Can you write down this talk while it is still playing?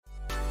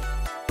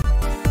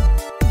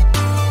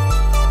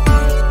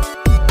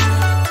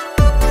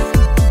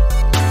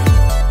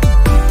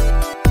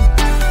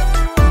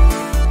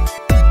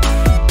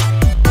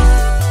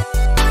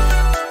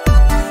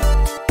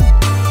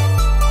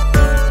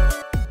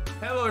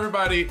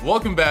everybody.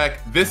 Welcome back.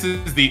 This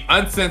is the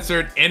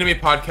Uncensored Anime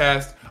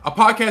Podcast, a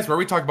podcast where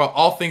we talk about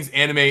all things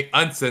anime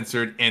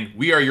uncensored, and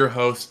we are your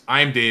hosts.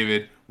 I'm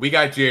David. We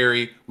got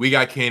Jerry. We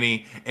got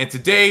Kenny. And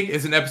today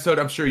is an episode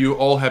I'm sure you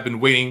all have been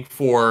waiting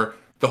for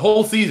the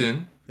whole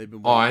season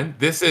on.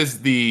 This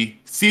is the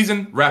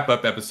season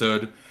wrap-up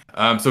episode.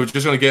 So we're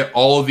just going to get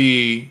all of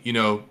the,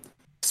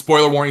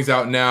 spoiler warnings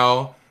out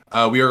now.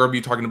 We are going to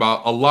be talking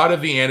about a lot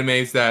of the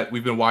animes that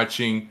we've been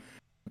watching.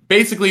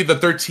 Basically, the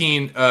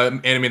 13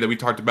 anime that we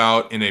talked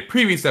about in a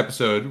previous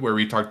episode where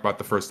we talked about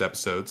the first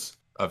episodes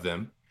of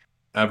them.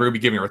 We're going to be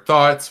giving our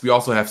thoughts. We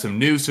also have some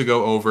news to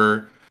go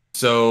over.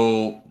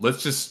 So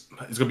it's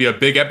going to be a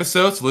big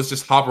episode. So let's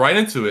just hop right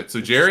into it. So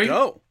Jerry,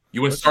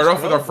 you want to start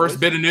off with our first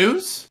bit of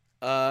news?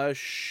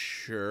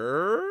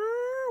 Sure.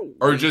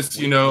 Or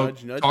just,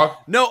 nudge.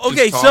 talk. No,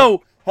 okay,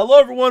 so hello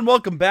everyone,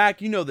 welcome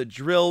back. You know the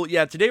drill.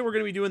 Yeah, today we're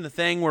going to be doing the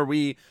thing where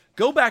we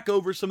go back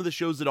over some of the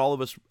shows that all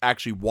of us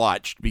actually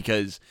watched,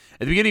 because at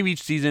the beginning of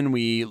each season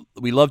we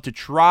love to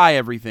try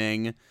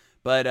everything,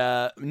 but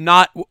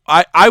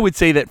I would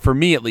say that for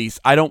me at least,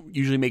 I don't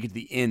usually make it to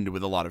the end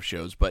with a lot of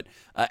shows, but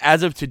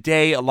as of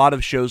today, a lot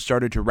of shows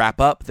started to wrap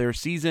up their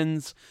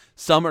seasons.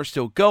 Some are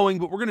still going,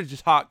 but we're going to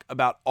just talk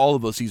about all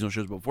of those seasonal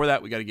shows. But before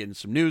that, we got to get into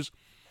some news.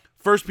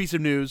 First piece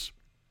of news.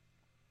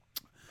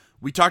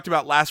 We talked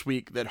about last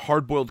week that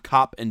Hard-Boiled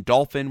Cop and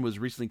Dolphin was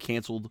recently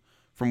canceled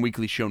from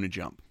Weekly Shonen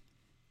Jump.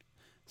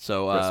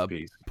 So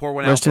pour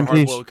one out for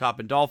Hard-Boiled Cop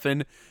and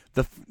Dolphin.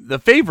 The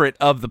favorite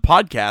of the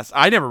podcast.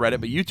 I never read it,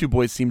 but you two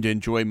boys seem to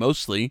enjoy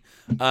mostly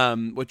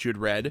what you had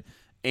read.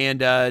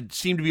 And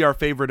seemed to be our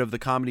favorite of the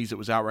comedies that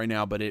was out right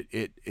now, but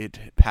it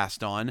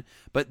passed on.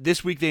 But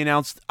this week they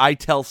announced I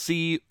Tell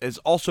C has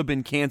also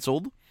been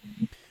canceled.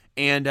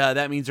 And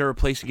that means they're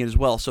replacing it as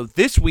well. So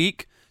this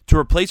week, to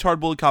replace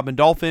Hard-Boiled Cop and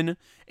Dolphin,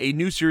 a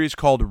new series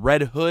called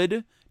Red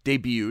Hood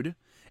debuted.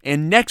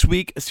 And next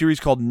week, a series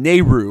called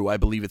Nehru, I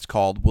believe it's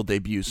called, will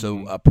debut.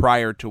 So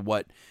prior to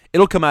what...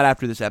 It'll come out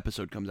after this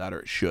episode comes out, or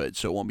it should,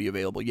 so it won't be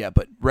available yet.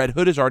 But Red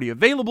Hood is already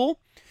available,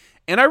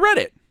 and I read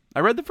it. I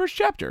read the first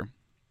chapter.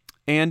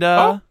 And,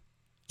 did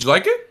you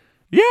like it?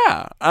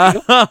 Yeah.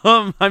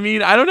 I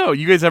mean, I don't know.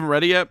 You guys haven't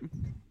read it yet?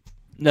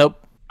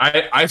 Nope.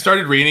 I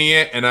started reading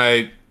it, and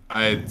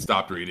I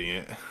stopped reading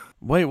it.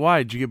 Wait,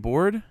 why? Did you get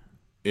bored?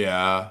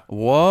 Yeah.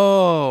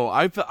 Whoa.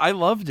 I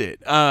loved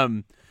it.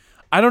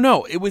 I don't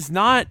know. It's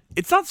not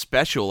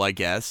special, I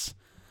guess.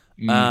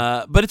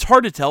 But it's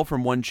hard to tell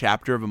from one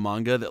chapter of a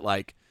manga that,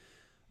 like,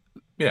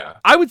 yeah.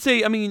 I would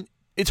say, I mean,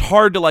 it's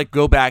hard to, like,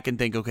 go back and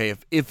think, okay,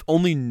 if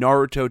only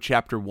Naruto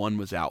chapter 1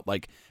 was out,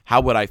 like, how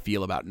would I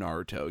feel about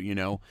Naruto, you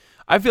know?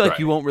 I feel like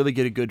you won't really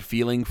get a good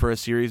feeling for a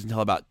series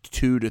until about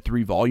 2 to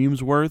 3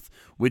 volumes worth,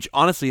 which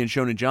honestly in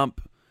Shonen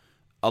Jump,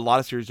 a lot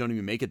of series don't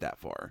even make it that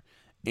far.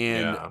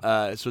 And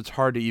so it's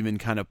hard to even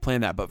kind of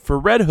plan that. But for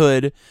Red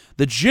Hood,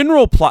 the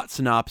general plot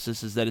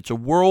synopsis is that it's a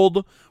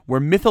world where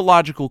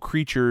mythological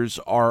creatures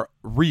are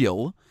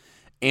real,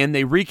 and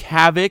they wreak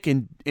havoc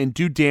and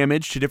do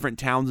damage to different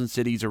towns and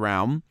cities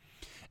around.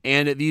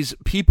 And these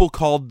people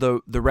called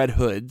the Red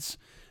Hoods,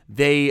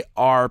 they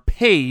are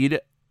paid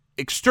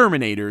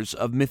exterminators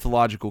of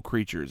mythological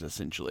creatures,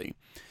 essentially.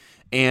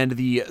 And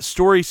the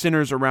story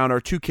centers around our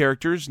two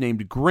characters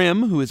named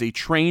Grimm, who is a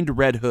trained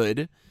Red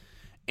Hood,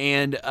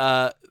 and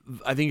I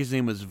think his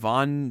name was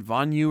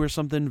Vanyu or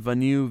something,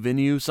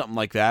 Venu, something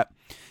like that.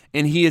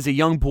 And he is a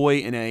young boy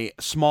in a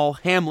small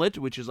hamlet,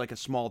 which is like a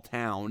small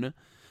town,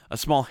 a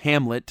small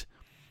hamlet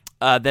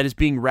that is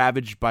being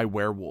ravaged by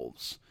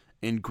werewolves.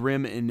 And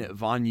Grimm and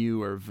Vanyu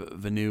or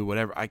Venu,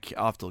 whatever,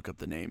 I'll have to look up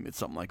the name. It's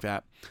something like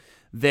that.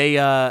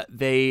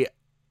 They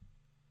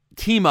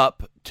team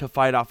up to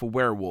fight off a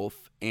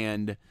werewolf,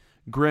 and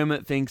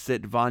Grimm thinks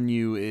that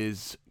Vanyu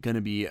is going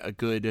to be a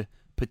good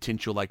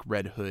potential like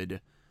Red Hood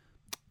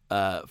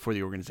for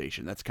the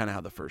organization. That's kind of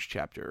how the first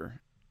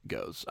chapter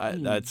goes.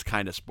 That's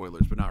kind of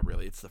spoilers, but not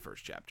really. It's the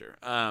first chapter.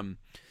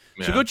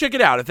 So go check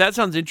it out. If that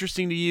sounds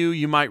interesting to you,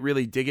 you might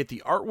really dig it.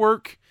 The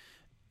artwork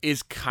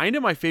is kind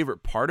of my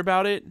favorite part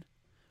about it.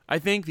 I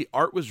think the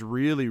art was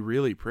really,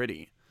 really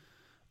pretty.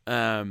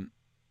 So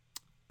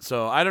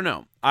I don't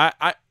know.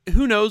 I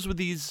who knows with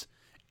these,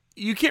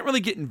 you can't really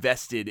get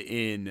invested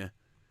in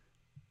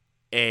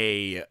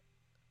a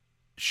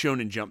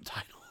Shonen Jump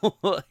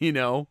title, you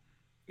know?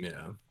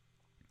 Yeah.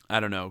 I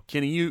don't know.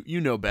 Kenny,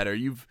 you know better.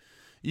 You've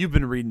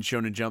been reading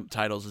Shonen Jump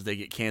titles as they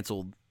get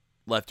canceled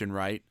left and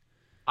right.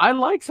 I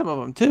like some of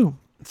them too.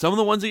 Some of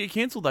the ones that get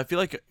canceled, I feel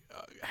like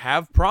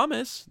have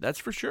promise. That's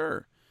for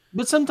sure.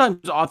 But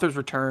sometimes authors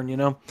return, you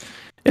know?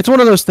 It's one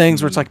of those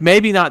things where it's like,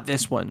 maybe not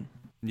this one.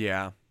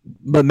 Yeah.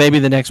 But maybe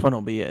the next one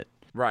will be it.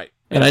 Right.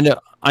 And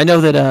I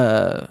know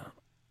that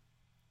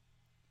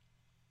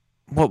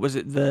what was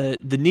it? The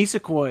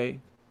Nisekoi,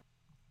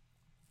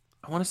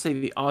 I want to say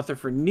the author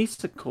for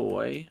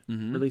Nisekoi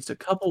released a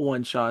couple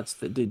one-shots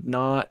that did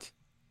not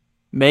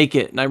make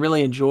it, and I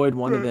really enjoyed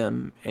one of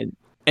them, and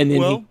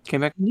then he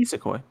came back to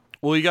Nisekoi.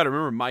 Well, you got to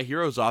remember, My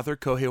Hero's author,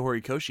 Kohei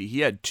Horikoshi, he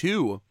had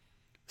 2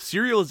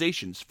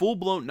 serializations,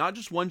 full-blown, not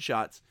just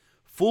one-shots,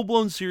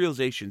 full-blown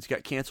serializations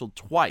got canceled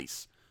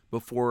twice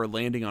before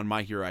landing on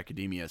My Hero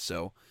Academia.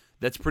 So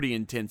that's pretty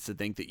intense to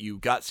think that you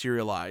got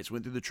serialized,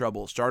 went through the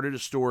trouble, started a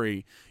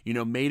story,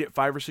 made it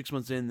 5 or 6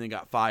 months in, and then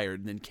got fired,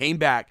 and then came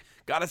back,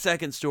 got a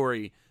second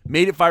story,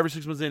 made it 5 or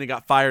 6 months in, and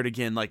got fired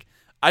again. Like,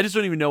 I just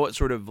don't even know what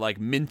sort of like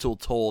mental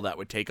toll that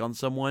would take on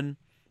someone.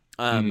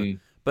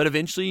 But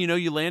eventually,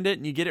 you land it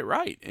and you get it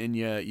right, and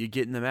you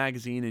get in the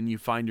magazine and you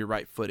find your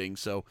right footing.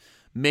 So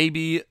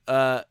maybe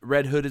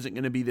Red Hood isn't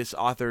going to be this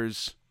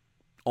author's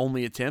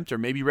only attempt, or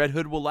maybe Red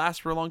Hood will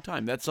last for a long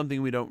time. That's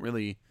something we don't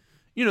really,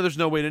 there's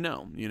no way to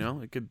know.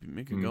 It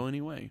could go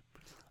any way.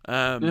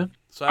 So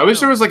I wish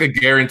there was like a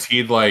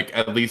guaranteed, like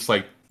at least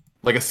like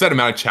a set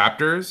amount of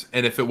chapters,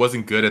 and if it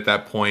wasn't good at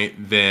that point,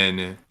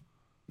 then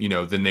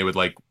then they would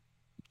like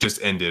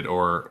just end it,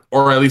 or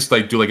at least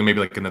like do like maybe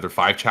like another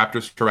 5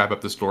 chapters to wrap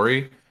up the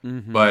story.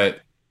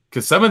 But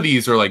because some of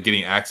these are like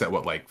getting axed at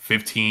what, like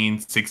 15,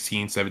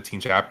 16,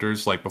 17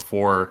 chapters, like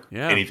before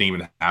anything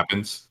even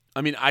happens.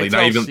 I mean, like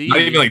not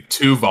even like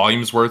 2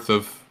 volumes worth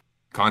of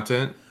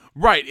content.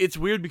 Right. It's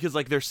weird because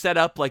like they're set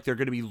up like they're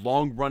going to be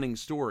long running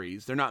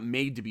stories. They're not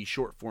made to be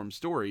short form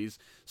stories.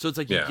 So it's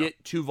like you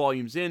get 2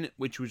 volumes in,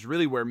 which was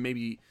really where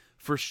maybe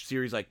first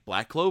series like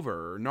Black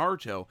Clover or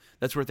Naruto,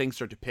 that's where things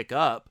start to pick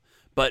up.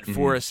 But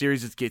for a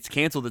series that gets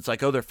canceled, it's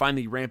like, oh, they're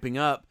finally ramping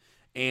up,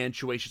 and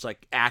Shueisha's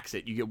like, axe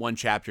it. You get 1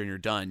 chapter and you're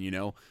done,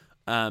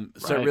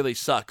 So it really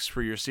sucks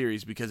for your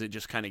series because it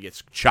just kind of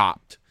gets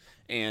chopped.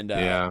 And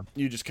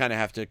you just kind of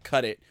have to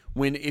cut it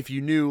when, if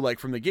you knew like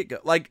from the get-go,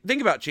 like think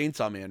about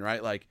Chainsaw Man,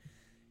 right? Like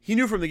he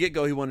knew from the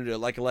get-go he wanted to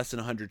like less than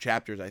 100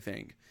 chapters, I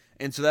think.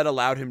 And so that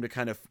allowed him to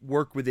kind of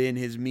work within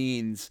his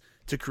means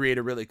to create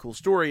a really cool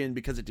story. And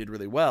because it did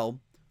really well,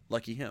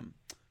 lucky him.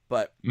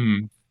 But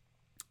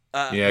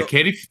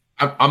Candy,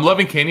 I'm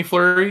loving Candy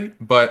Flurry,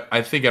 but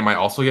I think it might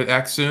also get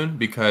axed soon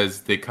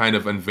because they kind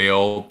of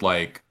unveiled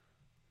like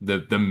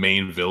the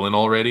main villain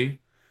already.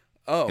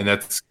 Oh, and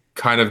that's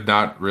kind of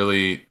not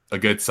really a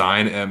good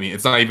sign. I mean,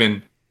 it's not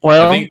even.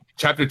 Well, I think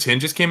chapter 10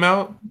 just came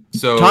out,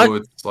 so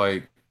it's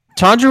like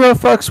Tanjiro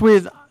fucks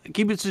with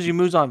Kibutsuji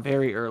Muzan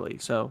very early,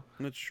 so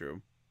that's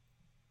true.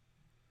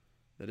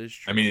 That is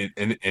true. I mean,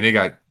 and it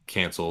got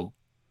canceled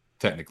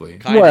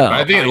technically.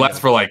 I think it lasts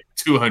for like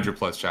 200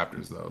 plus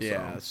chapters though.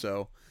 Yeah.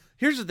 So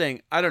here's the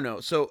thing. I don't know.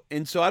 So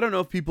I don't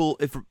know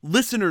if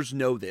listeners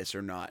know this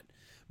or not,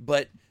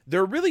 but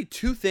there are really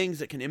 2 things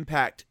that can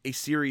impact a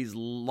series'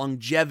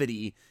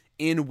 longevity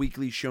in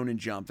Weekly Shonen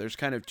Jump. There's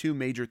kind of 2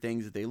 major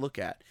things that they look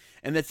at,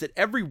 and that's that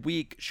every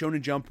week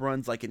Shonen Jump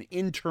runs like an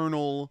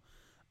internal,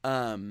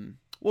 what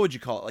would you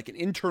call it? Like an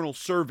internal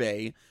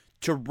survey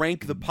to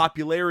rank the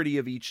popularity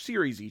of each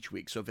series each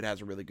week. So if it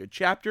has a really good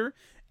chapter,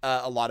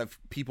 a lot of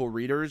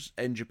readers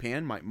in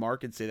Japan might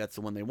mark and say that's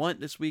the one they want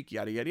this week,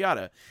 yada, yada,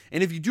 yada.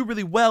 And if you do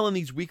really well in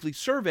these weekly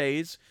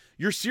surveys,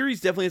 your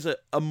series definitely has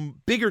a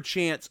bigger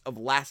chance of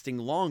lasting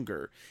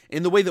longer.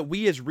 And the way that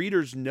we as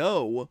readers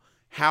know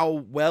how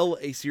well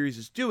a series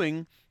is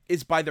doing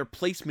is by their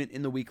placement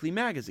in the weekly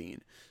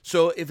magazine.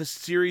 So if a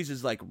series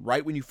is like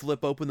right when you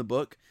flip open the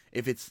book,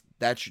 if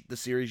that's the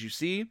series you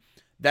see,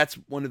 that's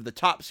one of the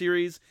top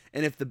series.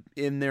 And if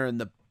they're in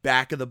the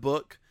back of the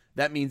book,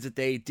 that means that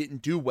they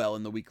didn't do well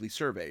in the weekly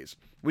surveys,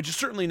 which is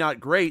certainly not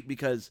great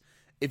because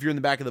if you're in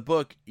the back of the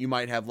book, you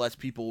might have less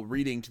people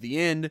reading to the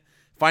end,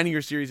 finding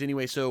your series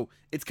anyway. So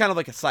it's kind of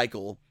like a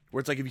cycle where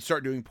it's like if you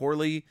start doing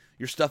poorly,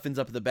 your stuff ends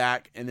up at the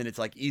back, and then it's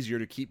like easier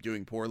to keep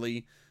doing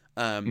poorly.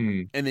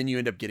 And then you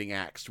end up getting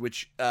axed,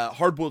 which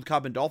Hard-Boiled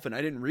Cop and Dolphin,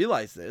 I didn't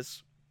realize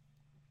this,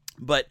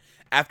 but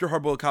after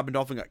Hard-Boiled Cop and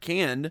Dolphin got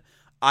canned,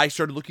 I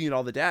started looking at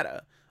all the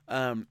data.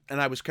 And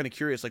I was kind of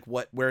curious, like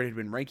where it had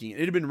been ranking. It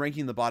had been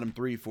ranking the bottom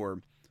 3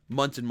 for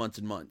months and months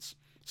and months.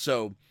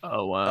 So,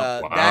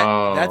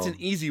 that's an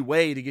easy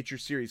way to get your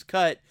series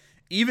cut.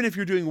 Even if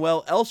you're doing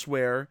well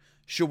elsewhere,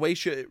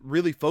 Shueisha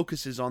really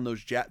focuses on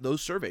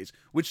those surveys,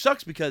 which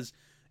sucks because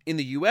in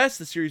the U.S.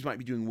 the series might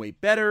be doing way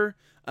better,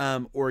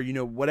 or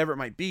whatever it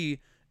might be.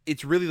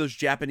 It's really those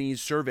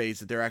Japanese surveys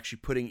that they're actually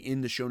putting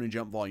in the Shonen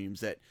Jump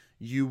volumes that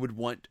you would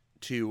want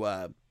to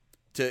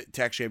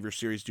actually have your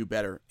series do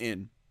better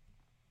in.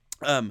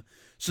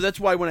 So that's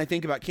why when I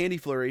think about Candy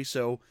Flurry,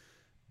 so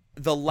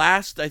the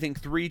last, I think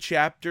 3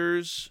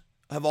 chapters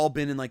have all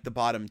been in like the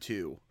bottom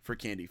 2 for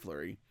Candy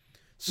Flurry.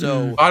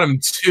 So bottom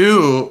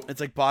 2, it's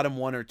like bottom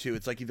 1 or 2.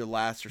 It's like either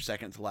last or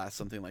second to last,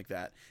 something like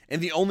that.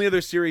 And the only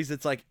other series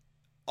that's like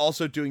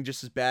also doing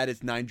just as bad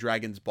is Nine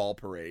Dragons Ball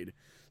Parade.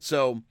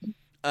 So,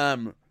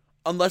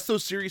 unless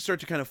those series start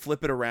to kind of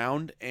flip it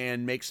around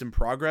and make some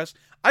progress,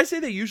 I say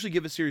they usually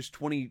give a series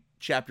 20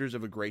 chapters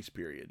of a grace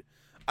period.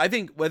 I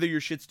think whether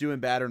your shit's doing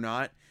bad or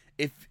not,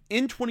 if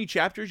in 20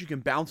 chapters you can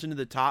bounce into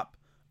the top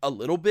a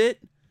little bit,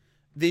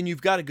 then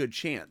you've got a good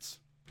chance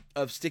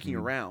of sticking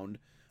around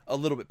a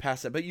little bit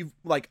past that. But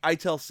I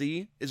Tell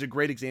C is a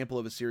great example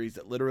of a series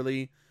that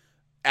literally,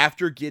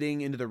 after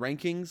getting into the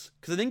rankings,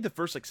 because I think the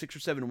first like 6 or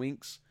 7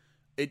 weeks,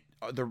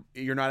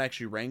 you're not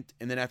actually ranked,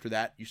 and then after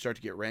that you start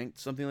to get ranked,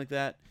 something like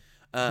that.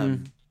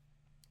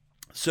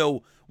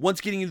 So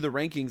once getting into the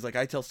rankings, like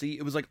ITLC,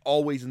 it was like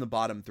always in the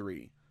bottom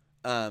 3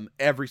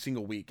 every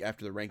single week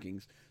after the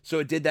rankings. So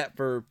it did that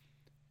for,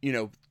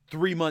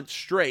 3 months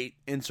straight,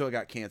 and so it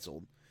got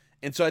canceled.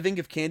 And so I think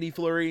if Candy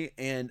Flurry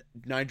and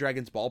Nine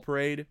Dragons Ball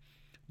Parade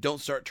don't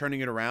start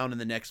turning it around in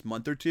the next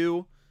month or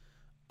two,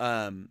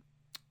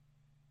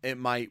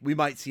 we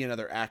might see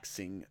another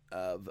axing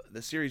of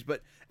the series.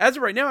 But as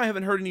of right now, I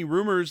haven't heard any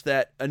rumors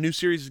that a new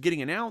series is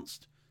getting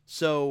announced.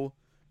 So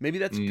maybe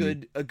that's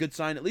a good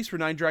sign, at least for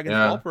Nine Dragons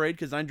Ball Parade,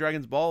 because Nine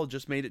Dragons Ball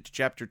just made it to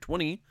chapter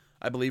 20,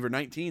 I believe, or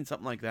 19,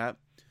 something like that.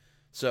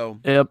 So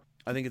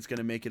I think it's going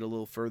to make it a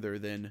little further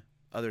than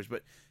others.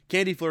 But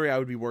Candy Flurry, I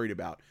would be worried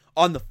about.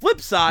 On the flip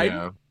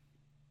side,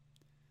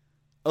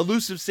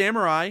 Elusive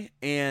Samurai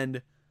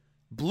and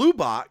Blue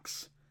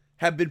Box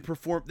have been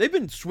they've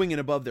been swinging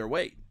above their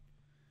weight.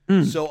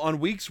 So on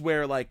weeks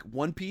where like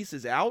One Piece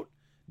is out,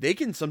 they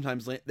can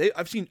sometimes land.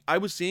 I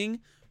was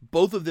seeing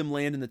both of them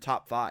land in the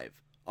top 5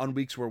 on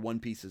weeks where One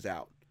Piece is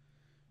out.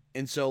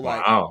 And so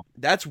like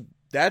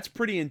that's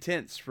pretty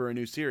intense for a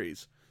new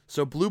series.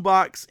 So Blue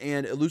Box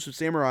and Elusive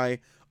Samurai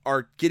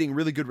are getting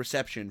really good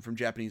reception from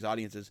Japanese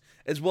audiences,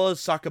 as well as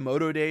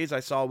Sakamoto Days I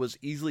saw was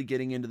easily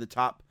getting into the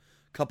top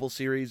couple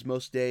series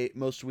most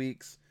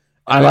weeks.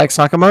 I like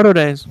Sakamoto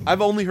Days.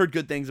 I've only heard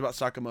good things about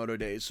Sakamoto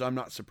Days, so I'm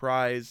not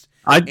surprised.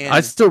 I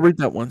still read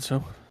that one,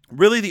 so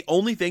really the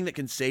only thing that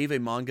can save a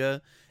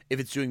manga if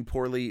it's doing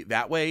poorly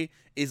that way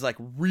is like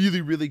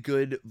really, really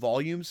good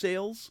volume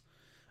sales.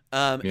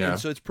 And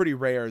so it's pretty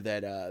rare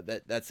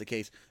that that's the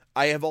case.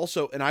 I have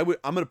also, and I'm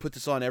going to put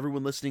this on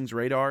everyone listening's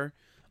radar,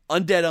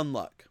 Undead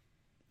Unluck.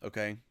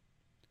 Okay.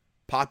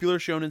 Popular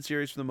shonen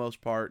series for the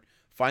most part.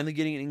 Finally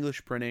getting an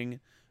English printing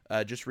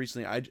just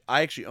recently.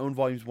 I actually own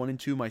volumes 1 and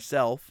 2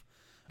 myself.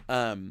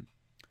 When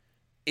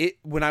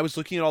I was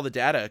looking at all the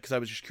data, because I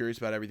was just curious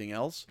about everything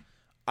else,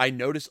 I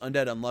noticed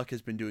Undead Unluck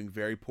has been doing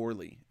very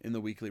poorly in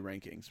the weekly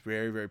rankings.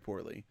 Very, very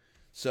poorly.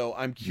 So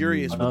I'm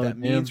curious what that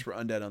means for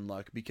Undead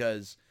Unluck,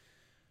 because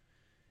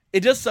it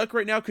does suck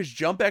right now because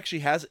Jump actually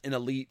has an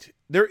elite.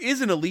 There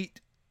is an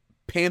elite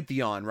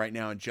pantheon right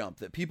now in Jump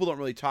that people don't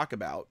really talk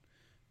about,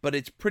 but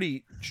it's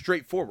pretty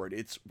straightforward.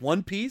 It's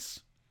One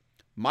Piece,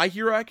 My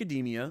Hero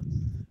Academia,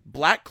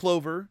 Black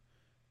Clover,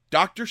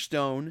 Dr.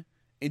 Stone,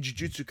 and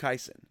Jujutsu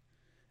Kaisen.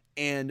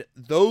 And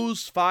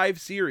those 5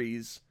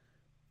 series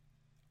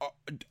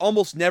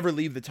almost never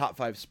leave the top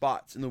 5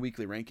 spots in the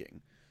weekly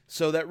ranking.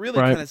 So that really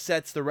kind of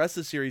sets the rest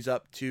of the series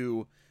up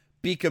to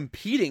be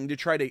competing to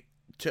try to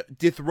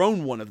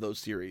dethrone one of those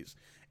series.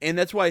 And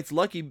that's why it's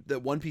lucky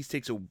that One Piece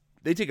take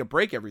a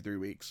break every 3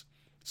 weeks.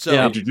 So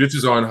and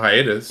Jujutsu's on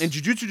hiatus. And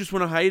Jujutsu just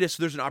went on hiatus,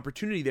 so there's an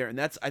opportunity there. And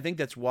I think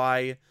that's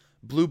why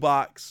Blue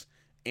Box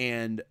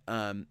and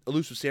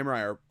Elusive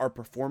Samurai are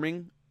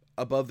performing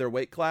above their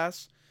weight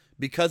class,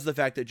 because of the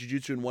fact that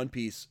Jujutsu and One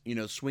Piece,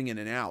 swing in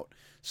and out.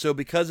 So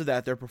because of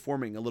that, they're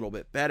performing a little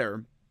bit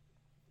better.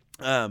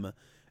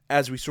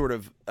 As we sort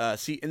of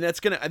see, and I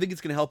think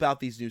it's gonna help out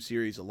these new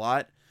series a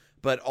lot.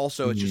 But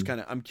also, it's just kind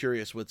of, I'm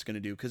curious what it's gonna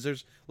do, because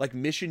there's like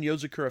Mission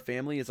Yozakura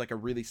Family is like a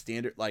really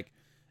standard, like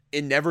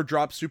it never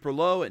drops super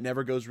low, it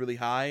never goes really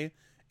high.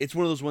 It's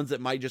one of those ones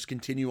that might just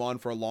continue on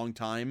for a long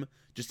time,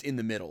 just in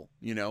the middle.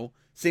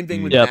 Same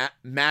thing with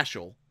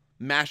Mashal.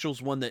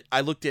 Mashal's one that I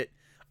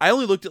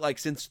only looked at like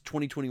since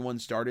 2021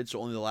 started, so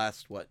only the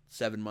last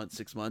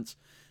 6 months,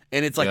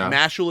 and it's like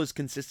Mashal is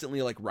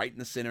consistently like right in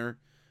the center.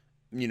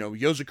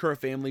 Yozakura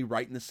Family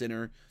right in the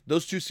center.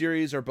 Those 2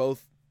 series are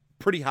both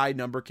pretty high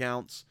number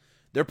counts.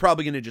 They're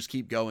probably going to just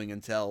keep going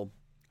until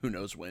who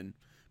knows when.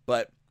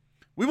 But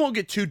we won't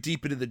get too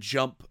deep into the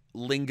Jump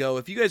lingo.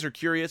 If you guys are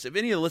curious, if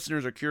any of the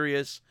listeners are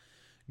curious,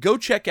 go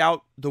check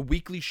out the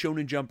weekly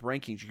Shonen Jump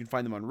rankings. You can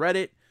find them on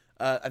Reddit.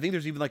 I think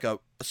there's even like a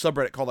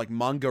subreddit called like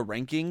Manga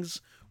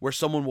Rankings, where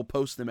someone will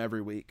post them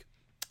every week.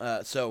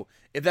 So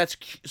if that's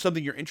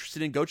something you're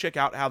interested in, go check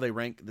out how they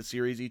rank the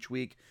series each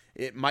week.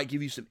 It might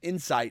give you some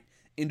insight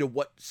into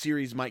what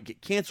series might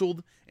get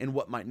canceled and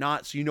what might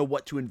not, so you know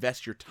what to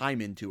invest your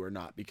time into or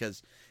not.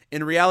 Because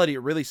in reality,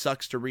 it really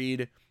sucks to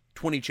read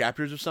 20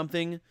 chapters of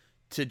something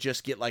to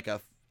just get like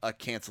a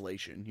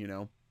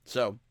cancellation,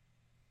 So,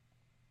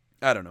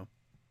 I don't know.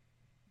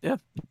 Yeah.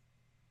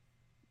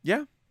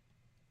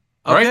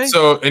 All right,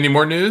 so any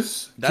more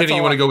news? Kenny,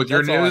 you want to go with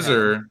your news,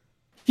 or?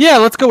 Yeah,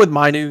 let's go with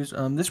my news.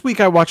 This week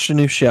I watched a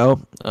new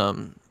show.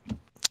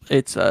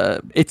 It's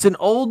an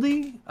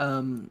oldie,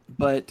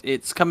 but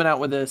it's coming out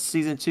with a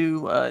season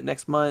 2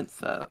 next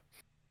month.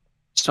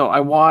 So I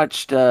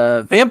watched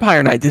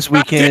Vampire Night this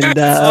weekend.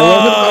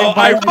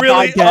 I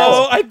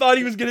thought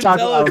he was going to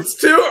tell us.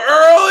 It's too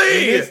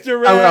early.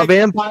 Misdirect.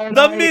 Vampire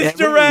Night. The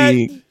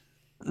misdirect.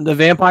 The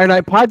Vampire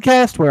Night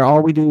podcast, where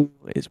all we do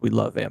is we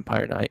love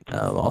Vampire Night.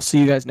 I'll see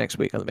you guys next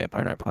week on the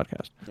Vampire Night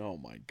podcast. Oh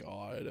my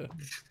god.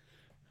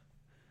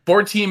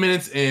 14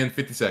 minutes and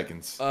 50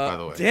 seconds, by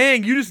the way.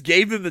 Dang, you just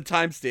gave them the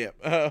timestamp.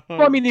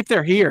 Well, I mean, if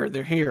they're here,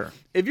 they're here.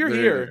 If you're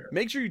here,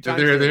 make sure you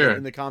timestamp it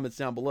in the comments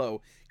down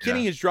below.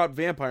 Kenny has dropped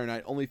Vampire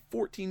Night only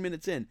 14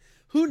 minutes in.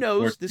 Who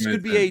knows? This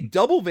could be a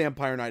double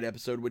Vampire Night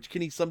episode, which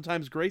Kenny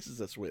sometimes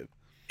graces us with.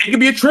 It could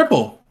be a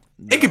triple.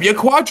 No. It could be a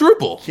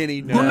quadruple.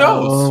 Kenny, no. Who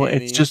knows?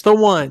 Kenny. It's just the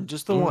one.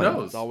 Just the Who one.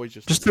 Knows? It's always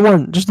just the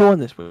one. Just the one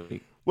this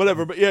week.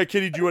 Whatever, but yeah,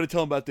 Kenny, do you want to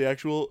tell him about the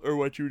actual or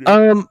what you were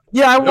doing?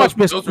 Yeah, I watched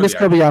Miss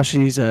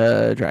Kobayashi's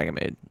Dragon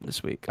Maid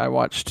this week. I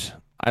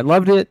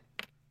loved it.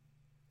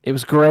 It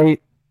was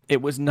great.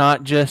 It was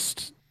not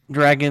just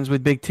dragons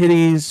with big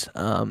titties.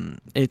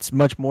 It's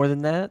much more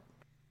than that.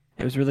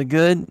 It was really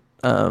good.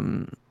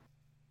 And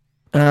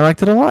I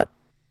liked it a lot.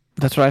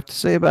 That's what I have to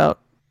say about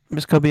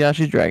Miss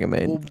Kobayashi's Dragon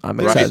Maid. Well, I'm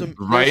excited.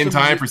 Right in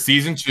time for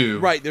season 2.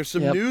 Right, there's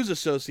some news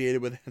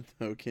associated with it,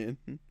 though, Ken.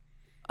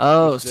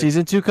 Oh,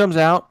 season 2 comes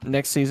out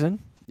next season.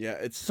 Yeah,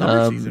 it's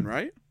summer season,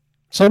 right?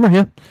 Summer,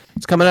 yeah.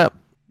 It's coming up.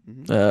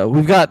 Mm-hmm.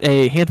 We've got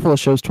a handful of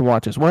shows to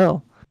watch as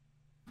well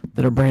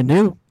that are brand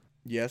new.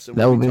 Yes, and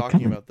we'll be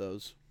talking about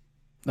those.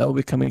 That will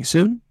be coming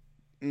soon.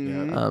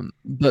 Mm-hmm.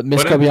 But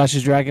Miss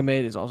Kobayashi's Dragon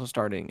Maid is also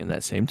starting in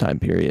that same time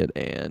period.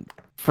 And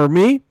for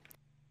me,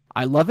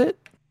 I love it.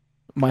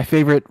 My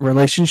favorite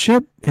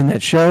relationship in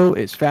that show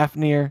is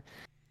Fafnir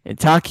and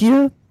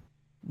Takia.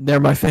 They're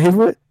my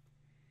favorite.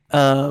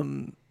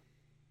 So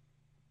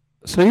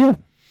yeah,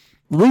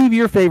 leave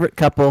your favorite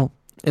couple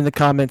in the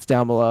comments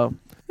down below.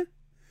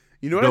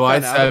 You know what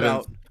I found out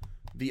about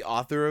the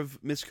author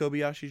of Miss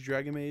Kobayashi's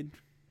Dragon Maid?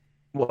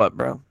 What,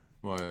 bro?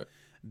 What?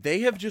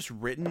 They have just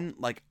written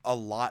like a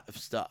lot of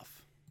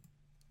stuff.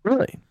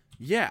 Really?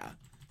 Yeah.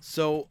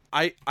 So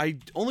I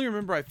only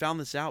remember I found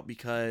this out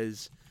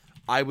because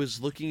I was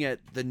looking at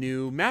the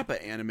new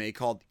Mappa anime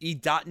called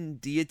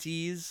Idaten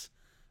Deities.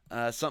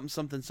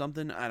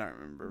 Something. I don't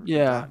remember.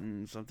 Yeah.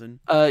 Something.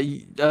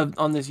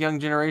 On this young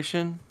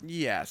generation.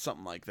 Yeah,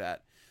 something like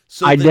that.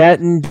 So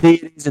Idaten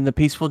Deities in the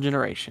Peaceful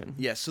Generation.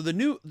 Yeah. So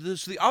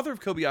the author of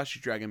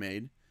Kobayashi's Dragon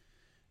Maid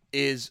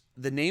is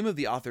the name of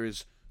the author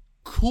is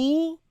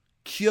Cool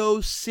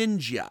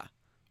Kyosinja,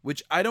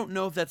 which I don't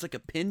know if that's like a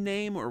pin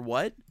name or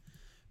what,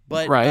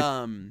 but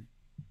right.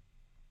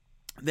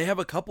 They have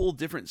a couple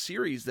different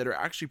series that are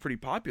actually pretty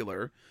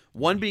popular.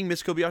 One being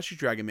Miss Kobayashi's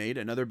Dragon Maid,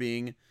 another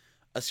being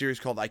a series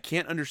called I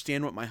Can't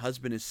Understand What My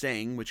Husband Is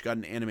Saying, which got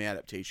an anime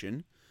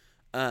adaptation.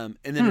 And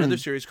then another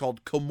series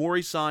called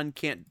Komori-san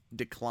Can't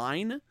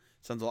Decline.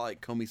 Sounds a lot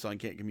like Komi-san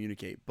Can't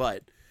Communicate,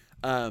 but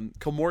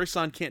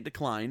Komori-san Can't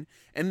Decline.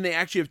 And they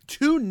actually have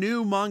 2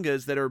 new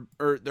mangas they're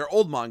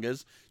old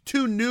mangas,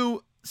 2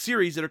 new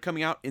series that are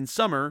coming out in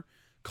summer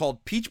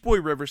called Peach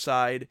Boy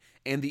Riverside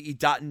and the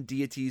Idaten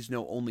Deities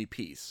No Only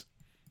Peace.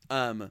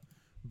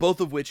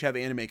 Both of which have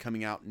anime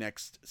coming out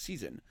next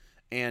season.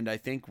 And I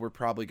think we're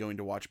probably going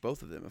to watch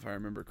both of them, if I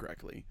remember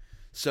correctly.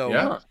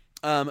 So,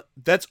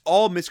 that's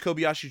all Miss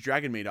Kobayashi's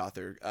Dragon Maid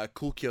author,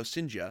 Cool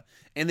Kyosinja.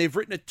 And they've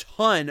written a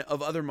ton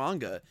of other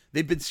manga.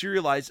 They've been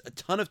serialized a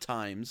ton of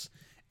times.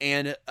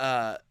 And,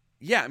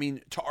 yeah, I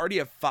mean, to already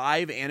have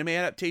 5 anime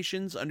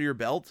adaptations under your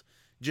belt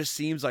just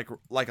seems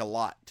like a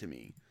lot to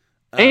me.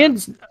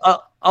 And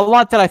a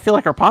lot that I feel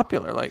like are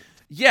popular. Like,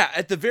 yeah,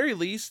 at the very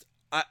least,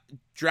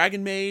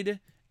 Dragon Maid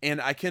and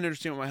I Can't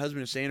Understand What My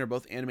Husband Is Saying are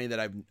both anime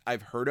that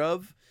I've heard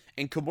of.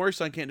 And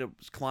Komori-san Can't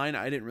Decline,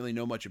 I didn't really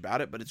know much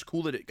about it, but it's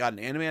cool that it got an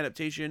anime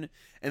adaptation.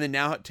 And then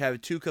now to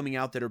have 2 coming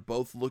out that are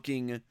both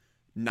looking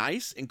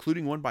nice,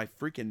 including one by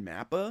freaking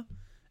Mappa,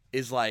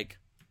 is like,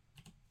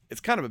 it's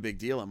kind of a big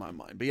deal in my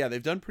mind. But yeah,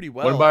 they've done pretty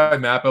well. One by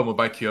Mappa, one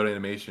by Kyoto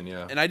Animation,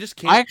 yeah. And I just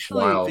can't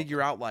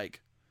figure out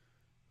like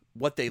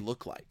what they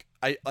look like.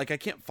 I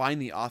can't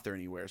find the author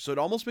anywhere. So it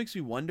almost makes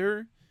me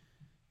wonder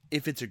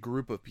if it's a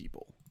group of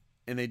people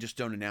and they just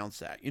don't announce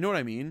that. You know what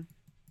I mean?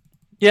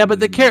 Yeah,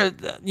 but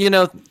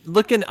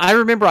I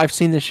remember I've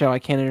seen this show. I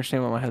Can't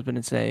Understand What My Husband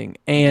Is Saying.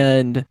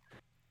 And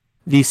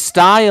the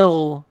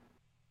style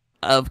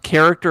of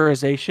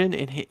characterization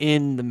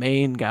in the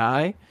main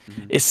guy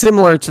is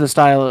similar to the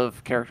style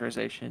of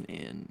characterization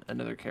in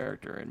another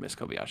character in Miss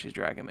Kobayashi's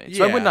Dragon Maid.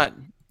 So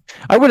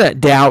I would not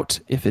doubt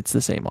if it's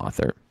the same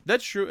author.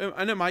 That's true,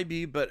 and it might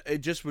be, but it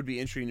just would be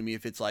interesting to me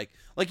if it's like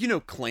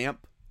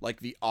Clamp, like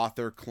the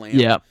author Clamp.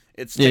 Yeah,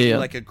 it's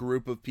like a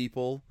group of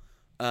people.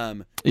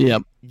 Yuta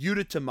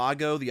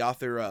Tamago, the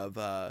author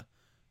of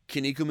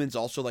Kinnikuman's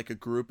also like a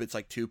group. It's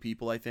like 2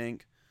 people, I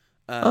think.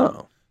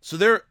 So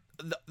they're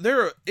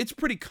it's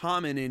pretty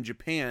common in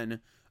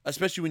Japan,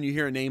 especially when you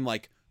hear a name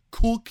like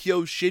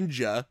Kulkyo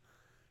Shinja,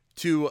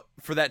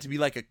 for that to be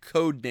like a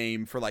code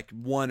name for like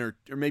 1 or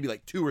maybe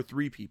like 2 or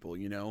 3 people,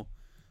 you know,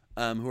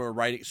 who are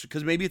writing,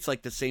 because maybe it's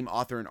like the same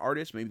author and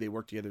artist, maybe they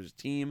work together as a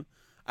team.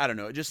 I don't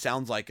know. It just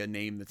sounds like a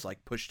name that's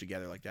like pushed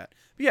together like that.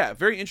 But yeah,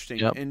 very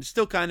interesting, and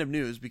still kind of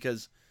news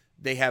because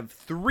they have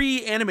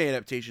 3 anime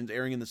adaptations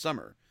airing in the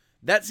summer.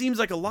 That seems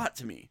like a lot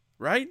to me,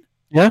 right?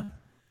 Yeah.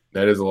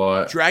 That is a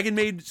lot. Dragon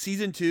Maid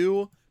Season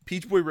 2,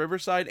 Peach Boy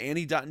Riverside, and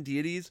Idaten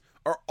Deities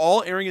are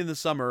all airing in the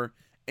summer,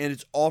 and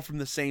it's all from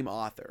the same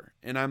author.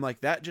 And I'm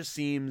like, that just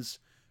seems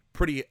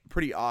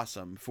pretty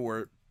awesome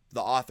for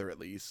the author, at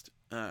least.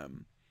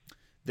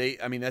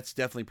 That's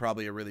definitely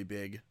probably a really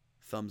big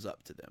thumbs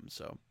up to them.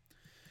 So,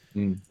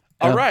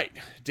 All right,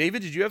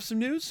 David, did you have some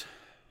news?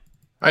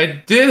 I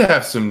did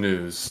have some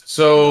news.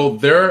 So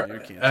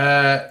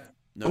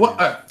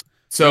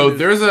So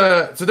there was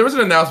an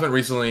announcement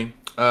recently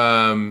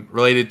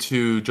related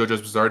to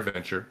JoJo's Bizarre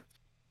Adventure,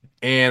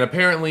 and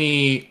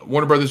apparently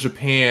Warner Brothers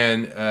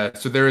Japan.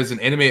 So there is an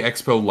Anime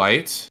Expo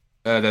Light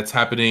that's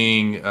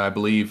happening. I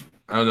believe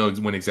I don't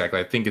know when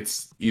exactly. I think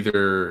it's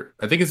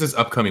this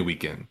upcoming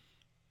weekend.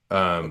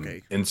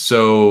 Okay. And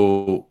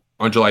so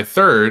on July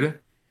 3rd,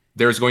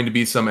 there's going to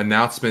be some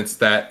announcements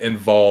that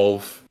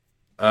involve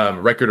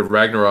Record of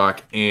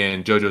Ragnarok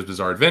and JoJo's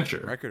Bizarre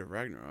Adventure. Record of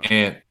Ragnarok.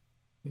 And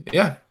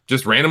yeah,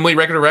 just randomly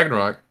Record of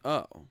Ragnarok.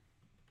 Oh.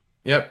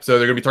 Yep. So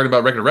they're gonna be talking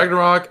about Record of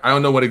Ragnarok. I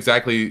don't know what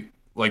exactly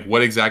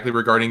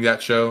regarding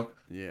that show.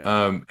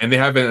 Yeah. And they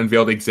haven't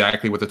unveiled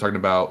exactly what they're talking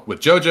about with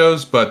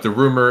JoJo's, but the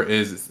rumor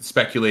is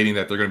speculating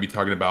that they're gonna be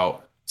talking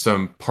about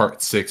some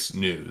Part 6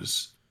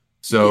 news.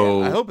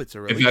 So yeah, I hope it's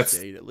a release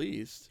date at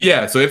least.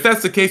 Yeah. So if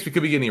that's the case, we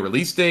could be getting a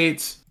release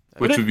date,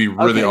 which would be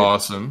really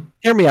awesome.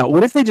 Hear me out.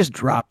 What if they just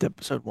dropped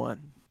episode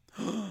 1?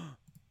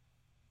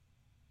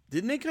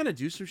 Didn't they kind of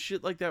do some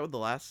shit like that with the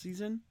last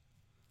season?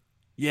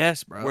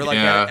 Yes, bro. Where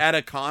at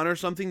a con or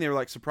something, they were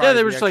like surprised. Yeah,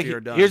 they were just like,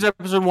 here's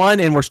episode 1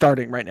 and we're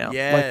starting right now.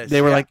 Yes, like,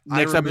 they were like,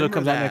 next episode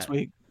comes out next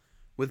week.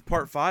 With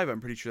part 5, I'm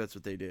pretty sure that's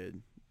what they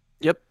did.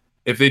 Yep.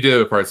 If they did it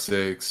with part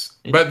 6.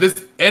 But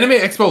this Anime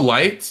Expo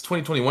Lights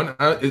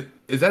 2021,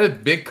 is that a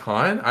big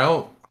con?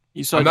 I'm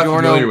not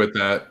familiar with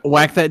that.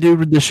 Whack that dude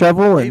with the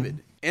shovel.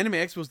 David, Anime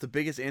Expo is the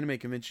biggest anime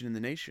convention in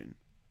the nation.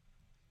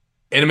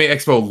 Anime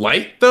Expo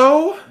Light,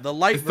 though? The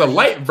light It's the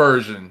light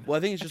version. Well, I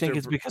think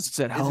it's because it's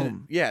at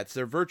home. It's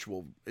their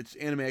virtual. It's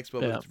Anime Expo,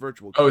 but it's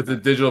virtual. Oh, it's a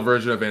digital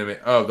version of anime.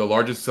 Oh, the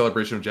largest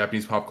celebration of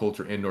Japanese pop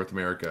culture in North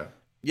America.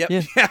 Yep.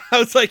 Yeah. I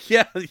was like,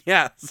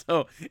 yeah.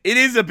 So it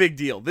is a big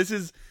deal. This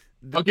is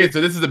okay. So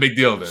this is a big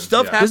deal then.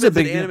 Stuff happens at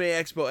Anime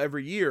Expo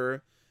every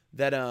year.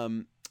 That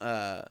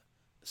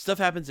stuff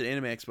happens at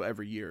Anime Expo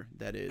every year.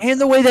 That is.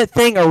 And the way that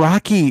thing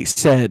Araki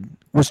said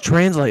was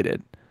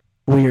translated,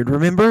 weird.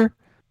 Remember?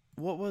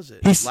 What was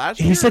it? Last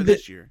year or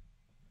this year?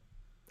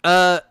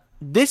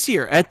 This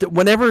year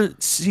whenever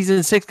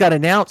season 6 got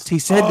announced, he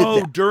said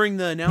that during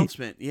the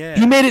announcement,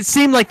 he made it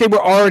seem like they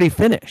were already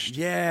finished.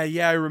 Yeah,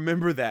 I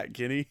remember that,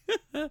 Kenny.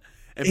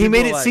 He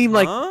made it seem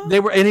like they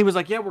were, and he was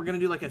like, "Yeah, we're gonna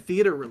do like a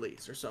theater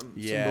release or some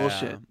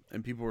bullshit."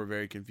 And people were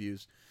very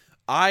confused.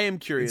 I am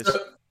curious.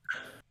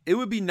 It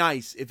would be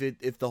nice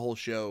if the whole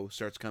show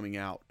starts coming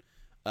out.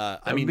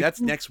 I mean,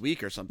 that's next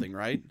week or something,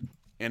 right?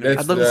 And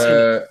I'd love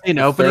to see an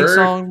opening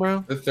song,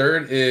 bro. The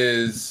 3rd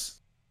is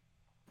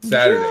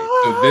Saturday,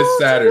 so this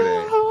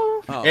Saturday.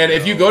 And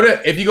if you go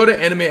to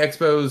Anime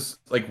Expo's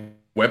like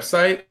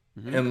website,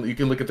 and you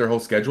can look at their whole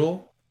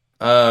schedule.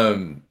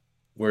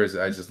 Where is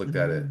it? I just looked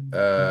at it.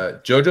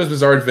 JoJo's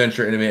Bizarre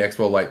Adventure Anime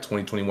Expo Light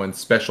 2021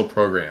 special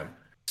program.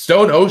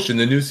 Stone Ocean,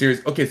 the new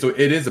series. Okay, so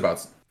it is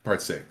about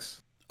part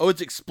 6. Oh, it's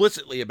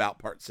explicitly about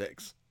part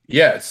 6.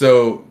 Yeah,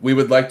 so we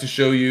would like to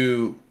show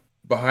you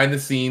behind the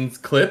scenes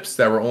clips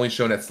that were only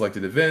shown at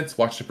selected events.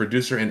 Watch the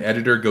producer and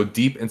editor go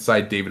deep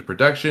inside David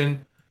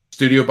production,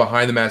 studio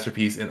behind the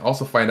masterpiece, and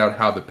also find out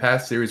how the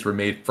past series were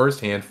made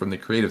firsthand from the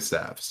creative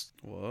staffs.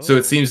 Whoa. So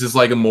it seems it's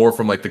like a more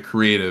from like the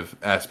creative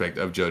aspect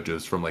of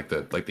JoJo's from like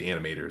the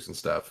animators and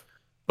stuff.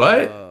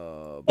 But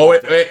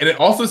and it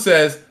also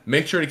says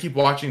make sure to keep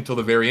watching until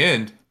the very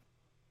end.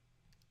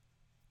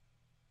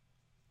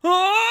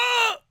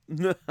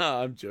 No,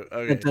 I'm joking.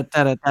 Okay.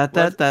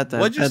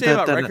 What'd you say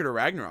about Record of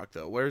Ragnarok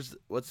though?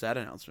 What's that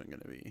announcement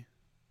going to be?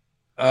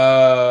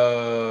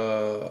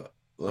 I'm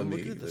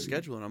looking at the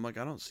schedule and I'm like,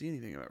 I don't see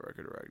anything about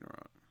Record of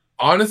Ragnarok.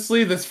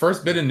 Honestly, this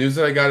first bit of news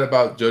that I got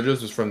about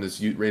JoJo's was from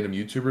this random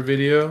YouTuber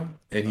video,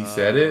 and he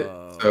said it,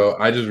 so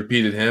I just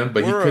repeated him,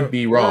 but he could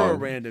be wrong. We're a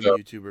random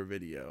YouTuber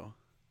video.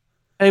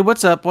 Hey,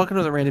 what's up? Welcome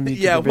to the random YouTuber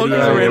video. Welcome to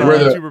the random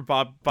YouTuber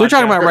podcast. We're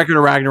talking about Record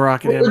of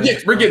Ragnarok.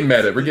 We're getting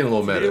meta. We're getting a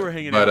little meta. We're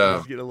hanging out.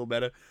 Getting a little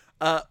meta.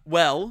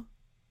 Well,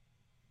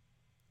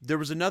 there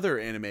was another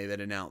anime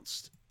that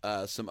announced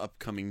some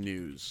upcoming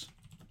news.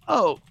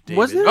 Oh, David.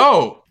 was it?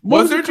 Oh,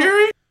 was there,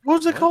 Jerry? What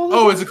was it called?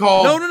 Oh, is it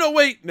called? No,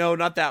 wait. No,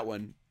 not that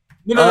one.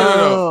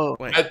 No.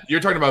 Wait.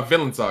 You're talking about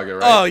Vinland Saga,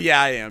 right? Oh, yeah,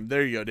 I am.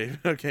 There you go, David.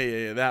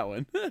 Okay, yeah, that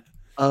one.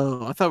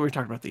 Oh, I thought we were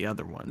talking about the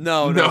other one.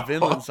 No,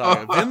 Vinland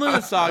Saga.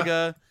 Vinland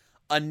Saga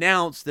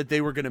announced that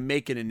they were going to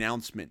make an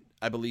announcement,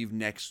 I believe,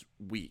 next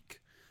week.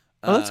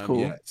 Oh, that's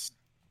cool. Yes.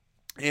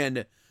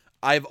 And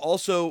I've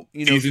also,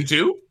 Season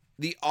 2?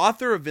 The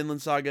author of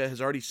Vinland Saga has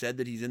already said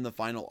that he's in the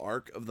final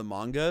arc of the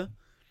manga.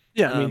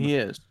 Yeah, I mean, he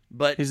is.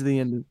 But he's the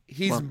end.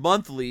 He's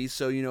monthly,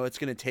 so, it's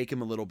going to take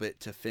him a little bit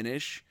to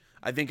finish.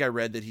 I think I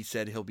read that he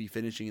said he'll be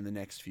finishing in the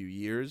next few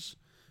years,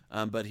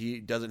 but he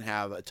doesn't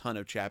have a ton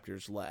of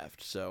chapters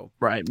left. So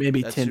right,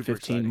 maybe 10, 15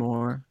 exciting.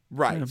 More.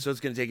 Right, yeah. So it's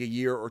going to take a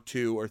year or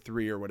 2 or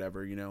 3 or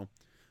whatever,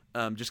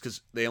 just because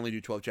they only do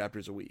 12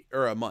 chapters a week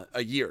or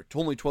a year.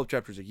 Only 12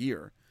 chapters a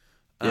year.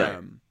 Right.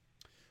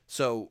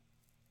 So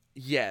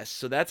yes,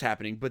 so that's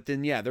happening. But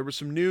then there was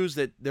some news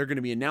that they're going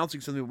to be announcing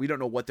something. We don't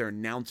know what they're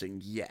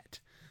announcing yet.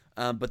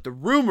 But the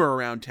rumor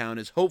around town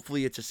is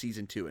hopefully it's a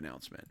season 2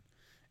 announcement.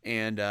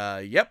 And,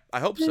 I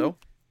hope so.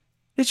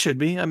 It should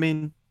be. I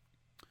mean,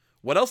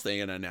 What else they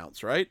gonna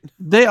announce, right?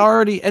 They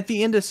already at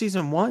the end of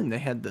season 1 they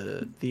had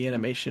the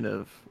animation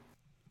of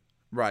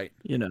Right.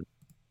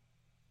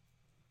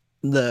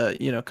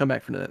 Come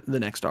back from the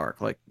next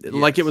arc like it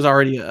Yes. was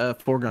already a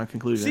foregone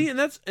conclusion. See, and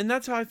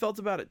that's how I felt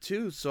about it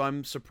too. So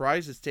I'm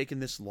surprised it's taken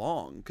this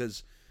long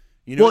because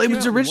it was came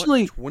out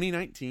originally in,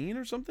 2019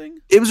 or something.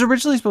 It was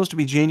originally supposed to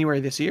be January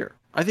this year.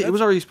 I think it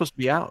was already supposed to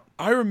be out.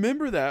 I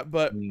remember that,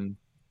 but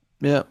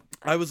yeah,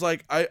 I was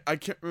like, I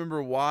can't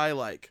remember why.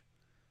 Like,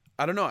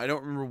 I don't know. I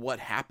don't remember what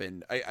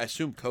happened. I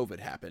assume COVID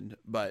happened,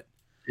 but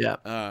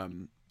yeah.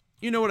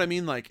 You know what I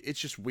mean? Like, it's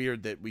just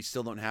weird that we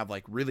still don't have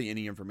like really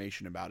any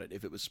information about it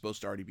if it was supposed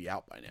to already be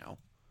out by now.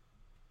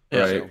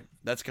 Right. So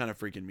that's kind of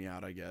freaking me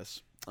out, I guess.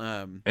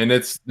 And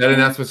that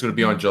announcement's going to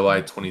be on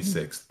July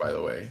 26th, by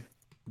the way.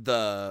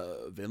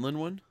 The Vinland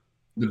one?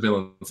 The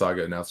Vinland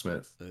Saga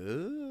announcement.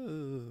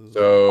 Oh.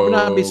 So I would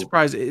not be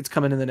surprised it's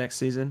coming in the next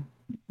season.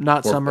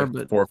 Not summer,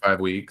 but 4 or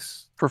 5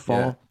 weeks. For fall.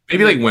 Yeah.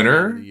 Maybe like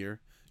winter. Year.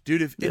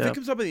 Dude, if it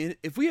comes up at the end,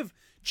 if we have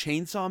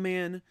Chainsaw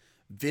Man,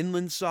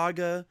 Vinland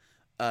Saga,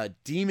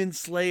 Demon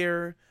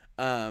Slayer,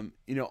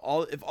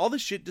 if all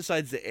this shit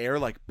decides to air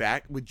like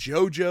back with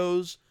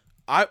JoJo's,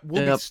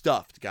 we'll be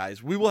stuffed,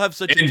 guys. We will have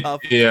such a tough.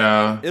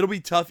 Yeah, it'll be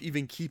tough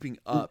even keeping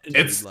up. Dude.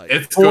 It's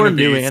it's going to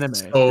be new anime.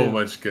 So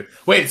much good.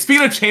 Wait,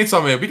 speaking of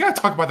Chainsaw Man, we gotta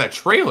talk about that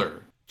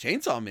trailer.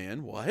 Chainsaw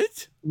Man,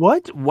 what?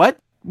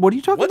 What are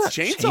you talking about?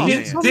 Chainsaw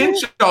Man?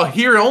 Didn't y'all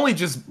hear? Only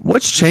just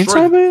what's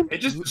Chainsaw Man? It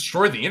just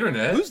destroyed the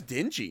internet. Who's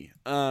Dingy?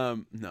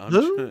 No.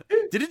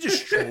 Did it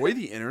destroy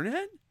the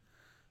internet?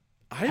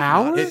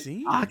 How?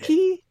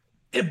 Aki?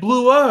 It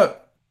blew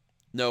up.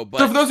 No, but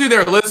so for those of you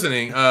that are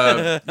listening,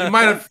 you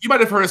might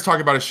have heard us talk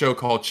about a show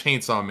called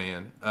Chainsaw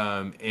Man.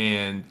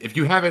 And if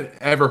you haven't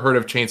ever heard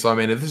of Chainsaw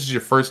Man, if this is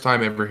your first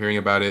time ever hearing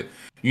about it,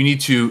 you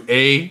need to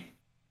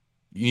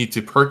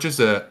purchase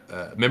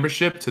a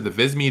membership to the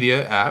Viz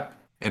Media app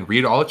and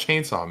read all of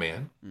Chainsaw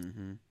Man.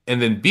 Mm-hmm.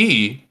 And then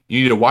B,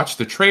 you need to watch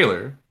the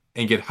trailer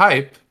and get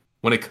hype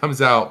when it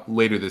comes out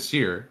later this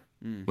year,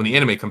 when the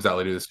anime comes out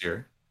later this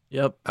year.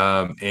 Yep.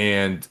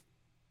 And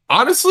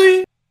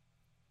honestly,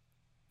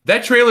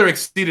 that trailer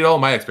exceeded all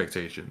my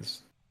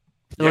expectations.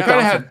 I kind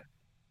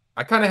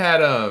of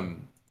had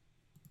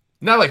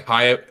not like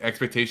high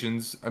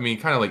expectations. I mean,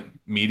 kind of like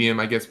medium,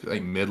 I guess,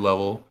 like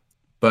mid-level.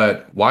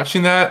 But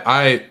watching that,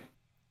 I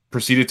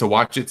proceeded to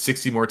watch it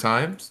 60 more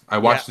times. I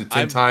watched it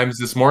 10 times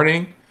this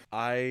morning.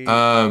 I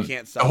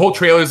can't stop. The whole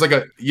trailer is like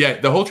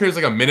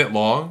a minute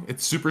long.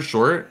 It's super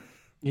short.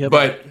 Yep.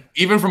 But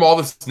even from all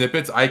the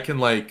snippets, I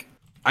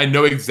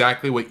know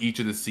exactly what each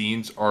of the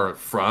scenes are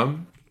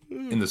from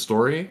in the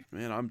story.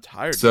 Man, I'm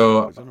tired.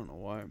 So I don't know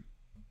why.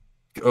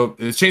 Oh,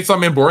 is Chainsaw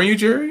Man boring you,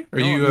 Jerry?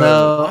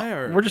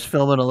 No, we're just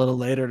filming a little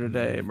later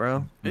today,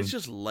 bro. It's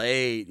just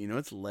late.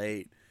 It's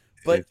late.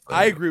 But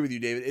I agree with you,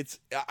 David.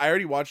 I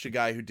already watched a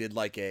guy who did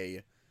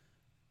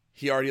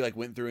he already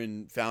went through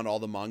and found all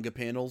the manga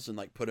panels and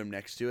put them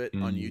next to it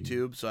on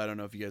YouTube. So I don't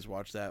know if you guys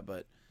watched that,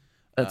 but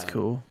that's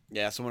cool.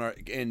 Yeah, it's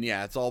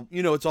all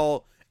it's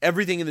all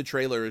everything in the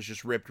trailer is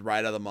just ripped right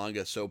out of the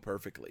manga so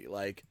perfectly.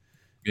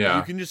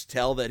 You can just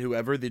tell that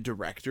whoever the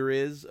director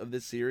is of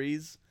this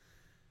series,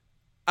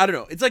 I don't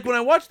know. It's like when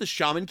I watched the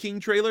Shaman King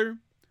trailer,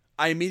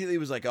 I immediately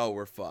was like, "Oh,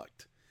 we're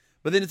fucked."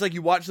 But then it's like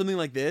you watch something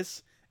like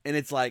this, and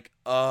it's like,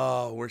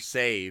 "Oh, we're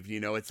saved."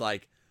 It's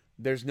like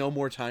there's no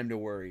more time to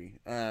worry.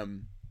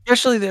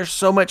 Especially there's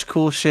so much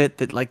cool shit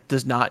that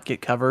does not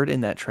get covered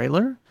in that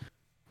trailer,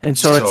 and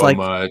so it's like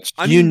much.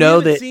 I mean,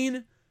 that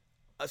seen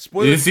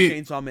spoilers for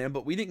Chainsaw Man,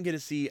 but we didn't get to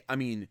see. I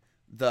mean,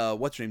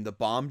 what's her name? The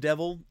Bomb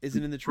Devil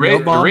isn't in the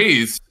trailer.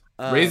 Reze.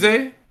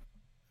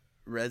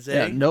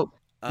 Yeah, nope.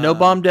 No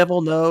Bomb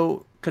Devil.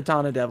 No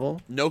Katana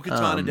Devil. No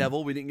Katana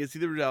Devil. We didn't get to see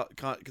the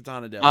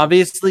Katana Devil.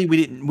 Obviously,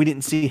 we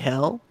didn't see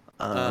Hell.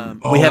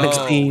 We haven't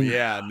seen.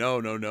 Yeah, no.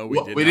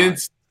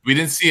 We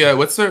didn't see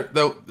what's the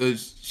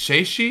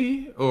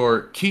Sheishi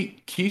or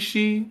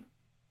Kishi,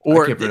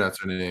 or I can't pronounce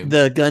her name.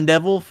 The Gun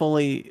Devil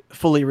fully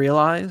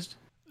realized.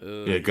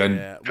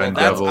 Gun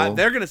Devil.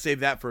 They're gonna save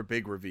that for a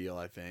big reveal,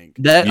 I think.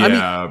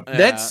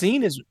 That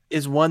scene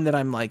is one that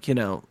I'm like,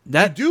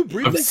 that you do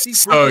briefly I'm see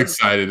so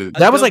excited.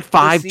 That was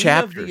 5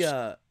 chapters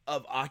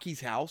of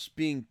Aki's house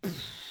being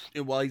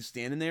while he's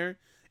standing there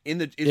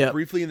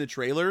briefly in the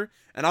trailer,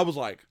 and I was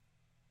like,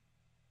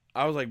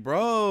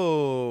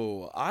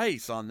 bro,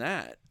 ice on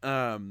that.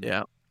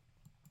 It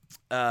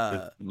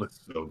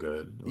looks so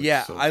good.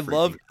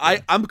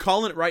 I'm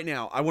calling it right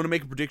now. I want to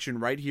make a prediction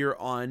right here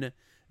on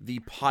the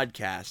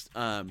podcast.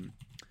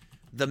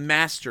 The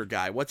master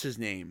guy, what's his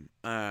name?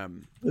 Their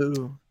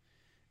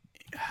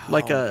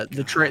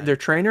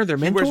trainer, their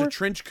mentor. He wears a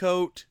trench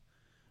coat.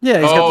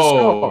 Yeah, he's got the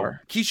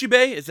scar.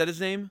 Kishibe, is that his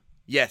name?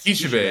 Yes,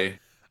 Kishibe.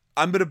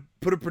 I'm gonna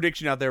put a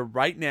prediction out there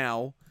right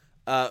now.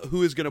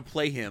 Who is gonna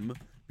play him?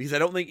 Because I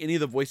don't think any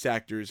of the voice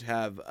actors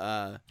have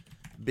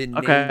been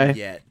named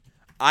yet.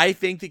 I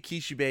think that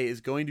Kishibe is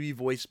going to be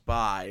voiced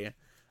by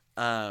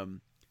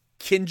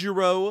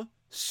Kinjiro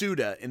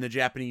Suda in the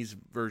Japanese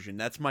version.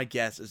 That's my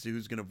guess as to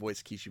who's going to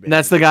voice Kishibe. And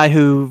that's the guy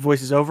who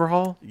voices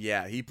Overhaul?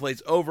 Yeah, he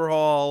plays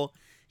Overhaul.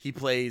 He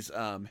plays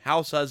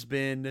House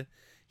Husband.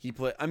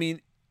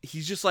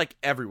 He's just like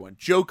everyone.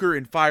 Joker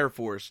in Fire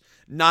Force.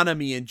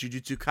 Nanami in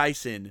Jujutsu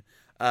Kaisen.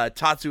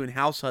 Tatsu in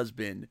House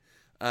Husband.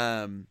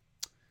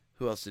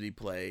 Who else did he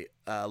play?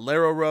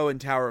 Leroro in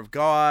Tower of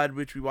God,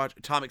 which we watched.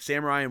 Atomic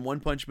Samurai in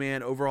One Punch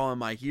Man. Overhaul in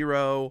My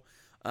Hero.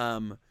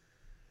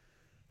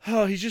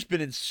 He's just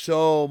been in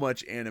so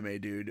much anime,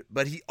 dude.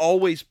 But he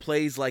always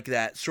plays like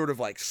that sort of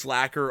like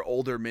slacker,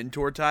 older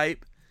mentor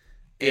type.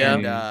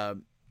 And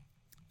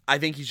I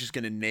think he's just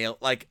going to nail...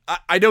 Like,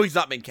 I know he's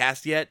not been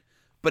cast yet,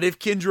 but if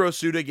Kenjiro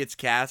Suda gets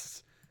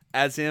cast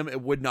as him,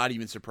 it would not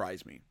even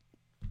surprise me.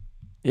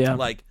 Yeah.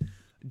 Like,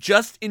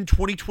 just in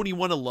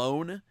 2021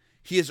 alone,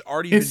 he has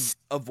already been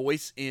a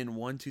voice in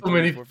 1, 2,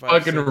 3, 4,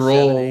 5, 6,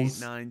 7,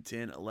 8, 9,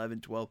 10, 11,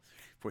 12...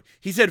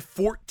 He's had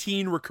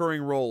 14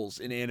 recurring roles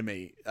in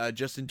anime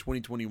just in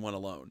 2021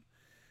 alone.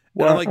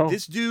 And I'm like,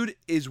 this dude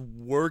is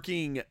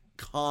working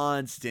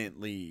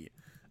constantly.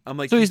 I'm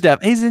like, so he's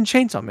deaf. He's in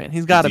Chainsaw Man.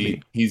 He's got to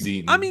be. He's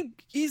eating. I mean,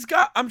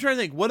 I'm trying to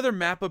think. What other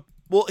Mappa?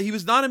 Well, he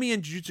was Nanami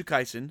in Jujutsu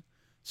Kaisen,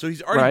 so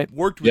he's already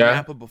worked with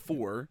Mappa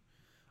before.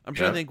 I'm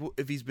trying to think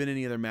if he's been in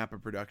any other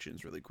Mappa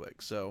productions really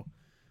quick. So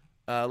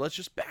let's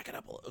just back it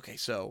up a little. Okay,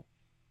 so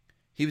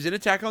he was in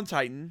Attack on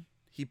Titan.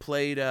 He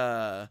played...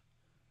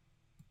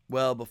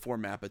 Well, before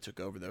Mappa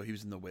took over, though, he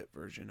was in the Wit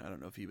version. I don't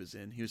know if he was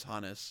in. He was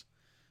Hannes.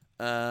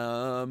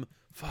 I'm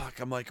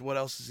like, what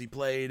else has he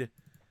played?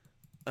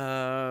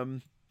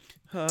 Still,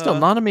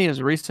 Nanami is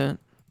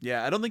recent.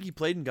 Yeah, I don't think he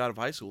played in God of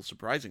High School,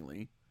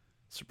 surprisingly.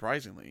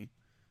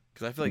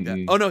 Because I feel like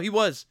that... Oh, no, he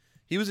was.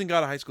 He was in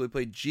God of High School. He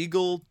played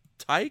Jeagle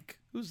Tyke?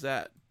 Who's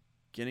that?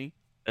 Kenny?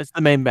 It's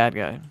the main bad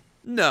guy.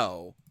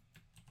 No.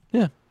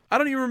 Yeah. I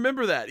don't even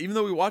remember that, even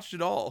though we watched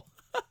it all.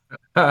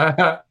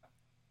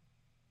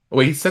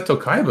 Wait, he's Seto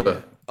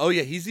Kaiba. Oh,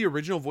 yeah, he's the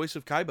original voice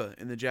of Kaiba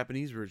in the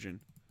Japanese version.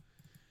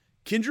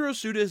 Kenjiro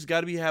Suda has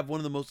got to have one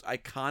of the most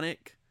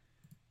iconic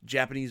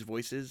Japanese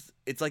voices.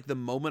 It's like the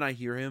moment I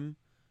hear him,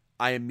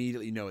 I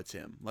immediately know it's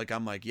him. Like,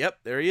 I'm like, yep,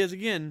 there he is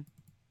again.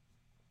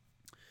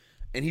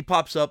 And he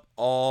pops up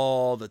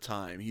all the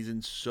time. He's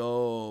in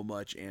so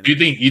much anime. You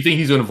think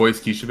he's going to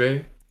voice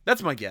Kishibe?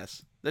 That's my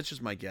guess. That's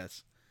just my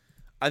guess.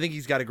 I think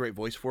he's got a great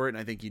voice for it, and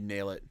I think he'd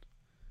nail it.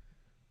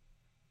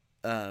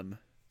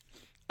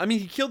 I mean,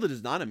 he killed it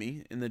as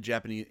Nanami in the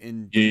Japanese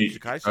Jujutsu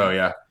Kaisen. Oh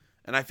yeah,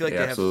 and I feel like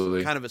they have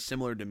kind of a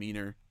similar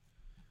demeanor.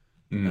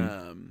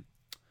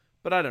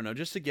 But I don't know.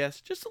 Just a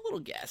guess. Just a little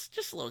guess.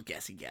 Just a little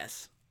guessy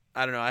guess.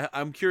 I don't know.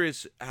 I'm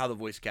curious how the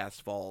voice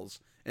cast falls,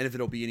 and if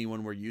it'll be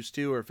anyone we're used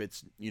to, or if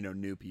it's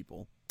new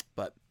people.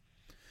 But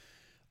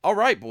all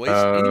right, boys.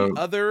 Any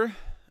other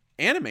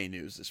anime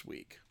news this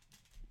week?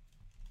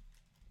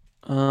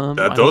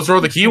 Those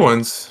are the key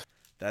ones.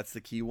 That's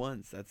the key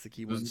ones. Those are the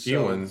key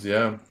ones.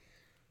 Yeah.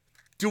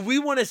 Do we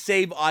want to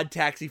save Odd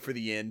Taxi for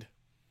the end?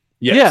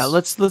 Yes. Yeah,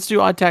 let's do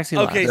Odd Taxi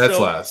last. Okay, that's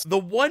last. The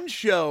one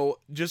show,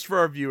 just for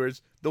our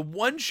viewers, the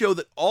one show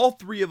that all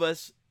three of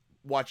us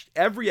watched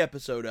every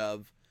episode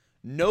of,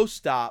 no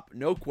stop,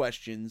 no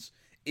questions,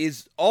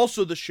 is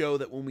also the show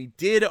that when we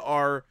did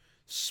our,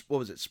 what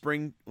was it,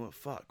 spring,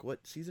 what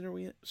season are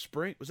we in?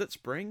 Spring? Was that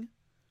spring?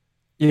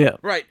 Yeah.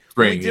 Right.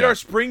 Spring, when we did our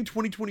spring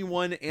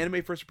 2021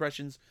 anime first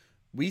impressions,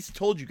 we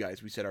told you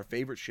guys, we said our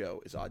favorite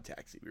show is Odd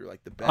Taxi. We were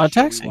like, the best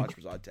show we watched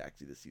was Odd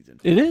Taxi this season.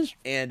 It is.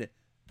 And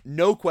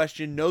no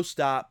question, no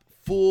stop,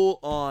 full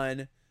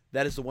on.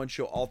 That is the one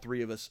show all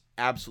three of us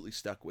absolutely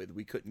stuck with.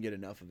 We couldn't get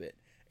enough of it.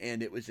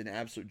 And it was an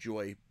absolute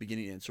joy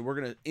beginning to end. So we're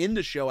going to end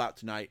the show out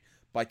tonight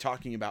by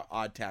talking about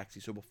Odd Taxi.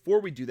 So before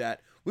we do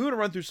that, we want to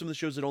run through some of the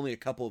shows that only a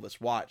couple of us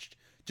watched,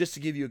 just to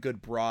give you a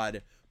good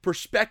broad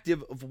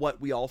perspective of what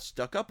we all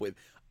stuck up with.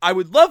 I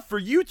would love for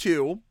you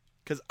two,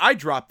 because I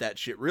dropped that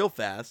shit real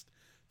fast,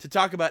 to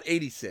talk about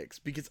 86,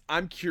 because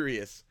I'm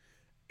curious,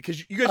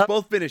 because you guys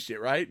both finished it,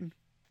 right?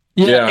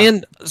 Yeah,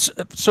 and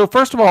so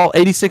first of all,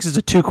 86 is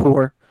a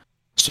 2-core,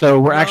 so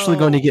we're actually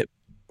going to get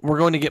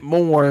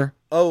more.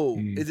 Oh,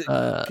 is it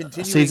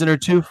continuing? Season or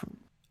two?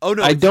 Oh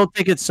no, I don't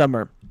think it's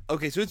summer.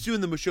 Okay, so it's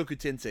doing the Mushoku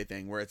Tensei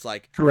thing, where it's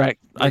like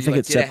correct. I think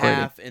it's get separated. A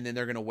half, and then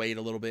they're gonna wait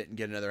a little bit and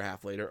get another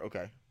half later.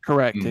 Okay,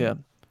 correct. Yeah.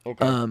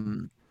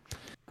 Okay.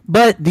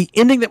 But the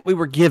ending that we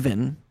were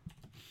given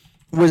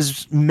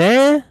was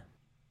meh.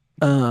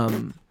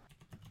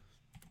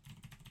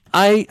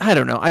 I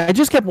don't know. I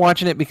just kept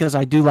watching it because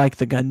I do like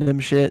the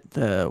Gundam shit,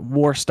 the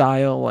war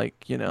style,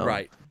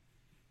 Right.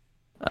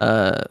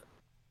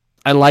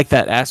 I like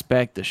that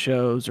aspect, the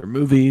shows or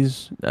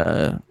movies.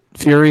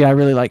 Fury, I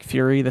really like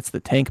Fury. That's the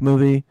tank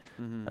movie.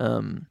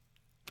 Mm-hmm.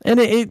 And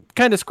it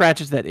kind of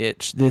scratches that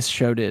itch. This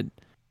show did,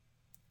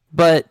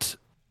 but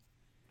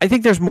I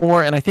think there's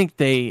more, and I think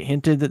they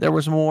hinted that there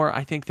was more.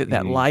 I think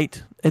that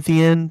light at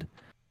the end,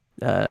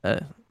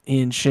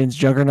 in Shin's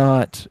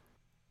Juggernaut,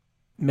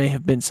 may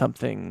have been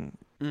something,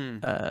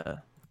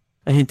 a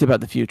hint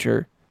about the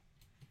future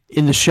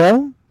in the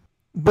show.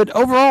 But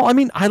overall, I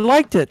mean, I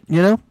liked it.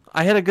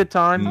 I had a good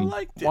time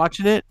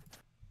watching it.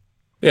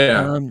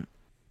 Yeah.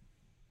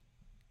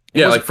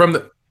 Yeah, like from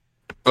the.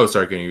 Oh,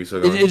 sorry. Can you?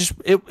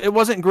 It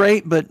wasn't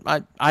great, but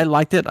I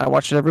liked it. I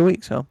watched it every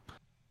week. So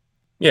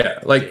Yeah,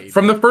 like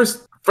from the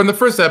first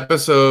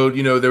episode,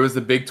 there was the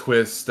big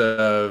twist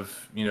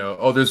of,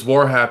 oh, there's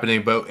war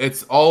happening, but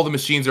it's all the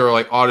machines are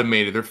like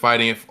automated. They're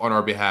fighting it on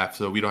our behalf,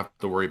 so we don't have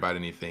to worry about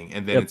anything.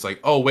 And then it's like,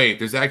 oh wait,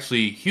 there's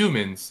actually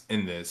humans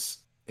in these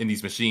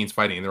machines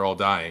fighting, and they're all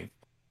dying.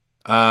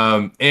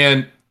 And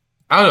I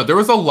don't know, there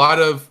was a lot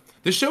of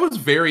the show is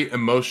very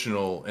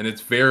emotional, and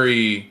it's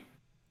very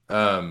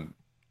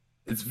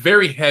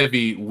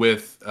heavy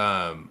with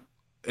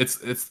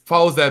it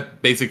follows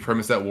that basic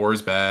premise that war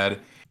is bad,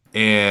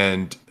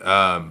 and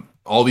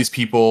all these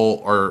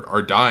people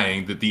are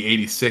dying. That the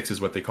 86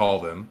 is what they call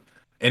them,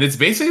 and it's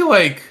basically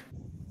like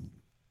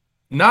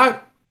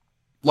not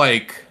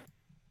like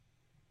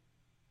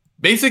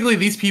basically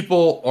these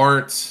people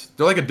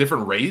they're like a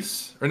different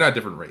race, or not a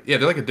different race. Yeah,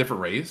 they're like a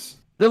different race.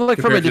 They're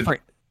like from a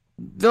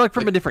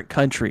different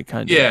country,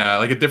 kind of. Yeah,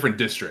 like a different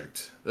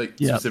district, like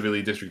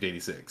specifically District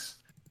 86.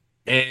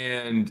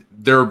 And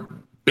they're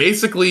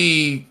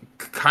basically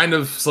kind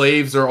of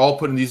slaves. They're all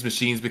put in these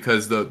machines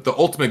because the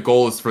ultimate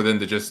goal is for them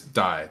to just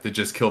die, to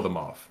just kill them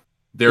off.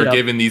 They're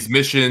given these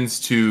missions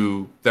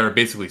that are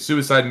basically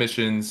suicide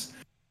missions,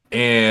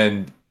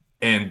 and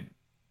in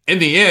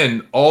the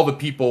end, all the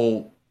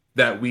people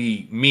that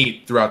we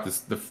meet throughout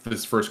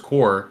this first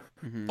core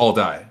all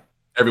die.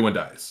 Everyone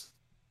dies,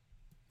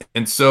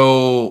 and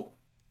so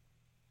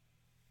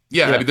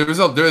I mean, there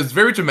was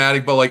very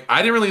dramatic, but like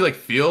I didn't really like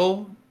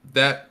feel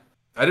that.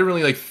 I didn't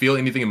really like feel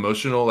anything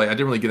emotional. Like I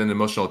didn't really get an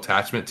emotional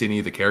attachment to any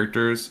of the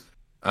characters.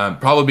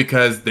 Probably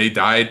because they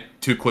died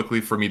too quickly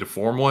for me to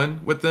form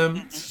one with them.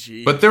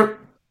 Jeez. But there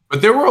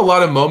were a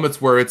lot of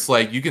moments where it's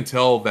like you can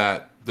tell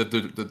that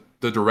the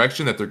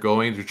direction that they're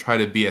going to try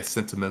to be as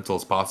sentimental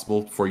as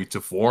possible for you to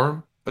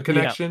form a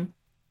connection. Yeah.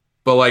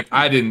 But like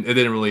it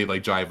didn't really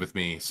like jive with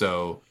me.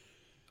 So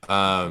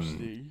I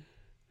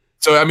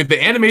mean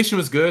the animation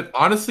was good.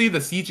 Honestly, the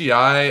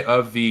CGI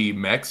of the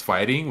mechs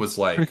fighting was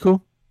like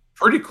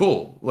pretty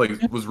cool. Like,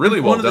 it was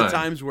really well done. One of the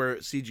times where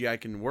CGI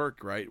can work,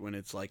 right? When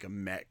it's like a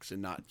mechs and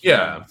not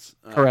humans.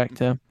 Correct,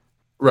 yeah.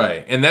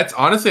 Right. And that's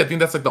honestly, I think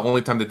that's like the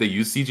only time that they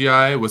used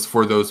CGI was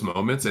for those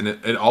moments, and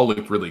it all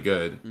looked really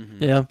good.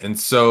 Mm-hmm. Yeah. And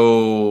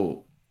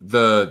so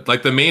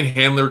the main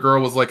handler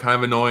girl was like kind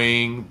of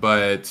annoying,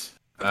 but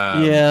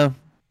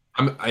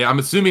I'm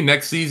assuming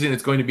next season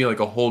it's going to be like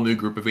a whole new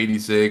group of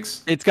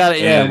 86. It's got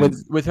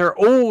with her,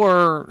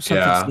 or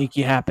something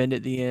sneaky happened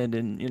at the end,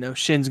 and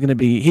Shin's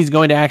he's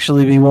going to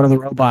actually be one of the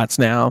robots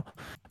now,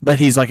 but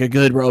he's like a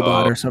good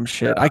robot or some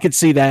shit. I could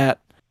see that.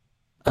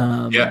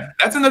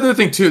 That's another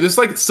thing too. There's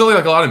like still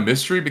like a lot of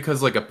mystery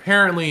because like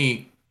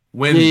apparently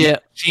when the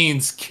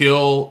machines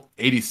kill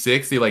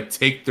 86, they like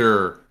take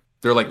their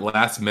like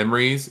last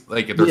memories,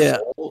 like their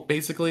soul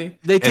basically.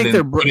 They take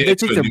their brain.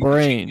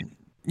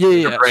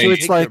 Yeah. So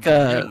it's like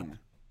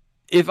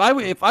if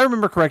I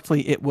remember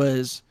correctly, it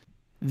was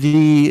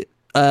the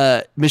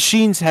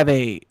machines have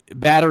a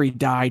battery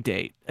die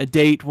date, a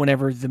date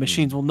whenever the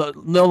machines will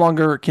no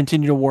longer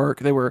continue to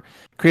work. They were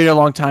created a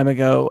long time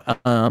ago.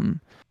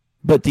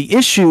 But the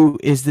issue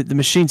is that the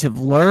machines have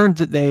learned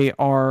that they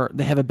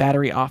have a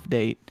battery off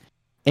date,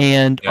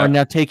 and are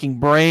now taking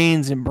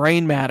brains and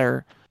brain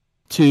matter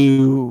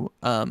from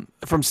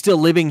still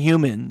living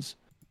humans.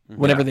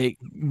 Whenever they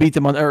beat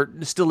them or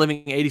still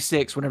living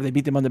 86, whenever they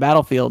beat them on the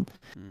battlefield,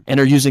 and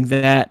are using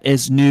that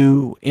as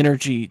new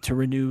energy to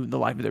renew the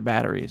life of their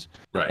batteries.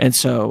 Right. And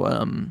so,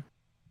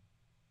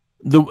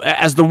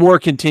 as the war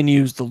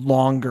continues, the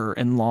longer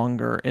and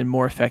longer and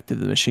more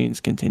effective the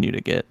machines continue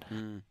to get.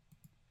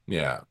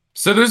 Yeah.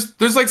 So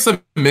there's like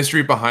some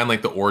mystery behind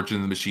like the origin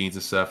of the machines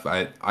and stuff.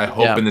 I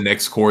hope in the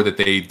next core that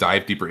they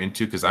dive deeper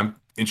into, because I'm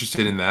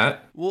interested in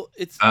that. Well,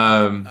 it's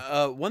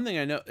one thing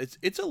I know,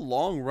 it's a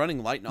long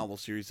running light novel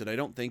series that I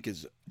don't think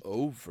is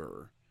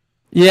over.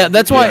 Yeah,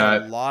 that's why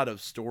a lot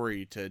of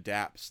story to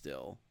adapt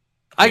still.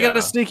 I got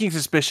a sneaking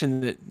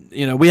suspicion that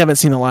we haven't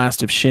seen the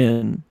last of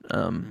Shin.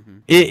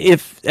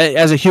 If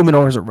as a human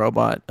or as a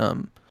robot, I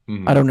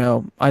don't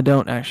know. I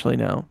don't actually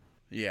know.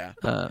 Yeah.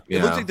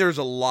 It looks like there's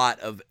a lot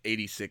of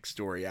 86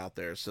 story out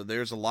there, so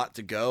there's a lot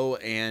to go,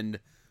 and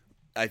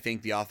I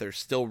think the author's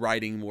still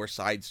writing more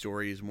side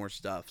stories, more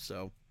stuff.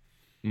 So,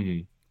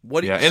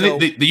 what?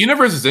 The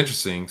universe is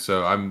interesting.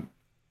 So I'm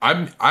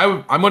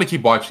going to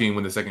keep watching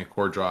when the second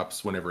core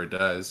drops, whenever it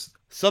does.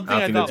 Something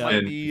I thought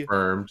might be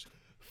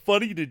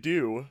funny to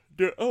do.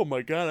 Oh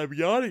my god, I'm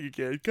yawning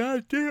again.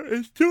 God damn,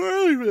 it's too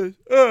early for this.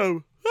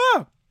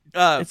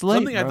 It's late,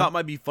 something I thought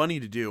might be funny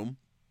to do.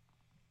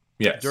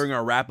 Yes. During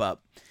our wrap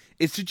up,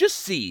 is to just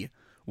see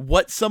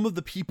what some of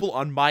the people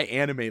on my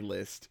anime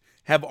list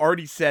have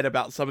already said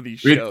about some of these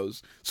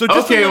shows. So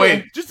just a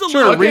little.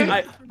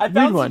 I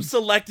found some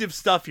selective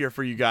stuff here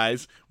for you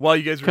guys while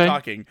you guys were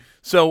talking.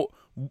 So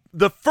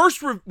the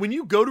first when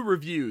you go to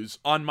reviews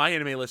on my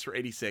anime list for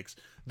 86,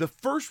 the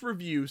first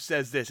review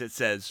says this. It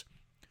says,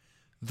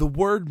 "The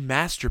word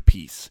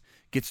masterpiece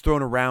gets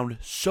thrown around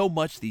so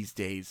much these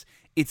days,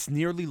 it's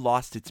nearly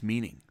lost its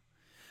meaning.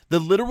 the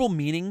literal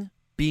meaning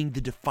being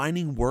the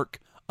defining work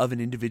of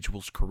an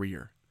individual's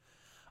career.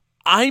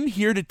 I'm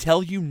here to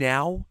tell you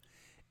now,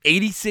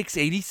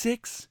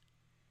 8686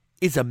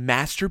 is a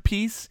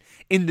masterpiece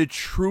in the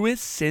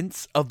truest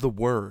sense of the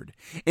word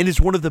and is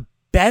one of the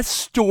best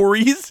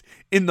stories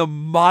in the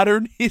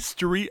modern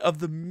history of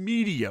the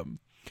medium.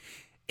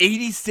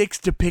 86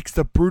 depicts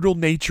the brutal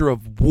nature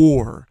of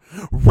war,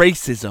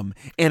 racism,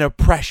 and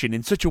oppression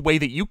in such a way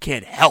that you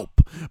can't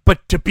help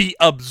but to be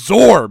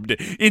absorbed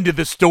into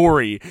the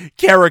story,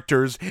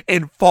 characters,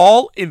 and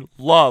fall in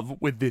love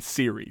with this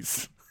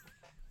series.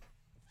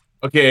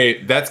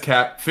 Okay, that's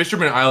cap.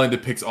 Fisherman Island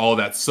depicts all of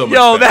that so much.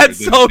 Yo,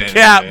 that's so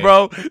cap,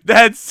 bro.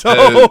 That's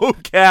so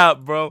cap,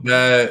 bro.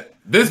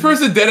 This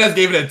person deadass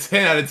gave it a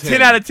 10 out of 10.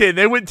 10 out of 10.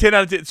 They went 10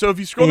 out of 10. So if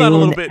you scroll down a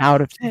little bit,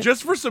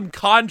 just for some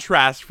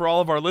contrast for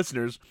all of our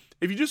listeners,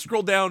 if you just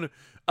scroll down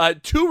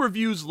 2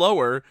 reviews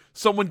lower,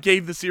 someone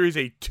gave the series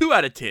a 2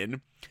 out of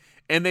 10,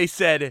 and they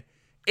said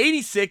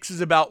 86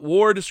 is about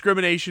war,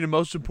 discrimination, and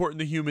most important,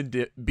 the human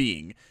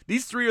being.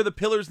 These 3 are the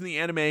pillars in the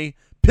anime,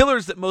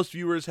 pillars that most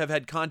viewers have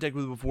had contact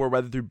with before,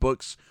 whether through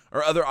books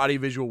or other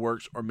audiovisual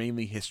works or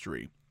mainly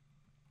history.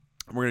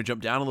 And we're going to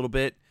jump down a little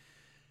bit.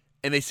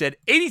 And they said,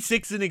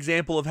 86 is an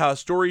example of how a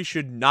story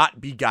should not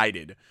be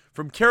guided.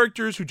 From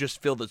characters who just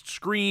fill the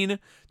screen,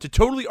 to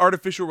totally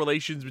artificial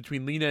relations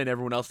between Lena and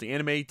everyone else in the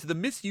anime, to the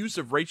misuse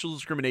of racial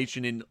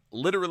discrimination in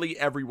literally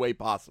every way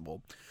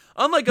possible.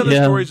 Unlike other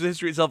stories of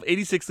history itself,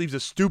 86 leaves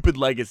a stupid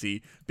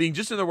legacy, being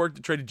just another work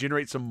to try to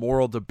generate some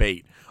moral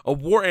debate. A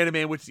war anime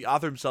in which the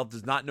author himself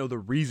does not know the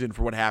reason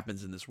for what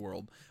happens in this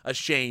world. A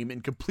shame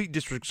and complete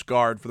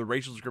disregard for the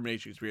racial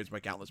discrimination experienced by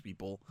countless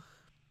people.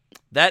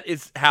 That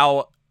is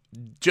how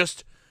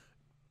just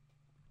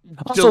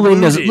also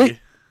deluded.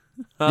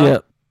 Yeah.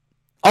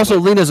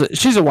 Also,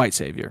 she's a white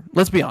savior.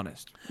 Let's be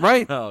honest,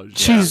 right? Oh,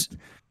 yeah.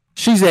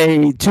 She's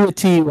a to a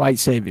T white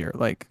savior.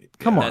 Like,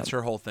 come on. That's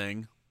her whole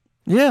thing.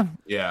 Yeah.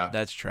 Yeah.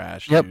 That's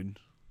trash, dude.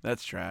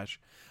 That's trash.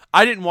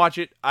 I didn't watch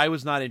it. I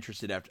was not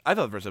interested after. I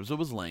thought the first episode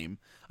was lame.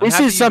 This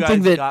is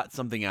something that got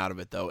something out of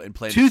it though, and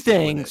played 2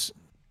 things.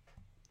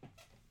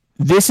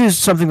 This is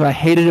something that I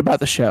hated about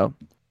the show.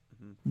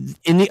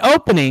 In the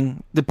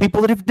opening, the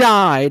people that have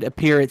died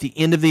appear at the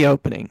end of the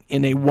opening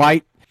in a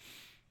white.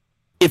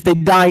 If they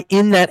die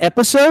in that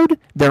episode,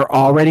 they're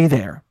already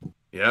there.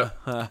 Yeah.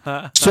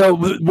 So,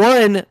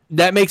 one,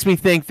 that makes me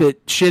think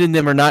that shit and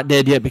them are not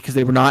dead yet because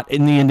they were not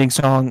in the ending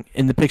song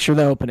in the picture of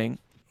the opening.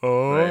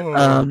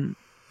 Oh.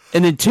 And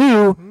then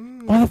 2,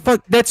 why the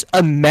fuck? That's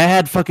a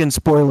mad fucking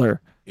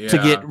spoiler to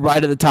get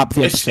right at the top of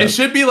the episode. It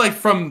should be like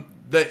from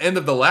the end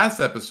of the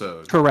last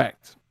episode.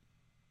 Correct.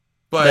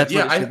 But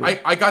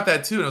I got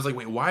that too, and I was like,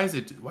 wait, why is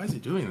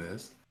it doing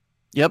this?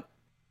 Yep.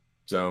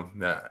 So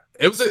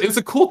it was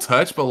a cool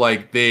touch, but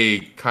like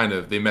they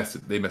messed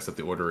up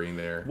the ordering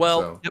there.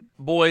 Well,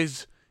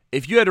 boys,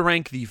 if you had to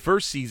rank the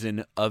first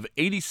season of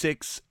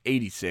 86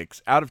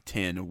 out of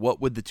 10,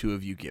 what would the 2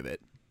 of you give it?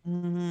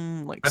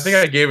 I think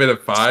I gave it a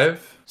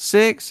 5.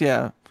 6,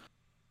 yeah.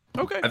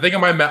 Okay. I think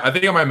on my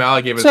Mal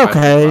I gave it. It's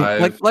okay.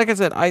 5. Like I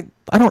said, I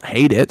don't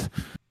hate it.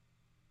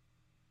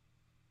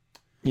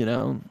 You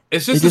know,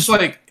 it's just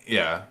like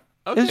yeah.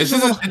 Okay.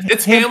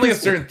 It's handling of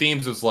certain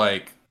themes was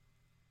like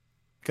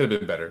could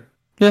have been better.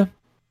 Yeah.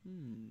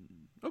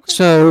 Okay.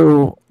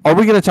 So, are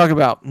we going to talk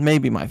about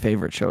maybe my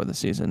favorite show of the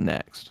season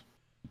next?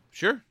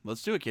 Sure.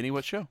 Let's do it, Kenny.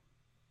 What show?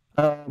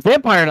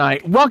 Vampire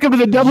Night. Welcome to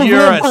the Double You're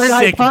Vampire a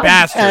Night sick podcast.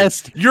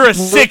 bastard. You're a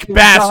sick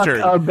bastard.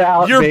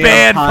 You're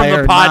banned from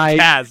the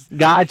podcast.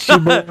 Gotcha,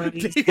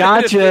 boys.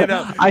 Gotcha.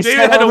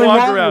 David had to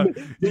walk around.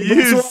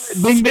 You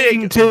sick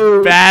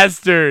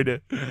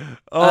bastard.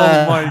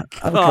 Oh my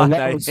god.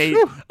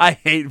 Okay, I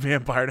hate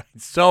Vampire Night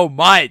so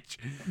much.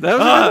 That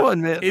was a good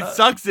one, man. It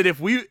sucks that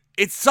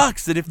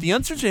if the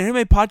Uncensored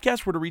Anime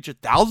podcast were to reach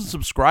 1,000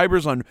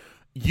 subscribers on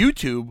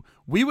YouTube,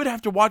 we would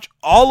have to watch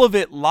all of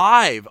it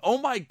live. Oh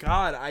my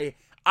god, I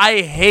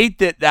hate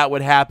that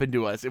would happen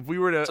to us if we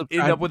were to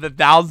end up with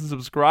 1,000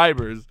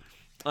 subscribers.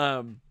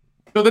 So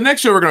the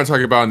next show we're going to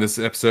talk about in this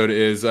episode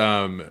is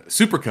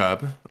Super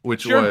Cub,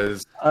 which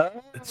was.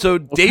 So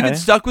David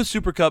stuck with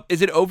Super Cub.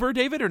 Is it over,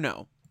 David, or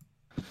no?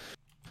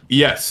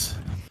 Yes,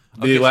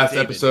 the last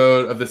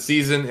episode of the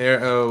season.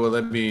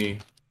 Let me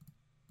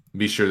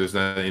be sure there's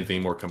not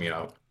anything more coming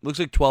out. Looks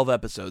like 12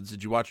 episodes.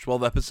 Did you watch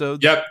 12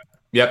 episodes?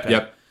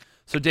 Yep.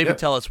 So, David,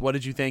 tell us, what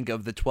did you think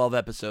of the 12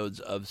 episodes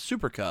of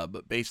Super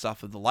Cub, based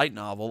off of the light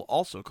novel,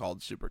 also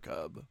called Super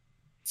Cub?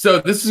 So,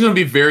 this is going to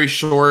be very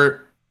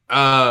short.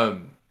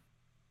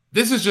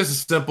 This is just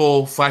a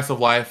simple slice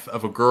of life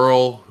of a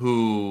girl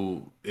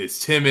who is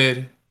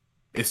timid,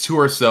 is to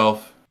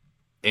herself,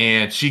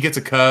 and she gets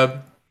a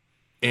cub,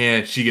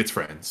 and she gets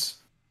friends.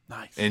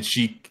 Nice. And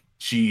she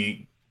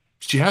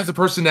has a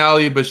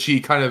personality, but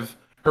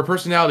her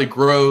personality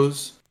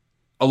grows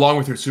along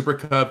with her Super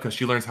Cub because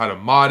she learns how to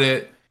mod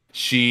it.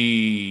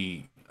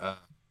 She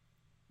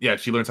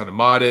learns how to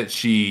mod it.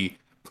 She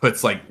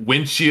puts like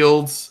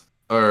windshields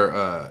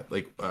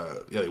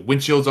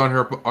windshields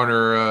on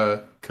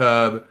her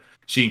cub.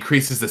 She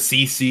increases the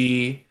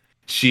CC.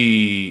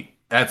 She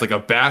adds like a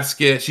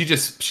basket.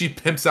 She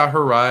pimps out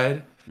her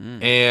ride,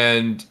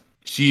 and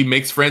she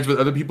makes friends with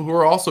other people who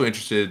are also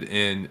interested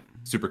in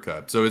Super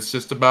Cub. So it's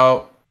just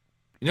about,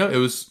 it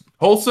was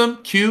wholesome,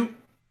 cute,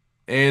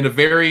 and a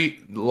very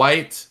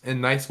light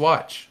and nice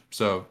watch.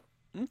 So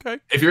okay,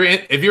 if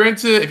you're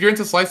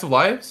into slice of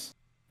lives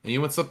and you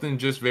want something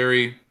just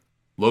very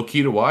low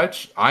key to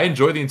watch, I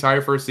enjoyed the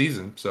entire first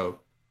season, so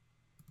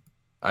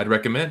I'd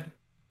recommend.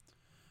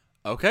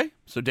 Okay,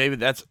 so David,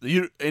 that's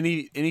you.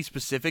 Any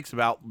specifics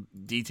about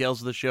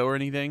details of the show or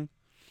anything?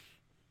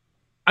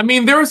 I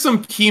mean, there were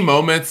some key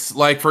moments.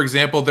 Like, for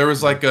example, there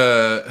was like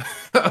a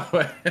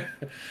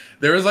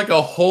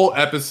whole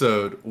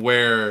episode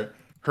where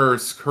her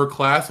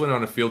class went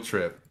on a field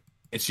trip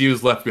and she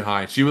was left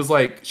behind.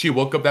 She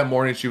woke up that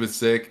morning, she was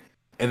sick,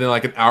 and then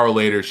like an hour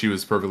later, she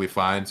was perfectly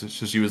fine. So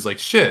she was like,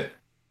 "Shit,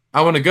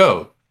 I want to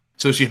go."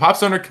 So she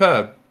hops on her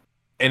cub,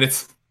 and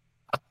it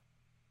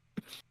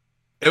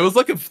was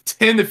like a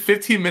 10 to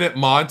 15 minute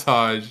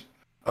montage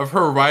of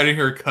her riding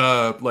her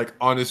cub like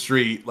on the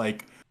street,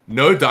 like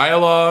no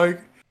dialogue,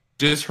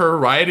 just her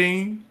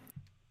riding,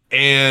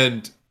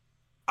 and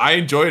I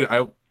enjoyed it.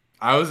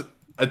 I was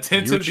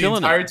attentive the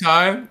entire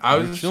time. I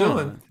was just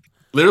chilling.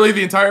 Literally,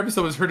 the entire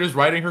episode was her just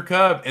riding her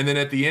cub, and then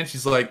at the end,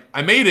 she's like,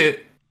 "I made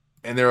it,"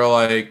 and they were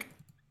like,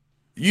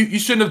 "You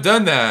shouldn't have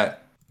done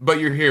that, but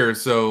you're here,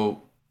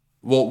 so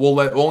we'll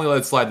only let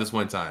it slide this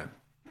one time."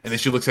 And then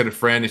she looks at her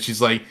friend, and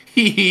she's like,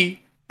 "Hee hee."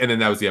 And then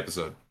that was the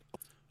episode.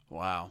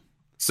 Wow.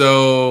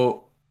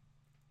 So,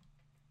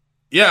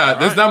 yeah,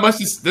 there's not much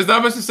to say.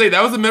 That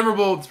was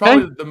it's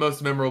probably the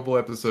most memorable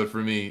episode for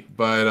me.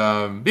 But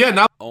yeah,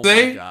 not oh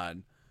say. My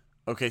god.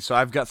 Okay, so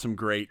I've got some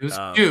great. It was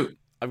cute.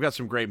 I've got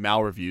some great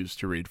Mal reviews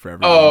to read for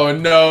everyone. Oh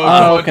no!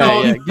 Oh,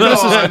 okay,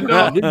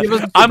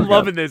 yeah. I'm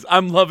loving this.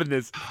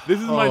 This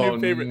is my new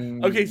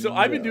favorite. Okay, so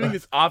I've been doing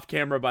this off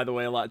camera, by the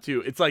way, a lot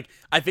too. It's like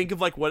I think of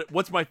like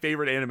what's my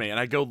favorite anime, and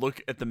I go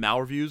look at the Mal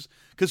reviews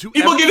because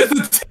people give it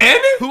a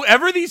 10.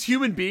 Whoever these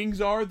human beings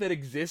are that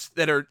exist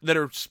that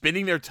are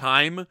spending their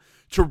time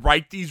to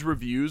write these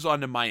reviews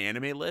onto my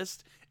anime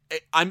list,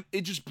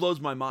 it just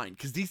blows my mind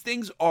because these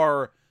things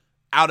are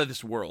out of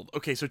this world.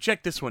 Okay, so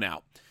check this one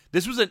out.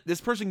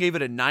 This person gave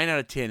it a 9 out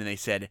of 10, and they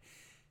said,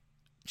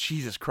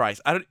 "Jesus Christ,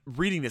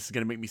 reading this is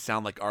going to make me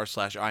sound like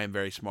r/I am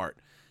very smart.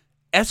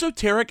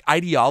 Esoteric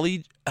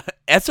ideologies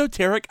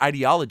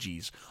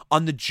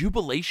on the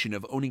jubilation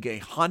of owning a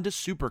Honda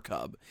Super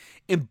Cub,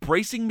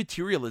 embracing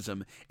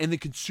materialism and the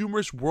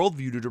consumerist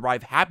worldview to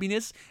derive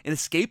happiness and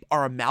escape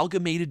our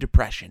amalgamated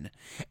depression,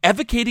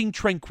 advocating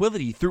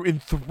tranquility through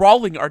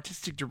enthralling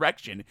artistic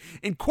direction,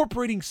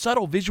 incorporating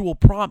subtle visual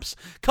prompts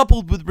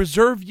coupled with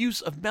reserved use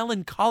of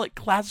melancholic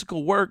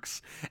classical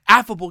works,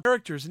 affable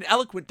characters and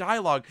eloquent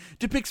dialogue,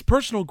 depicts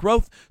personal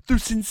growth through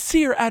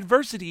sincere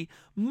adversity,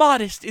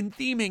 modest in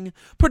theming,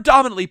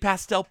 predominantly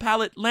pastel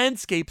palette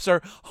landscapes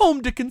are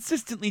home to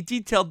consistently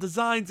detailed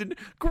designs and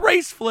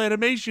graceful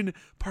animation,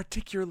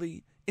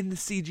 particularly in the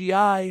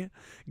CGI.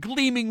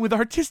 Gleaming with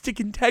artistic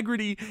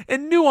integrity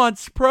and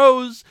nuanced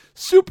prose,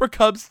 Super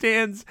Cub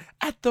stands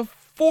at the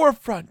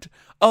forefront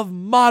of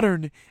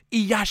modern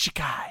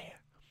Iyashikai.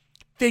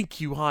 Thank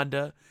you,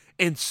 Honda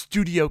and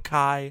Studio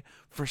Kai,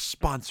 for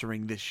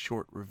sponsoring this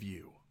short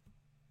review.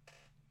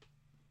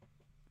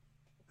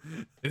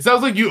 It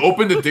sounds like you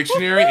opened the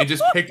dictionary and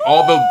just picked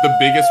all the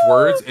biggest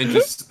words and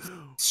just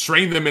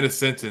strained them in a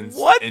sentence.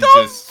 What and the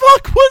just,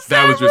 fuck was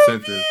that? That was your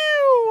review? sentence.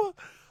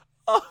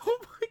 Oh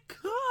my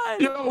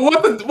god! Yo,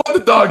 what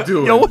the dog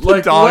doing? Yo, what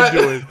the dog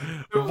doing?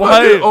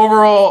 Why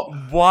overall?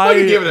 Why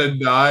you give it a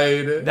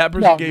 9? That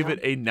person gave it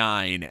a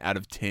 9 out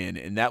of 10,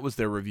 and that was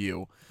their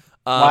review.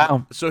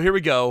 Wow. So here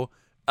we go.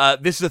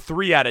 This is a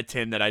 3 out of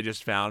 10 that I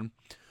just found.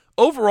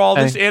 Overall,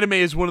 this anime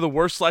is one of the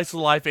worst slice of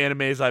life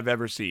animes I've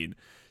ever seen.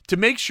 To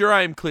make sure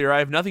I am clear, I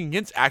have nothing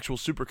against actual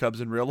Super Cubs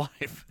in real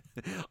life.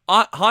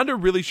 Honda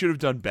really should have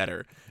done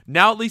better.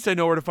 Now at least I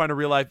know where to find a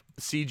real-life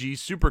CG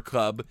Super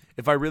Cub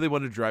if I really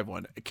want to drive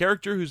one. A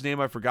character whose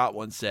name I forgot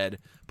once said,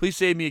 "Please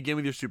save me again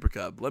with your Super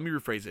Cub." Let me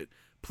rephrase it.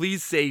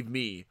 Please save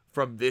me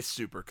from this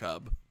Super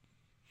Cub.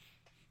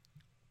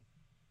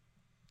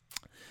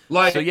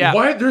 Like, so, yeah.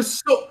 Why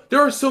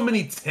there are so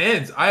many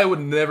 10s. I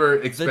would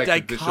never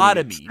expect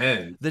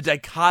the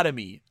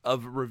dichotomy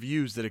of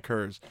reviews that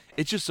occurs.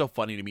 It's just so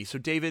funny to me. So,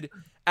 David,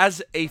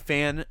 as a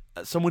fan,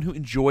 someone who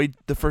enjoyed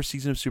the first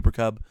season of Super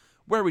Cub,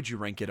 where would you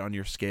rank it on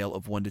your scale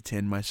of 1 to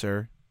 10, my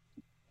sir?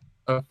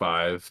 A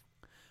 5.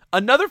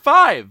 Another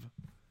 5.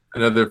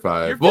 Another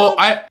 5. Well,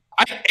 I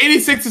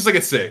 86 is like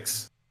a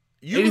 6.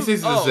 86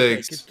 is a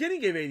 6. Okay, Kenny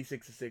gave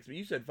 86 a 6, but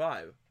you said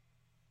 5.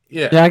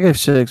 Yeah, I gave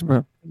 6,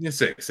 bro. Yeah,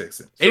 6.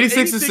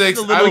 86 is 6.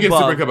 I would give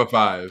Super Cub a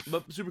 5.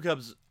 But Super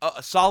Cub's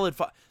a solid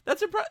 5.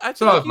 That's impressive. I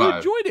feel like you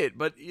enjoyed it,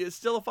 but it's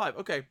still a 5.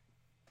 Okay.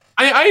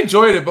 I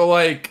enjoyed it, but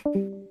like,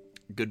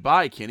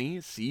 Goodbye,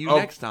 Kenny. See you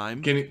next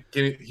time. Kenny's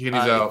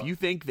out. If you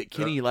think that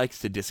Kenny likes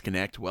to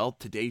disconnect, well,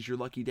 today's your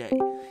lucky day.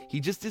 He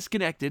just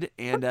disconnected,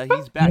 and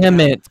he's back. Damn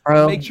it,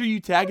 bro. Make sure you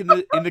tag in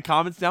the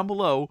comments down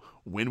below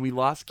when we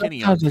lost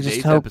Kenny on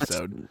today's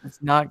episode.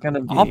 It's not going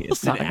to be.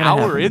 Almost an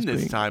hour in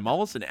this time.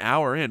 Almost an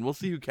hour in. We'll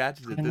see who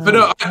catches it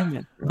this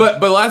time.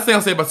 But last thing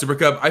I'll say about Super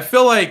Cub,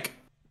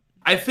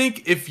 I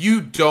think if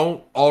you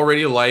don't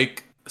already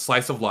like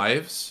Slice of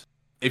Lives,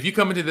 if you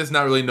come into this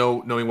not really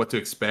knowing what to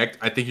expect,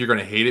 I think you're going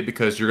to hate it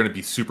because you're going to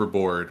be super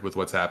bored with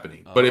what's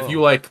happening. But if you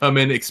like come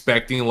in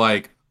expecting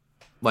like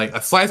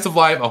a slice of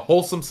life, a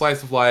wholesome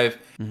slice of life,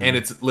 and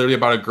it's literally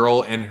about a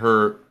girl and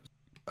her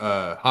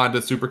Honda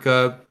Super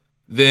Cub,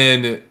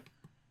 then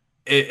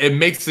it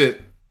makes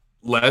it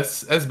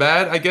less as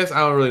bad, I guess. I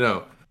don't really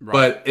know.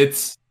 Right.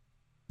 But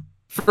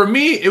for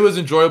me, it was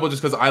enjoyable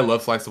just because I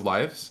love slice of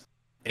lives.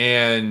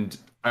 And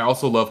I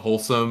also love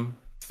wholesome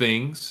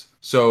things.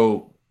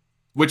 So...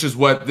 which is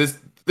what this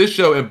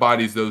show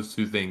embodies those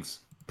two things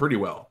pretty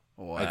well.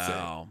 Wow. I'd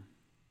say.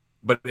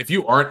 But if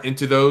you aren't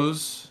into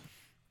those,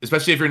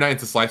 especially if you're not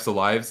into slice of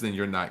lives, then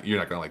you're not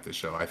gonna like this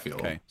show, I feel.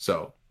 Okay.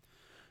 So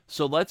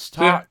let's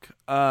talk.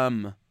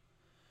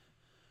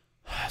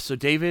 So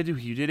David,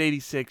 you did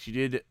 86, you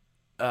did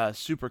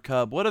Super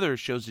Cub. What other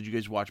shows did you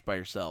guys watch by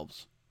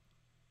yourselves?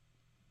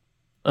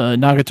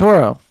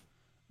 Nagatoro.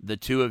 The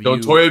two of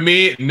Don't toy with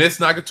me, Miss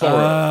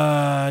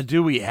Nagatoro.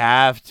 Do we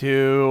have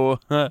to?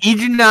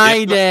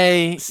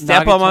 Ijinaide.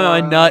 Step on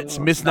my nuts,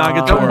 Miss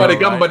Nagatoro.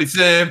 Gumbuddy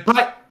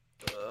senpai.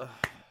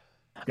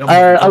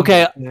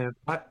 Okay,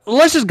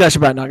 let's just gush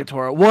about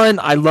Nagatoro. One,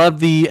 I love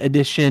the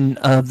addition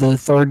of the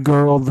third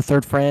girl, the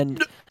third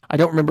friend. I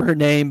don't remember her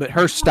name, but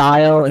her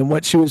style and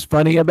what she was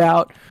funny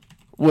about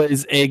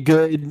was a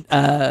good,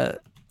 foil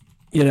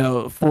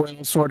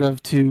sort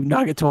of to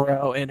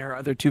Nagatoro and her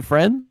other two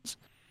friends.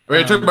 Are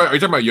you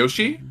talking about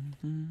Yoshi?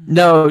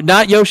 No,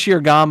 not Yoshi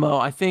or Gamo.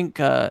 I think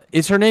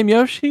is her name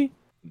Yoshi?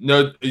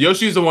 No,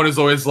 Yoshi's the one who's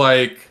always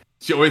like,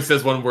 she always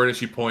says one word and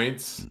she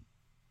points.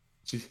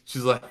 She's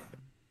like,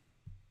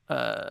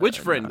 which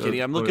friend, Kitty?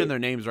 I'm looking at their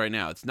names right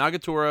now. It's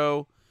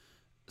Nagatoro,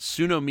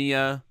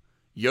 Tsunomiya,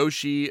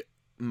 Yoshi,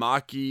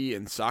 Maki,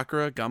 and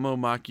Sakura. Gamo,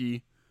 Maki.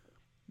 Yoshi,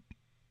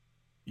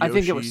 I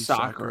think it was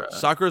Sakura.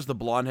 Sakura's the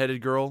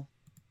blonde-headed girl.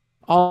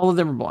 All of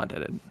them are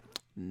blonde-headed.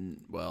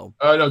 Well,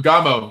 no,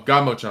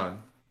 Gamo-chan,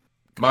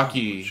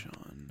 Maki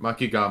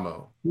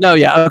Gamo. No,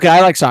 yeah, okay,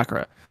 I like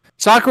Sakura.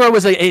 Sakura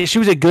she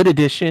was a good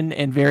addition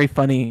and very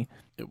funny.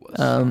 It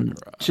was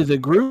to the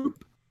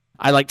group.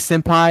 I liked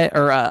Senpai,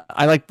 or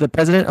I liked the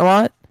president a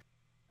lot.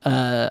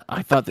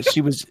 I thought that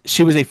she was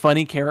a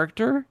funny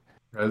character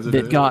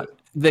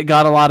that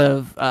got a lot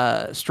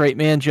of straight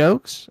man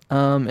jokes.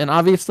 And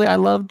obviously, I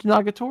loved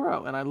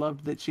Nagatoro, and I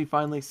loved that she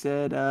finally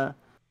said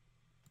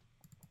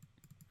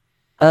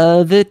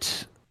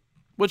that.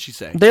 What'd she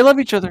say? They love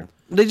each other.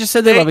 They just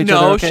said they love each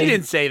other. No, okay? She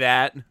didn't say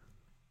that.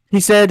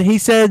 He said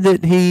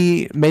that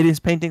he made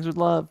his paintings with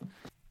love.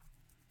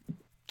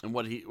 And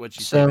what'd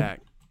she say back?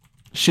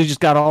 She just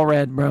got all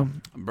red, bro.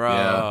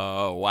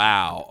 Yeah.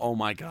 Wow. Oh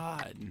my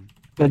God.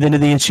 But then in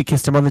the end, she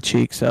kissed him on the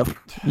cheek. So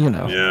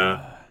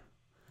Yeah.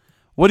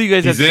 What do you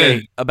guys have to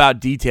say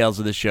about details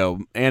of the show?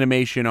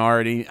 Animation,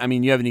 art? I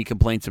mean, you have any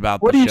complaints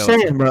about the show? What are you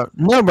saying, bro?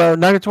 No, bro.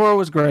 Nagatoro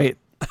was great.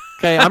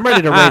 Okay, I'm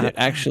ready to rate it,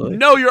 actually.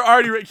 No, you're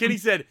already ready. Kenny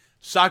said,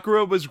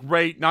 Sakura was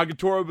great.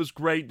 Nagatoro was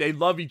great. They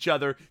love each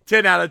other.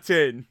 10 out of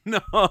 10.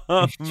 No.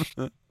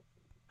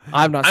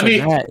 I'm not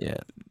saying that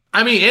yet.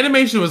 I mean,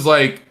 animation was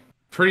like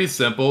pretty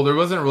simple. There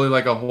wasn't really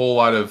like a whole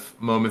lot of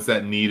moments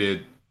that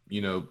needed,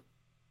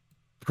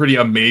 pretty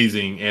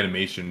amazing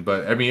animation.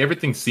 But I mean,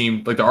 everything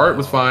seemed like the art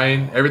was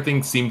fine.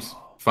 Everything seems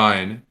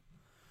fine.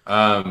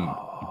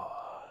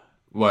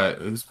 What?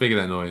 Who's making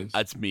that noise?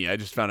 That's me. I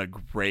just found a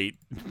great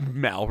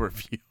Mal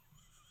review.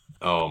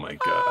 Oh my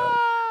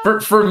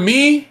God. For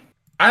me,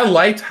 I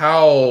liked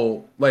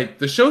how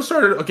the show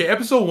started. Okay,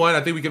 episode 1,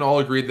 I think we can all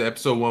agree that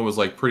episode 1 was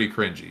like pretty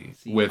cringy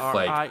with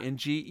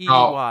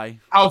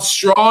how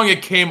strong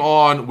it came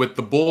on with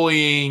the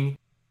bullying,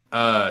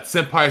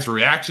 Senpai's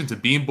reaction to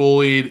being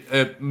bullied.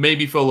 It made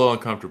me feel a little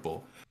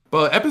uncomfortable.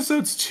 But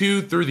episodes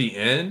 2 through the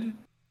end,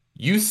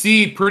 you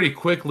see pretty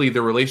quickly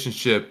the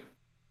relationship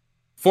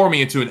forming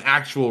into an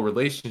actual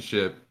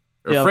relationship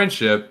or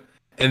friendship,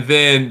 and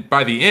then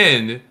by the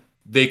end,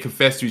 they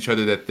confess to each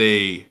other that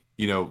they,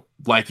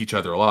 like each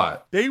other a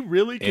lot. They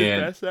really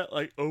confess that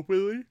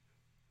openly?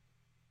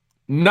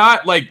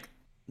 Not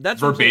that's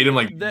verbatim,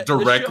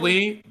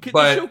 directly.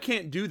 The show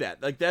can't do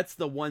that. That's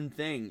the one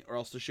thing, or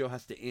else the show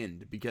has to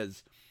end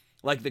because,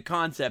 the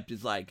concept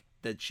is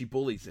that she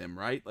bullies him,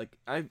 right?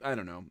 I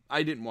don't know.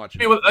 I didn't watch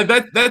it. I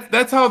mean,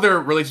 that's how their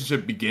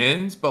relationship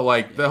begins,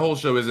 but the whole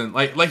show isn't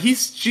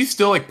she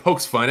still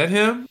pokes fun at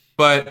him,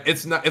 but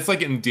it's not. It's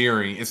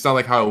endearing. It's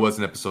not how it was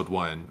in episode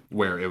 1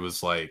 where it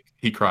was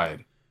he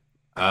cried.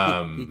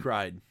 He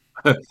cried.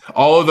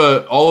 all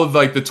of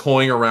the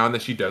toying around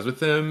that she does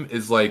with him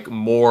is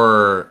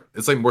more.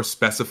 It's more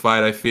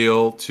specified. I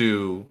feel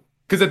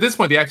because at this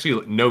point they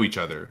actually know each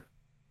other.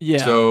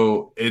 Yeah.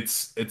 So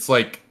it's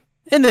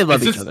And they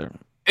love each other.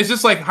 It's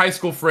just like high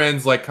school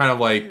friends, like kind of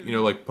like, you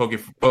know, like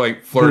flirting,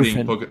 like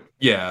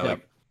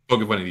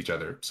poking fun at each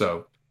other.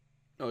 So,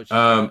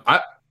 I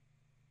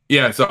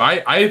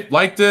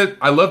liked it.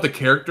 I love the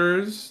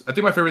characters. I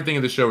think my favorite thing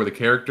of the show were the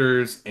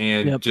characters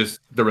and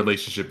just the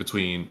relationship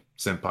between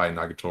Senpai and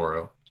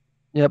Nagatoro.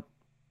 Yep.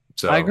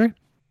 So I agree.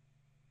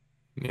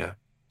 Yeah.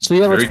 So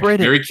let's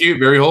rate it. Very cute,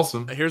 very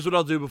wholesome. Here's what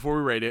I'll do before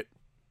we rate it.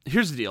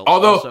 Here's the deal.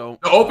 Although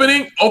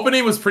the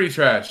opening was pretty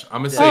trash.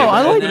 I'm gonna say.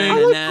 I like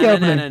the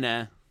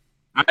opening.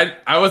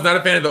 I was not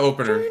a fan of the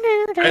opener.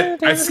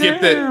 I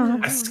skipped it.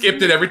 I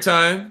skipped it every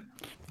time.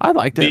 I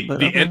liked it.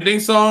 The ending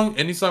song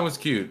was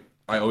cute.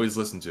 I always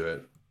listen to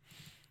it.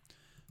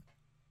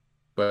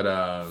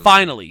 But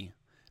finally,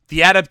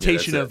 the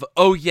adaptation of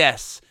 "Oh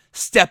Yes,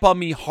 Step on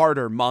Me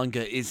Harder"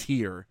 manga is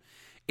here.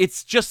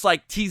 It's just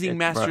like teasing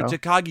Master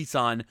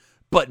Takagi-san,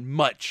 but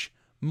much,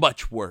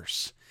 much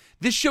worse.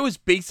 This show is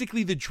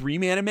basically the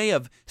dream anime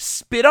of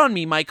 "Spit on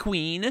Me, my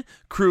queen"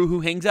 crew who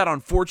hangs out on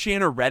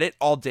 4chan or Reddit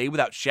all day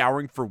without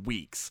showering for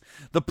weeks.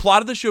 The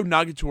plot of the show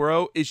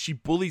Nagatoro is she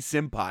bullies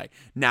Senpai,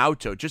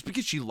 Naoto, just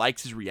because she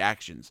likes his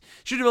reactions.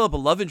 She develop a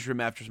love interest for him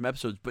after some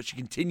episodes, but she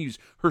continues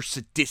her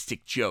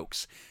sadistic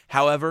jokes.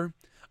 However,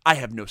 I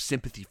have no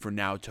sympathy for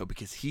Naoto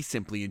because he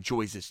simply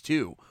enjoys this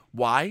too.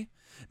 Why?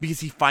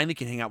 Because he finally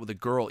can hang out with a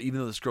girl, even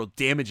though this girl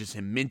damages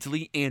him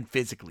mentally and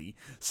physically.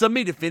 Some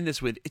may defend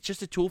this with, it's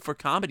just a tool for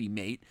comedy,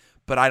 mate.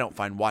 But I don't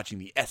find watching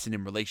the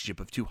S&M relationship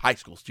of two high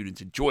school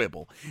students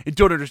enjoyable, and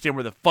don't understand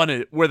where's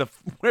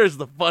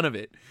the fun of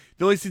it.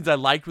 The only scenes I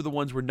liked were the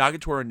ones where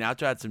Nagatoro and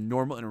Naoto had some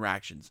normal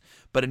interactions,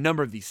 but a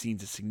number of these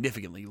scenes is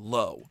significantly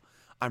low.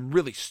 I'm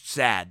really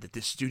sad that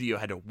this studio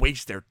had to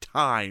waste their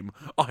time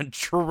on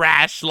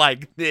trash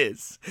like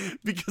this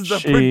because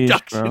the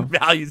production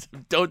values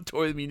of Don't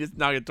Toy With Me, Miss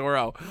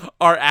Nagatoro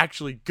are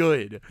actually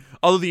good.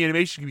 Although the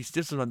animation can be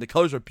stiff sometimes, the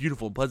colors are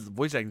beautiful and pleasant, the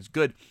voice acting is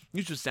good,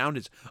 use of sound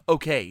is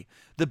okay.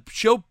 The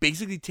show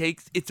basically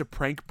takes It's a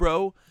Prank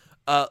Bro,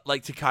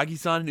 like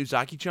Takagi-san and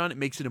Uzaki-chan, it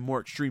makes it a more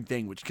extreme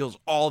thing, which kills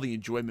all the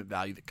enjoyment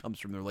value that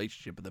comes from the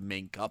relationship of the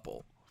main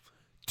couple.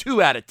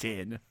 2 out of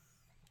 10.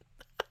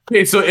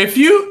 Okay, so if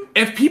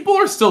people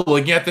are still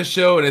looking at this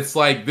show and it's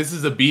like this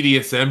is a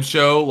BDSM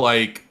show,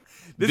 like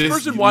this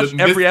person watched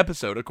every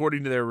episode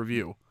according to their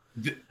review,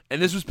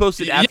 and this was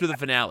posted after the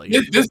finale.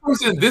 This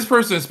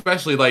person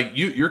especially, like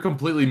you're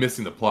completely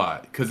missing the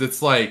plot because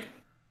it's like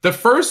the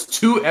first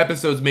 2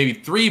 episodes, maybe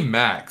 3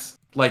 max.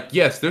 Like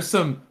yes, there's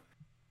some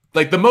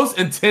like the most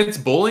intense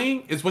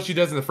bullying is what she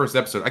does in the first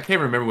episode. I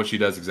can't remember what she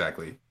does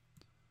exactly,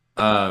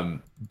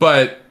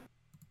 but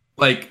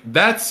like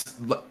that's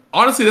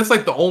honestly that's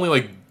like the only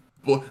like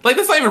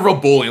that's not even real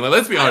bullying. Like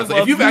let's be honest.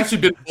 Like if you've actually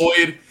been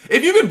bullied,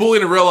 if you've been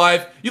bullied in real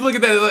life, you look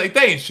at that like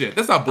that ain't shit.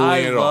 That's not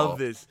bullying at all. I love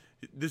this.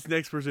 This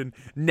next person,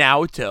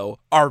 Naoto,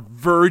 our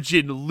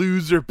virgin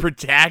loser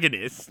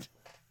protagonist.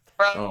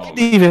 I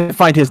didn't even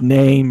find his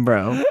name,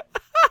 bro.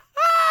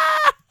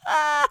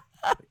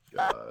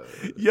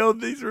 Yo,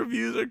 these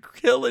reviews are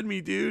killing me,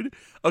 dude.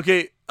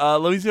 Okay,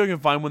 let me see if I can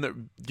find one that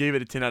gave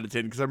it a 10 out of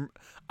 10 because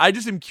I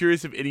just am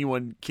curious if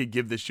anyone could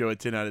give this show a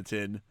 10 out of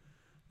 10.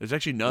 There's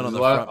actually none on the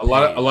front page. A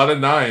lot of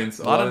nines.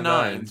 A lot of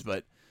nines,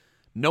 but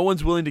no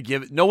one's willing to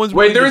give it. No one's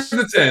Wait, there is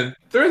a 10.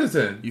 There is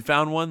a 10. You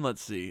found one?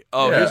 Let's see.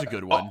 Oh, yeah. Here's a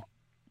good one.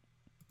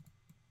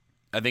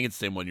 I think it's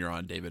the same one you're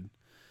on, David.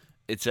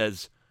 It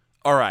says,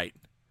 all right,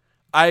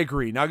 I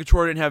agree.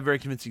 Nagatoro didn't have a very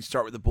convincing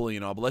start with the bullying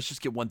and all, but let's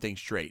just get one thing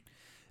straight.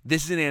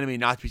 This is an anime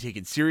not to be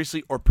taken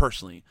seriously or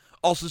personally.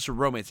 Also, it's a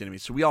romance anime,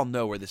 so we all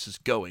know where this is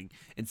going.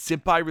 And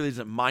Senpai really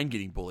doesn't mind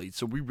getting bullied,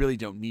 so we really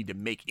don't need to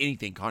make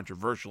anything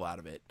controversial out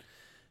of it.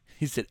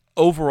 He said,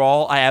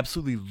 overall, I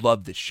absolutely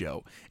love this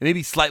show. It may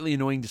be slightly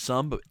annoying to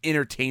some, but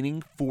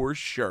entertaining for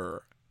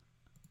sure.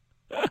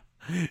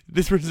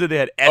 This person said they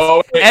had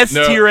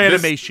S-tier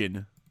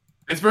animation.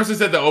 This person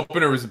said the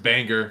opener was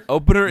banger.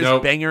 Opener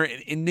is banger,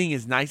 and ending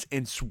is nice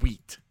and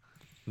sweet.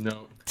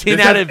 No. 10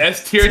 out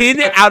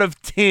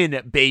of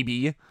 10,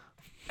 baby.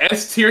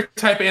 S-tier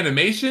type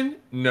animation?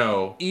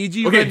 No.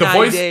 E.G. Okay, the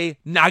voice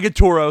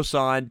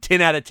Nagatoro-san,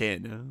 10 out of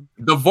 10.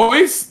 The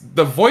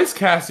voice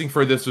casting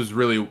for this was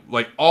really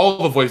like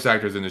all the voice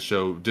actors in the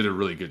show did a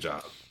really good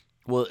job.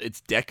 Well,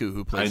 it's Deku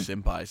who plays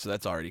Senpai, so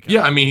that's already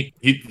I mean,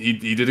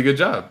 he did a good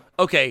job.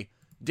 Okay,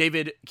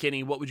 David,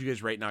 Kenny, what would you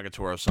guys rate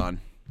Nagatoro-san?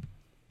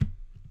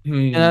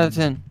 10 out of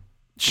 10.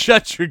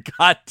 Shut your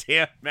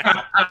goddamn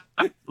mouth.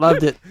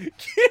 Loved it.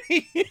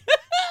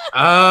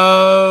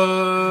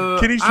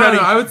 Kenny's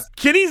trying to.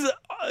 Kenny's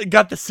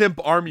got the simp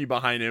army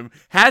behind him.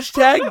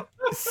 Hashtag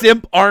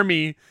simp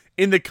army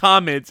in the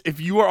comments if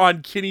you are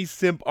on Kenny's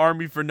simp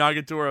army for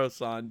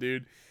Nagatoro-san,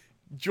 dude.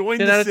 Join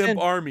the simp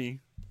army.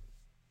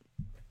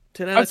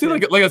 10 out of 10. I'd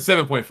say like a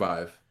 7.5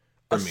 for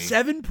a me.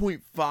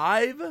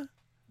 7.5?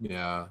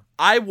 Yeah.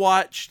 I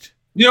watched.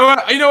 You know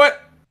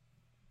what?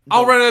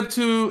 I'll run it up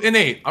to an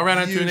 8.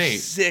 You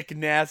sick,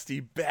 nasty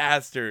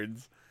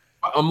bastards.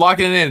 I'm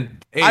locking it in.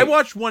 8. I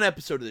watched one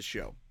episode of this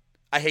show.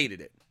 I hated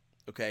it.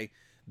 Okay?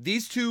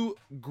 These two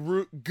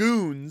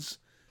goons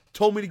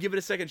told me to give it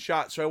a second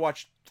shot, so I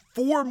watched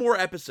 4 more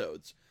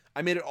episodes.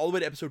 I made it all the way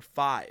to episode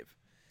 5.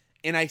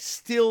 And I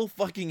still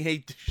fucking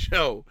hate the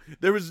show.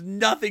 There was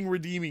nothing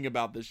redeeming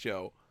about the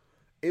show.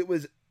 It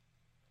was...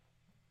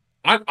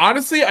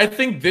 Honestly, I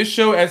think this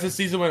show, as the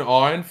season went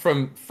on,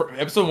 from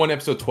episode 1 to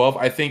episode 12,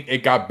 I think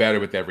it got better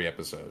with every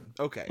episode.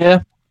 Okay.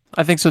 Yeah,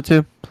 I think so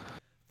too.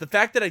 The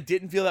fact that I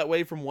didn't feel that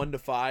way from 1 to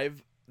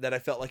 5, that I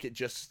felt like it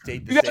just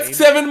stayed the You same. got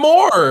 7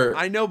 more!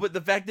 I know, but the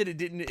fact that it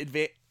didn't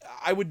advance...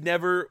 I would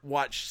never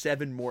watch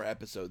 7 more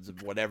episodes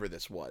of whatever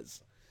this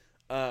was.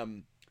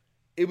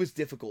 It was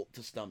difficult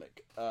to stomach.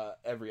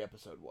 Every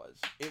episode was.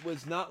 It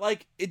was not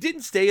like... It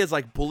didn't stay as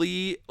like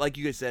bully, like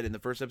you guys said in the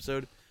first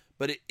episode,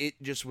 but it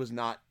just was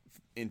not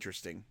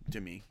interesting to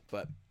me.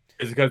 But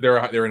is it because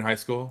they're in high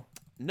school?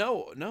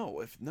 No.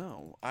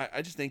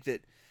 I just think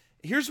that...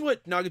 Here's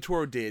what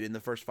Nagatoro did in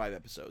the first 5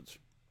 episodes.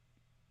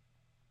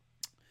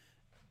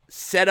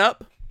 Set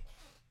up.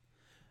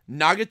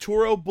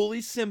 Nagatoro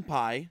bullies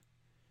Senpai.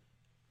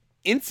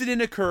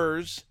 Incident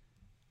occurs.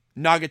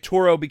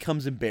 Nagatoro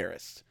becomes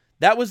embarrassed.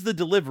 That was the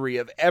delivery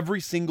of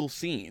every single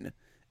scene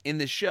in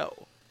this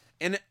show.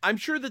 And I'm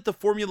sure that the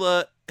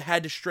formula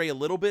had to stray a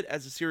little bit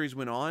as the series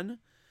went on.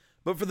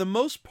 But for the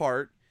most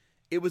part,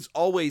 it was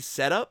always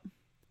setup,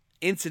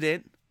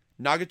 incident,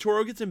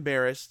 Nagatoro gets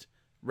embarrassed,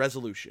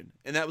 resolution.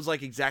 And that was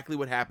like exactly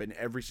what happened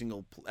every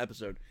single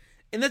episode.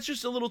 And that's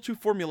just a little too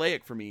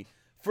formulaic for me.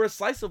 For a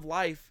slice of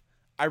life,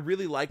 I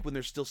really like when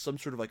there's still some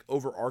sort of like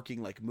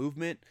overarching like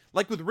movement.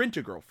 Like with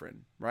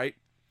Rent-A-Girlfriend, right?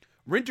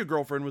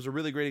 Rent-A-Girlfriend was a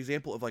really great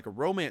example of like a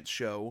romance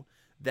show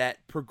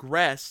that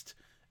progressed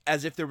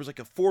as if there was like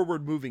a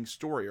forward moving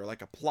story or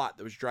like a plot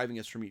that was driving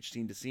us from each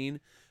scene to scene.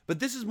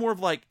 But this is more of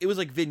like, it was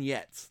like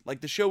vignettes.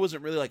 Like the show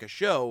wasn't really like a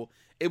show.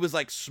 It was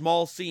like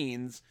small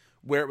scenes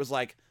where it was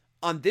like,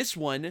 on this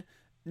one,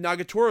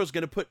 Nagatoro's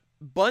going to put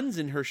buns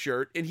in her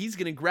shirt and he's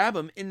going to grab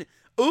them. And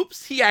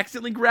oops, he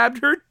accidentally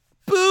grabbed her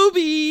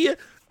boobie.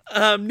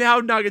 Now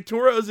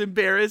Nagatoro's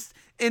embarrassed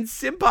and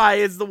Senpai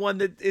is the one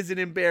that isn't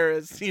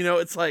embarrassed. You know,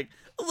 it's like,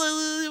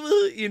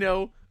 you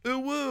know, ooh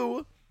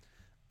woo.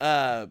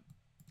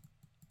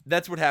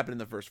 That's what happened in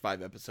the first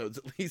 5 episodes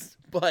at least.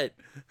 But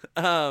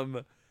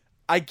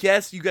I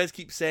guess you guys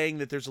keep saying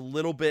that there's a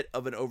little bit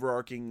of an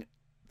overarching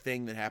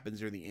thing that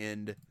happens near the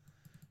end.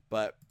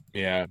 But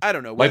yeah, I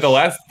don't know. Like the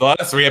last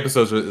 3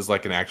 episodes is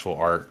like an actual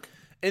arc.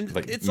 And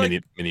like it's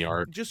mini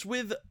arc. Just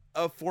with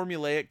a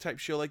formulaic type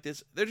show like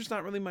this, they're just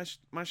not really my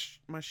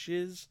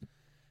shiz.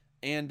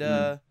 And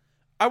I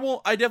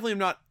definitely am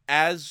not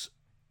as,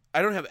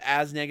 I don't have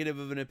as negative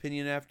of an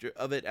opinion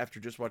after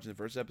just watching the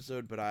first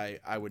episode, but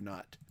I would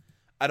not.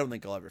 I don't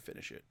think I'll ever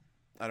finish it.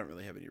 I don't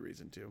really have any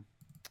reason to.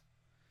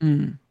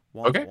 Mm.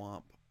 Womp Okay.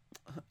 womp.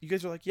 You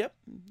guys are like, yep,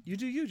 you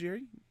do you,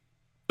 Jerry.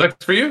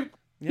 That's for you?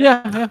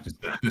 Yeah.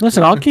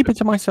 Listen, I'll keep it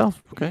to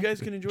myself. Okay. You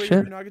guys can enjoy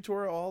Sure. your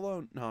Nagatoro all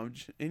alone. No, I'm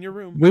just in your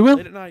room. We will.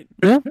 Late at night.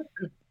 Yeah.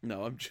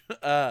 No, I'm just,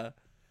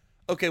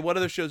 okay, what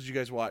other shows did you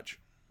guys watch?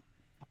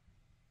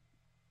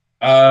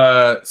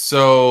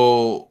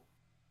 So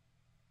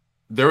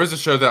there was a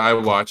show that I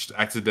watched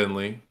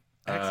accidentally.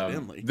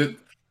 Accidentally?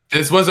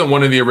 This wasn't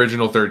one of the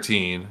original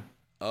 13.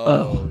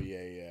 Oh,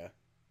 yeah.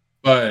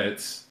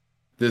 But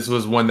this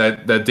was one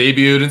that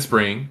debuted in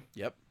spring.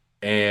 Yep.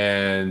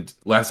 And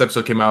last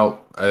episode came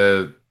out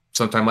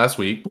sometime last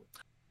week.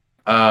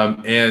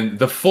 And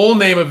the full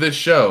name of this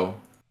show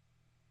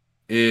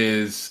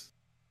is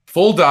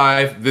Full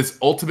Dive. This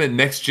ultimate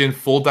next-gen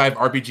full dive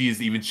RPG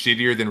is even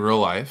shittier than real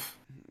life.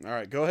 All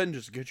right, go ahead and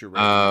just get your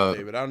rating,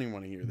 David. I don't even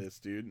want to hear this,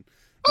 dude.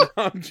 No,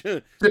 I'm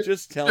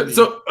just tell me.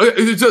 So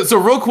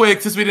real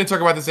quick, since we didn't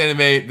talk about this anime,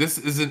 it's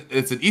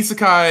an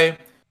isekai,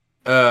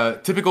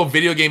 typical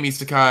video game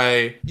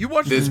isekai. You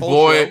watched this whole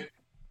boy. show?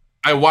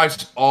 I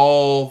watched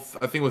all.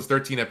 I think it was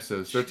 13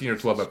 episodes, 13 or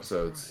 12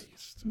 episodes.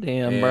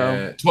 Damn,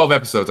 bro. 12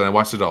 episodes, and I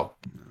watched it all.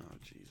 Oh,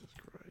 Jesus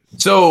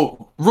Christ.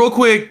 So, real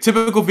quick,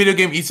 typical video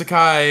game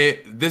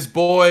isekai. This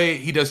boy,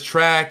 he does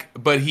track,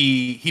 but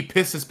he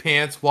pissed his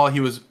pants while he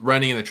was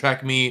running in the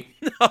track meet.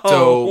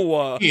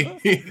 No, he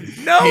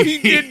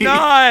did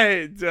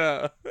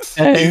not.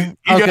 Hey,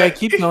 okay,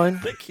 keep going.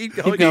 Keep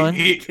Keep going.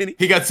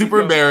 He got super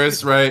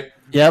embarrassed, right?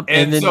 Yep.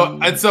 And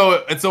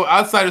so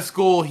outside of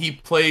school, he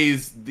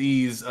plays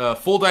these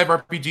full dive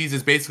RPGs.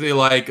 Is basically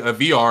like a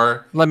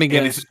VR. Let me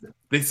guess.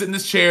 They sit in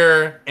this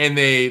chair and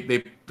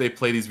they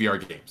play these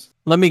VR games.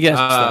 Let me guess.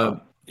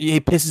 He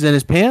pisses in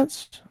his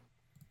pants.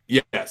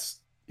 Yes.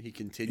 He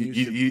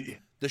continues.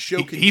 The show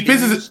he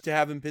continues pisses to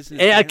have him piss in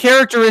his A pants.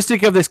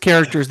 characteristic of this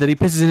character is that he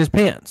pisses in his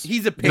pants.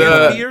 He's a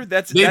panther.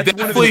 That's one of his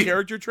definitely-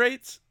 character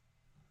traits.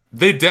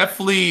 They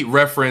definitely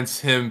reference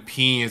him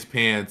peeing his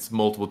pants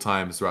multiple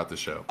times throughout the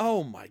show.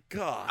 Oh my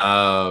god.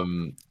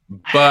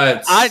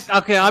 But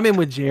I'm in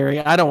with Jerry.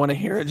 I don't want to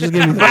hear it. Just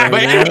give me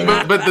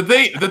the but the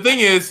thing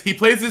is, he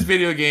plays this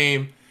video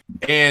game,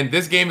 and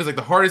this game is like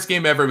the hardest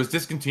game ever. It was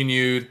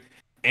discontinued,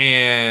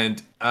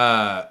 and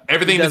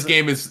everything in this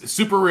game is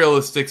super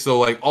realistic. So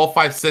like all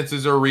 5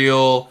 senses are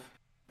real,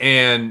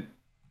 and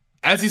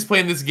as he's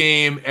playing this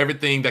game,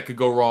 everything that could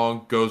go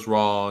wrong goes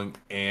wrong,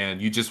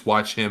 and you just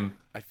watch him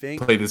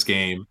play this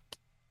game.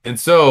 And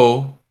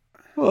so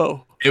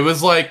Whoa. it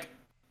was like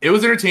it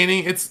was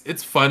entertaining.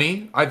 It's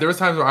funny. There was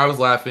times where I was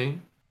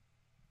laughing,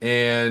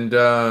 and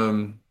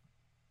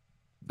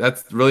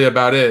that's really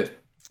about it.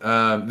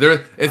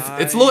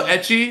 It's a little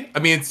etchy. I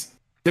mean, it's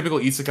typical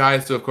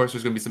isekai, so of course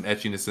there's gonna be some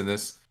etchiness in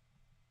this.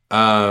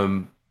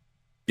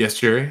 Yes,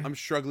 Jerry. I'm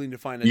struggling to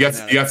find a You 10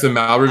 got out you of got some 10.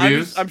 mal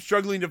reviews. I'm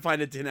struggling to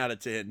find a 10 out of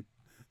 10.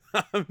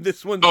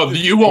 This one. Oh,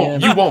 you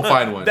won't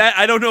find one. That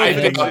I don't know if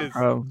it doubt,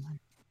 exists.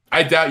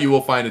 I doubt you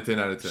will find a 10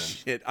 out of 10.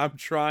 Shit, I'm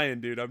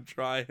trying, dude. I'm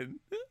trying.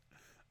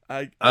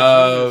 I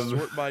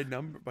sort by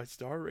number by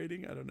star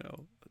rating. I don't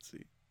know. Let's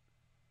see.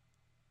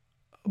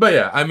 But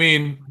yeah, I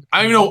mean,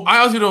 I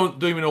honestly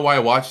don't even know why I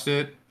watched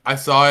it. I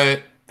saw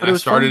it and I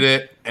started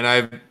it, and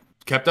I've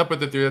kept up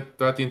with it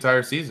throughout the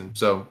entire season.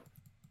 So,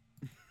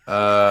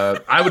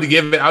 I would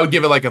give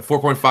it like a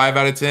 4.5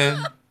 out of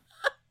 10.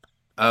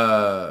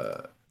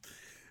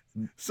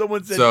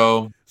 Someone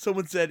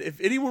said if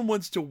anyone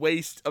wants to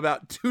waste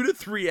about 2 to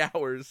 3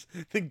 hours,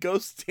 then go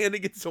stand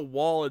against a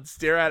wall and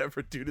stare at it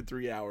for 2 to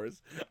 3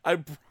 hours. I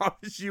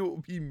promise you it will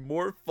be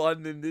more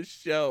fun than this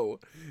show.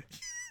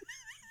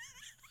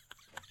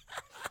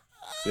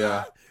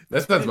 Yeah,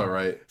 that sounds about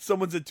right.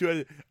 Someone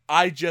said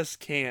I just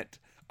can't.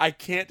 I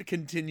can't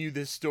continue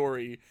this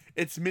story.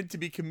 It's meant to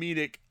be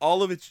comedic.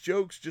 All of its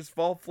jokes just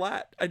fall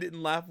flat. I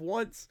didn't laugh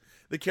once.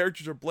 The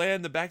characters are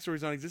bland. The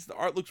backstory's non-existent.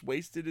 The art looks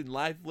wasted and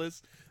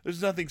lifeless.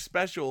 There's nothing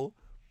special.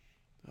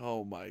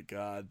 Oh my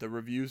god. The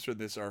reviews for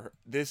this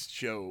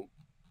show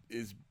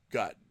is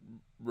got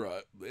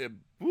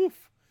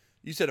woof.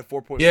 You said a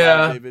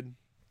 4.5, David?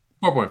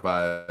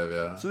 4.5,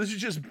 yeah. So this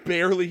is just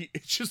barely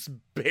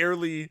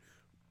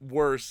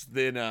worse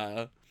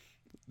than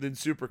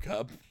Super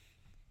Cub.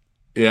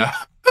 Yeah.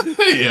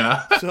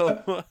 Yeah.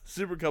 So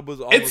Super Cub was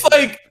almost it's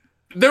like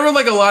there were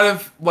like a lot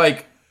of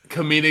like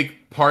comedic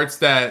parts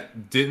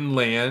that didn't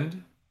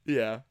land.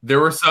 Yeah. There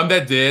were some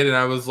that did, and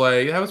I was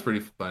like, that was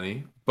pretty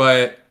funny.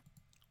 But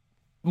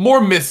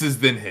more misses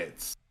than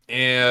hits.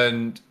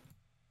 And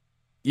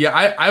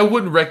yeah, I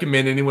wouldn't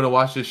recommend anyone to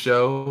watch this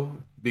show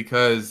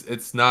because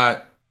it's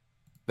not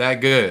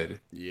that good.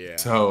 Yeah.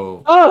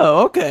 So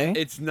okay.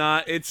 It's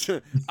not. It's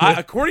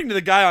according to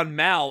the guy on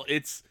Mal,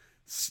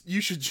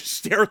 you should just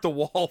stare at the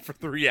wall for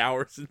 3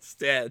 hours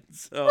instead.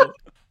 So,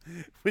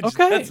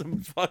 that's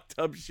some fucked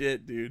up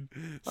shit, dude.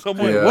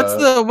 Someone. Yeah.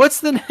 What's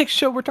the next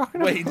show we're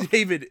talking about? Wait,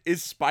 David,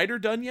 is Spider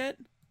done yet?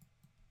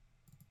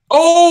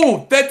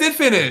 Oh, that did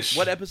finish.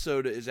 What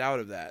episode is out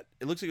of that?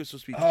 It looks like it was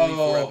supposed to be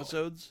 24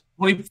 episodes.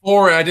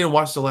 24. I didn't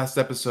watch the last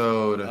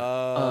episode.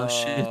 Oh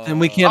shit! Then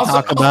we can't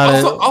talk about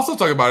it. I'll still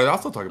talk about it.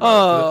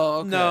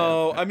 Okay.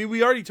 No, I mean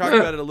we already talked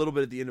about it a little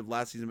bit at the end of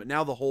last season, but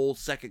now the whole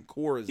second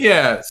core is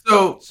out.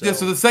 So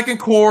the second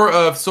core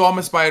of So I'm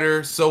a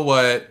Spider, So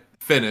What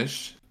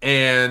finished,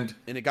 and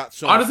it got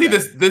so honestly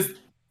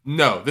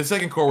the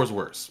second core was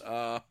worse.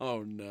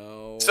 Oh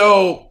no.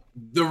 So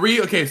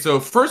so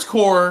first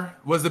core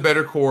was the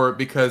better core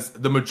because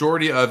the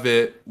majority of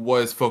it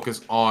was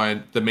focused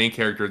on the main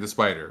character, the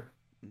spider.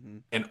 Mm-hmm.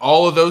 And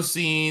all of those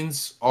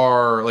scenes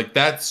are like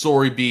that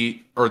story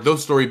beat, or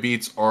those story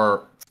beats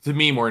are to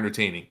me more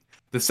entertaining.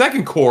 The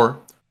second core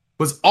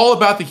was all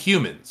about the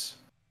humans.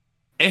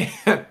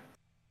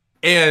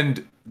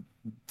 And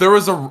there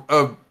was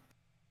I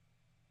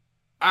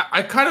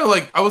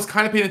was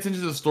kind of paying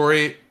attention to the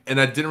story, and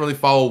I didn't really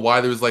follow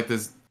why there was like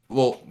this.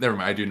 Well, never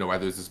mind. I do know why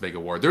there's this mega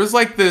war. There was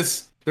like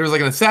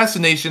an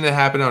assassination that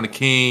happened on a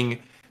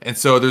king, and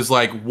so there's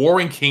like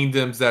warring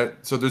kingdoms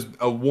so there's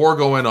a war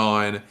going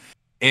on,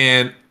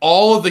 and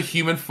all of the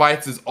human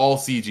fights is all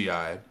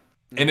CGI,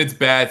 and it's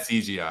bad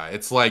CGI.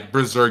 It's like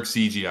Berserk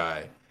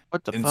CGI.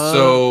 What the fuck? And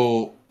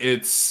so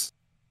it's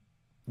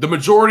the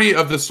majority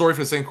of the story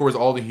for the second core is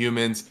all the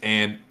humans,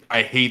 and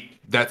I hate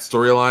that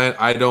storyline.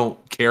 I don't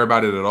care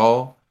about it at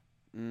all,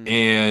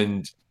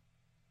 and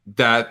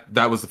that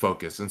was the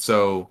focus. And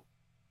so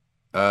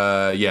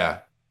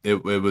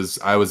it was.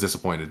 I was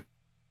disappointed.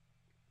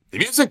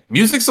 The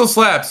music still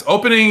slaps.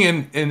 Opening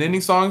and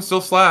ending songs still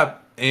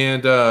slap,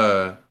 and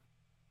not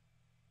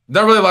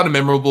really a lot of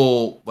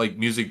memorable like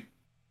music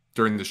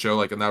during the show.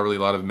 Like not really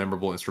a lot of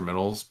memorable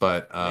instrumentals,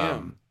 but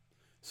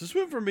So this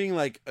went from being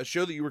like a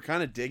show that you were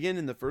kind of digging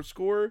in the first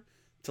core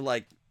to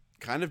like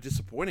kind of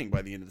disappointing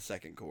by the end of the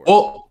second core.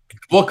 Well,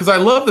 because I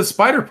love the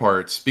spider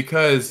parts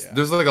because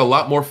there's like a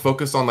lot more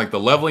focus on like the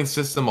leveling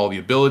system, all the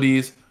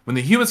abilities. When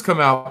the humans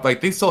come out,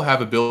 like they still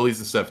have abilities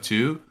and stuff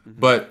too,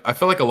 but I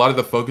feel like a lot of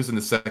the focus in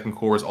the second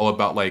core is all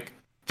about like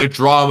the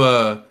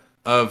drama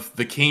of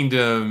the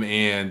kingdom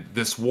and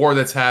this war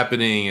that's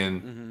happening,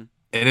 and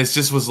it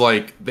just was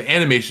like the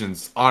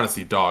animation's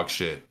honestly dog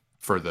shit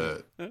for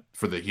the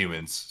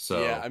humans.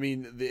 So yeah, I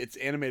mean it's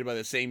animated by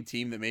the same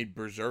team that made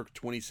Berserk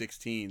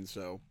 2016.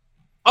 So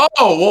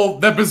well,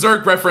 that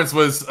Berserk reference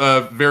was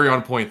very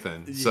on point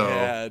then. So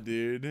yeah,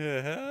 dude.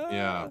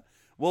 Yeah.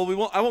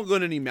 Well, I won't go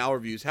into any Mal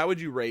reviews. How would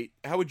you rate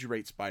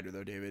Spider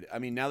though, David? I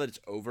mean, now that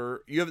it's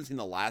over, you haven't seen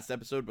the last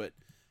episode, but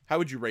how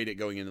would you rate it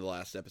going into the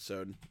last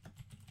episode?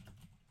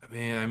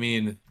 Man, I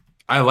mean,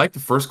 I like the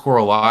first core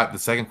a lot. The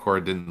second core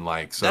I didn't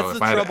like. So That's if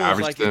the I had to trouble. Is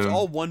average like them, it's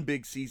all one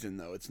big season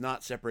though. It's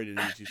not separated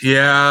into two seasons.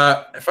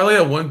 yeah, if I only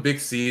had one big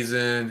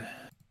season,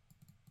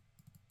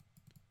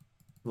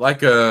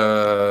 like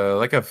a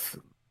like a f-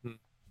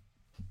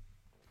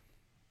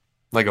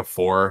 like a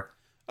 4.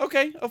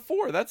 Okay, a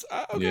 4. That's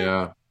okay.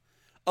 Yeah.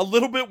 A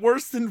little bit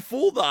worse than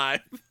Full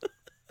Dive.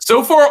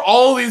 So far,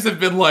 all these have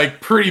been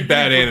like pretty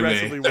bad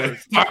Progressively anime.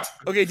 worse.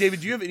 Okay,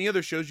 David, do you have any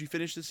other shows you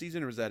finished this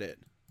season, or is that it?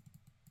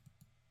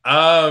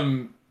 I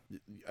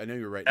know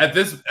you're right. At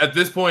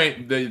this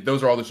point,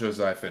 those are all the shows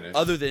that I finished.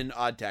 Other than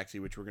Odd Taxi,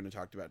 which we're going to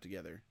talk about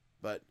together.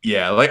 But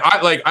yeah,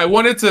 I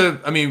wanted to.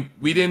 I mean,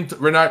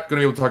 we're not going to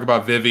be able to talk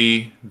about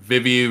Vivi.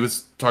 Vivi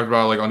was talked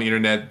about like on the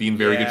internet being a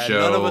very good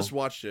show. None of us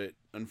watched it,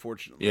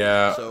 unfortunately.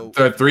 Yeah. So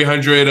the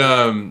 300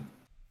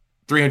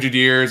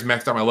 years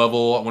maxed out my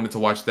level. I wanted to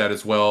watch that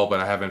as well, but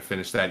I haven't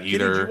finished that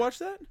either. Did you watch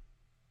that?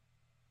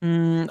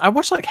 I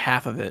watched like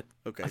half of it.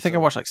 Okay, I think I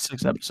watched like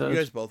 6 episodes. You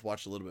guys both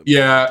watched a little bit.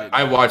 Yeah,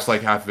 I watched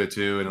like half of it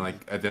too, and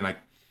then I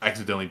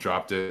accidentally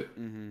dropped it.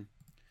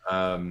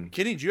 Mm-hmm.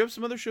 Kenny, do you have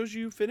some other shows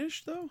you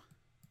finished though?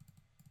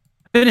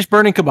 Finished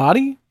Burning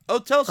Kabaddi. Oh,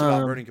 tell us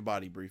about Burning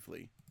Kabaddi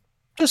briefly.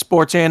 Just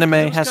sports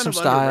anime, has some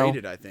style.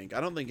 Underrated, I think.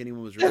 I don't think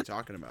anyone was really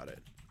talking about it.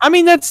 I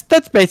mean, that's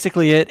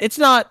basically it. It's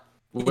not.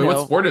 Wait,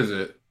 what sport is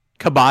it?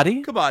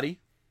 Kabaddi. Kabaddi.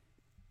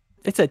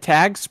 It's a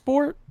tag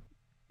sport.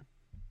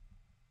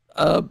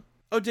 Oh,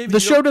 David, the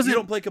show doesn't. You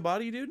don't play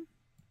Kabaddi, dude?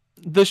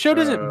 The show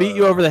doesn't beat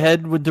you over the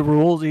head with the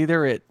rules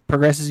either. It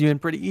progresses you in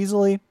pretty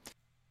easily.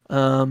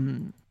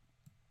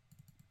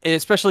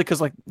 Especially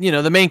because, like, you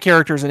know, the main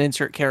character is an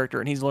insert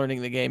character, and he's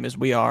learning the game as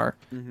we are.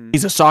 Mm-hmm.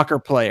 He's a soccer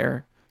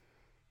player.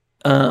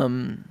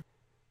 But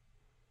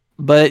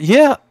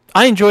yeah,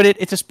 I enjoyed it.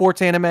 It's a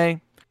sports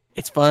anime.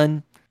 It's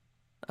fun.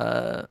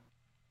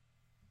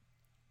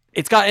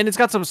 It's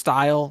got some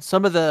style.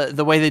 Some of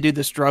the way they do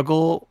the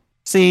struggle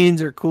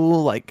scenes are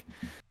cool, like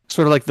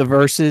sort of like the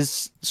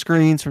versus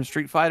screens from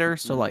Street Fighter.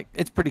 So like,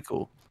 it's pretty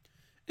cool.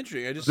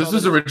 Interesting. This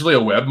is originally a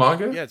web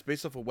manga? Yeah, it's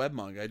based off a web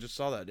manga. I just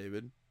saw that,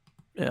 David.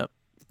 Yeah.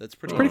 That's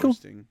pretty cool.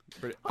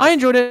 I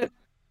enjoyed it.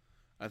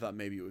 I thought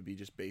maybe it would be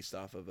just based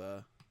off of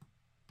the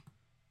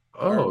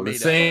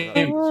same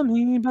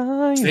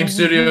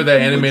studio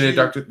that animated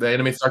the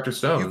animates Dr.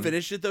 Stone. You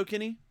finished it though,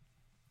 Kenny?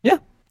 Yeah.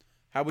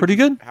 Pretty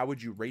good. How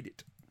would you rate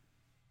it?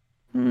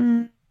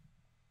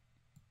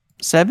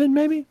 7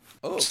 maybe.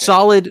 Oh, okay.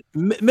 Solid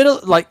middle,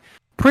 like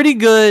pretty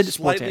good.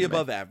 Slightly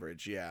above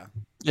average, yeah.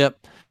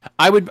 Yep.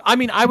 I would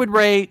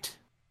rate.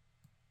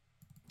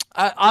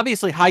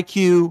 Obviously,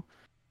 Haikyuu.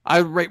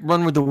 I would rate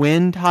Run with the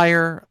Wind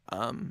higher.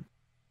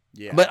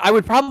 Yeah. But I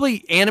would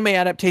probably anime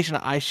adaptation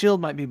of Ice Shield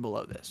might be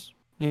below this.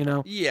 You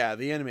know. Yeah,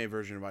 the anime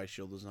version of Ice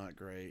Shield is not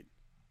great.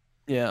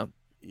 Yeah.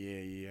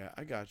 Yeah.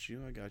 I got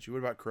you. What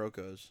about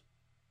Kuroko's?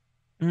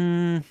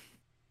 I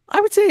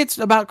would say it's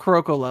about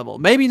Kuroko level.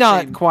 Maybe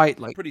not quite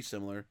like. Pretty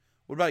similar.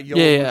 What about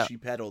Yowamushi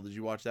Pedal? Did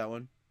you watch that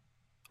one?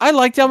 I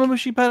liked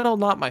Yowamushi Pedal.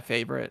 Not my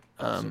favorite.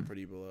 Also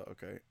pretty below.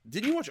 Okay.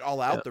 Didn't you watch All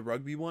Out, the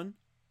rugby one?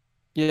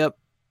 Yep.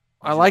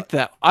 I like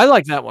that. I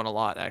like that one a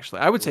lot,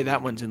 actually. I would say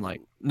that one's in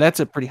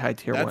that's a pretty high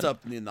tier one. That's up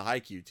in the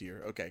Haikyuu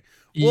tier. Okay.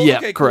 Well, yeah,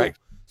 okay, correct.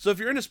 Cool. So if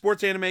you're into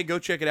sports anime, go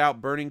check it out.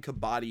 Burning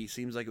Kabaddi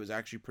seems like it was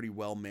actually pretty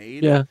well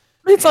made. Yeah.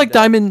 It's like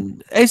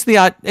Diamond, Ace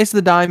of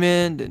the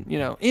Diamond, and, you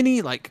know,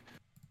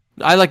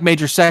 I like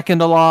Major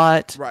Second a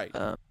lot. Right.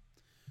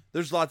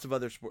 There's lots of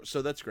other sports,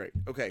 so that's great.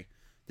 Okay.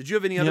 Did you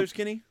have any others,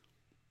 Kenny?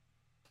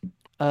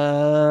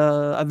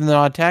 Other than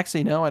Odd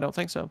Taxi, no, I don't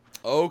think so.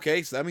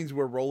 Okay, so that means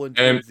we're rolling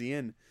towards the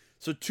end.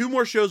 So 2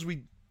 more shows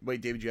wait,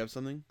 David, you have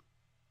something?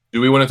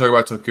 Do we want to talk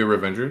about Tokyo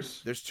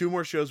Revengers? There's 2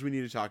 more shows we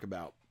need to talk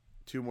about.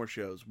 2 more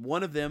shows.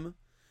 One of them,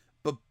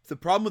 but the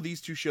problem with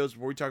these 2 shows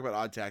before we talk about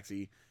Odd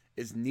Taxi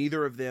is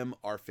neither of them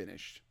are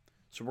finished.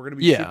 So we're going to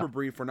be super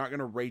brief. We're not going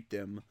to rate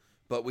them,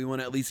 but we want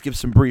to at least give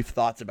some brief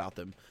thoughts about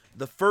them.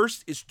 The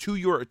first is To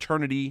Your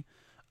Eternity,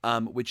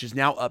 which is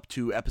now up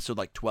to episode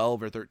like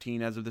 12 or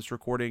 13 as of this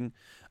recording.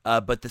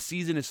 But the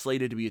season is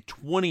slated to be a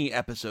 20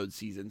 episode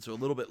season, so a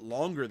little bit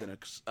longer than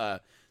it's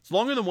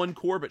longer than 1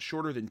 core, but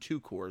shorter than 2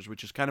 cores,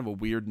 which is kind of a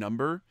weird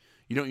number.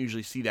 You don't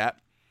usually see that.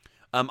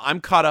 I'm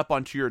caught up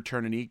on To Your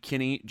Eternity.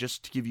 Kenny,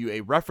 just to give you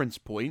a reference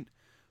point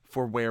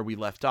for where we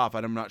left off,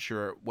 I'm not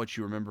sure what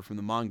you remember from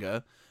the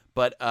manga,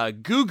 but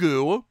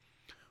Gugu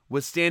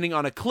was standing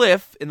on a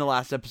cliff in the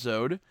last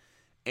episode,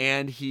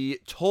 and he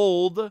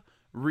told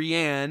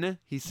Rianne,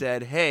 he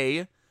said,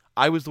 "Hey,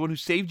 I was the one who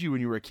saved you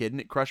when you were a kid, and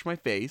it crushed my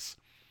face."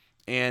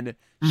 And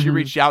she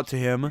reached out to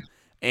him,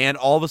 and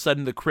all of a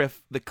sudden the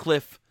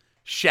cliff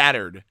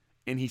shattered,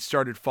 and he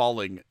started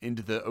falling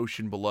into the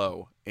ocean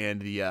below,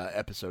 and the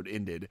episode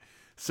ended.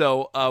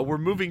 So we're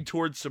moving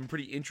towards some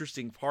pretty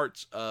interesting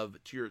parts of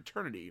To Your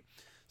Eternity.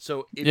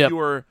 So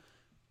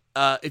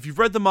if you've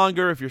read the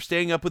manga, if you're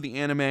staying up with the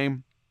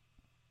anime,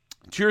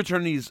 To Your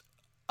Eternity is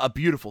a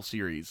beautiful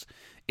series.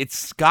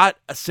 It's got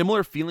a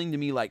similar feeling to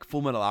me like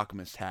Full Metal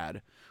Alchemist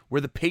had,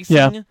 where the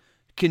pacing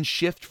can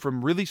shift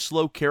from really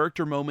slow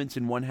character moments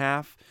in one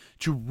half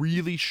to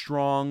really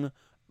strong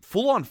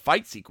full-on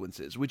fight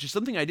sequences, which is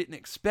something I didn't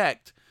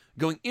expect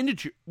going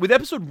into... With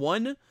episode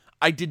 1,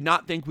 I did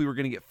not think we were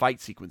going to get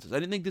fight sequences. I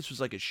didn't think this was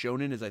like a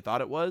shonen as I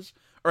thought it was,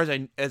 or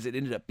as it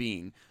ended up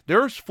being.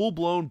 There's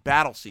full-blown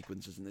battle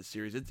sequences in this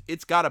series.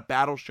 It's got a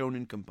battle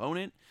shonen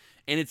component,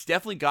 and it's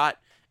definitely got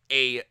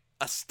a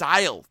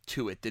style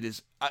to it that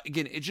is,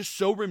 again, it's just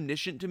so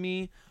reminiscent to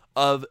me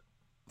of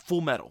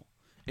Full Metal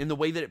in the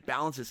way that it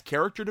balances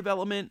character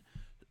development,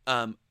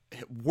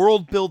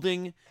 world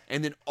building,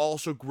 and then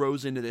also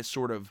grows into this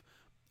sort of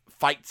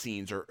fight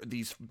scenes or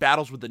these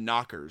battles with the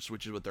knockers,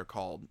 which is what they're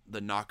called,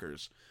 the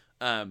knockers.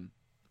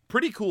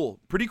 Pretty cool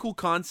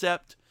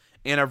concept,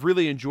 and I've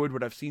really enjoyed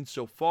what I've seen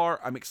so far.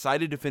 I'm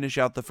excited to finish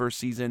out the first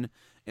season,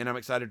 and I'm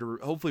excited to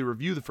hopefully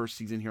review the first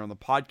season here on the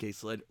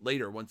podcast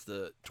later once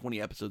the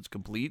 20 episodes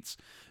completes,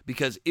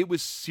 because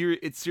it's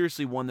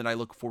seriously one that I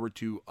look forward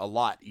to a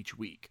lot each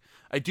week.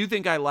 I do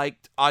think I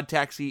liked Odd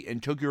Taxi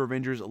and Tokyo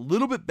Revengers a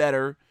little bit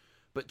better,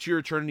 but To Your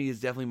Eternity is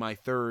definitely my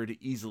third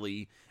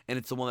easily, and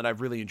it's the one that I've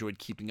really enjoyed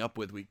keeping up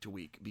with week to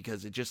week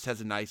because it just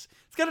has it's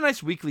got a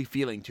nice weekly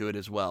feeling to it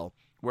as well,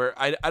 where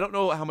I don't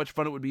know how much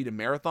fun it would be to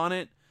marathon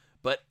it,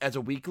 but as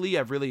a weekly,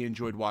 I've really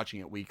enjoyed watching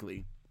it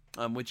weekly,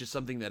 which is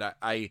something that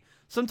I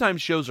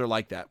sometimes shows are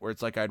like that, where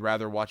it's like I'd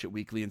rather watch it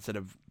weekly instead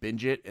of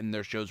binge it, and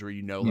there's shows where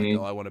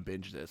oh, I want to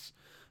binge this.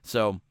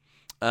 So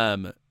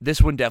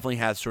this one definitely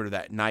has sort of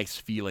that nice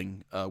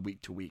feeling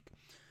week to week.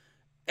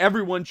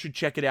 Everyone should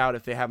check it out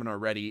if they haven't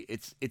already.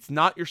 It's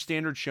not your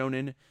standard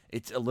shonen.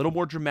 It's a little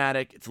more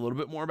dramatic. It's a little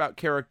bit more about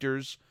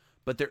characters,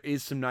 but there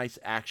is some nice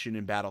action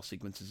and battle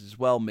sequences as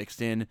well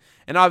mixed in.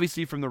 And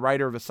obviously from the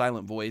writer of A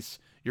Silent Voice,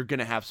 you're going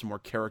to have some more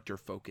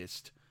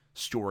character-focused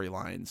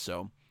storylines.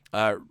 So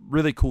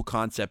really cool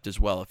concept as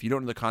well. If you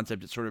don't know the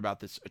concept, it's sort of about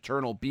this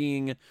eternal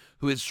being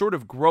who is sort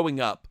of growing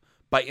up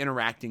by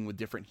interacting with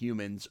different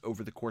humans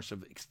over the course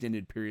of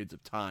extended periods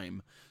of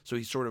time. So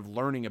he's sort of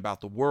learning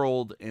about the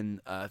world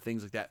and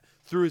things like that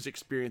through his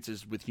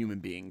experiences with human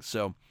beings.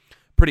 So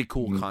pretty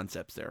cool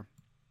concepts there.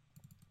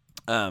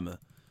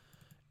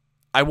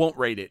 I won't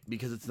rate it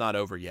because it's not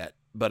over yet,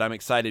 but I'm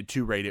excited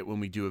to rate it when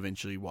we do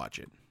eventually watch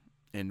it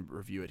and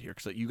review it here.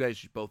 Because you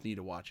guys both need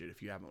to watch it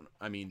if you haven't.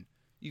 I mean,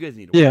 you guys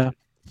need to watch it.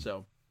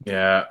 So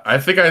yeah, I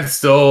think I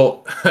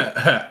still,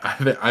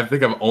 I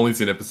think I've only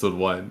seen episode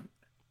 1.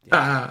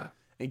 Yeah.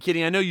 And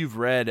Kitty, I know you've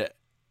read.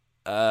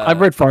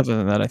 I've read farther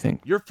than that, I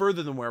think. You're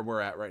further than where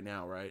we're at right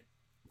now, right?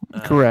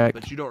 Correct.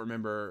 But you don't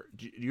remember.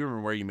 Do you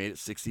remember where you made it?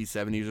 60s,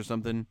 70s, or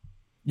something?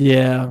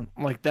 Yeah,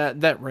 like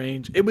that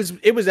range. It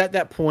was at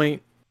that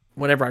point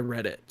whenever I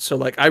read it. So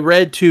like I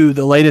read to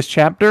the latest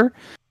chapter,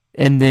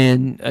 and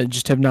then I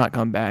just have not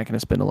gone back, and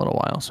it's been a little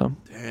while. So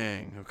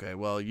dang. Okay.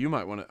 Well, you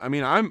might want to. I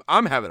mean,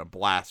 I'm having a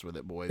blast with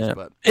it, boys. Yeah.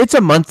 But it's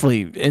a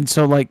monthly, and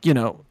so like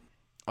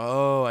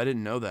Oh, I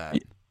didn't know that.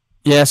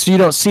 Yeah, so you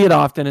don't see it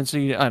often, and so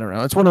I don't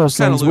know. It's one of those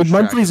things with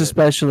monthlies,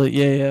 especially.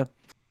 Yeah.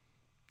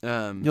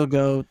 You'll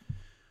go.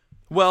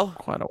 Well,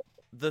 quite a.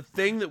 The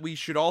thing that we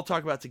should all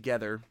talk about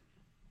together,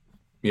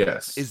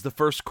 yes, is the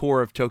first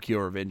core of Tokyo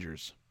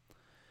Revengers,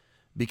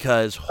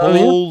 because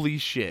holy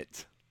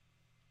shit,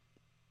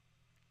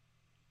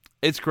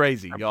 it's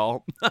crazy,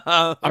 y'all.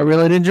 I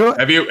really did enjoy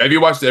it. Have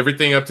you watched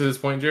everything up to this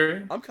point,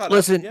 Jerry? I'm caught up.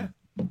 Listen. Yeah.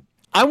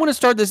 I want to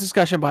start this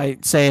discussion by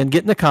saying,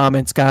 get in the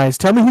comments, guys.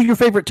 Tell me who your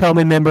favorite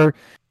Tomen member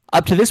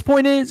up to this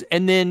point is,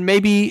 and then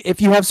maybe if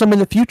you have some in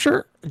the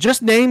future,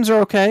 just names are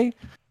okay.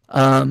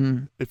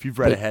 If you've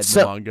read ahead in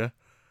the manga.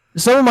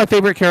 Some of my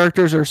favorite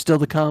characters are still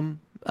to come.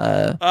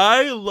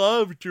 I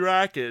love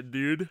Draken,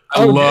 dude.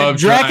 I love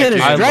Draken.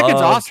 Draken's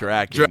awesome.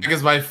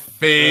 Draken's my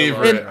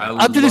favorite.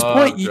 Up to this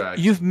point,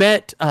 you've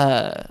met.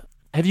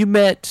 Have you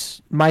met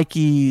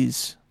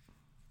Mikey's?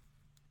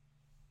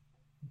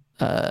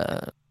 We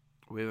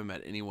haven't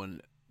met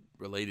anyone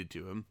related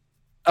to him.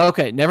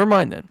 Okay, never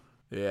mind then.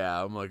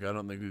 Yeah, I'm like, I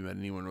don't think we've met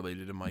anyone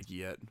related to Mikey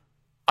yet.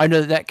 I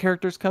know that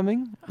character's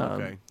coming.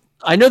 Okay.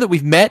 I know that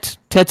we've met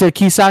Teta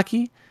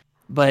Kisaki,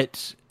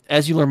 but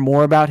as you learn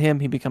more about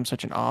him, he becomes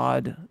such an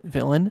odd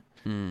villain.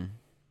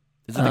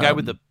 Is it the guy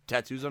with the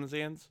tattoos on his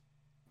hands?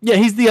 Yeah,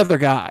 he's the other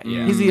guy.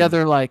 Yeah. He's the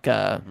other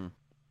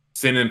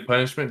Sin and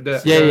Punishment.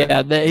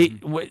 Yeah.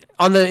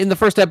 In the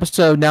first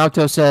episode,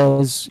 Naoto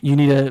says you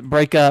need to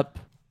break up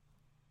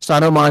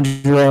Sano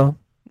Manjiro,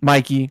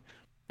 Mikey,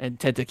 and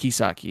Teta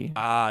Kisaki.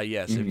 Ah,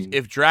 yes.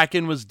 If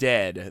Draken was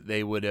dead,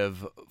 they would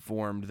have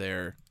formed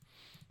their...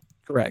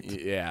 Correct.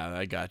 Yeah,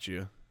 I got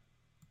you.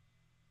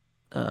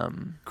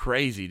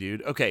 Crazy,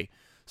 dude. Okay,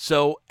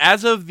 so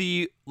as of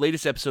the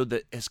latest episode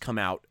that has come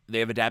out, they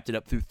have adapted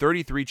up through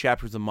 33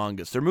 chapters of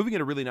manga. So they're moving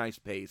at a really nice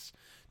pace.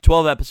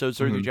 12 episodes,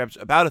 33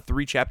 chapters, about a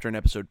 3-chapter an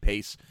episode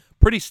pace,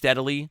 pretty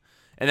steadily.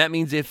 And that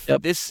means if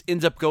this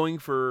ends up going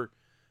for...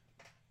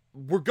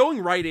 We're going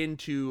right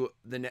into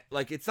the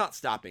it's not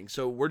stopping,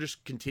 so we're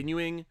just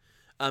continuing.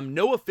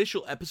 No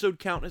official episode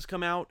count has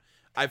come out.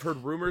 I've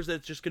heard rumors that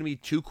it's just going to be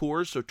 2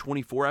 cores, so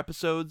 24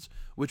 episodes,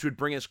 which would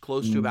bring us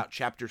close to about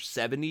chapter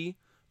 70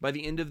 by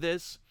the end of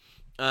this.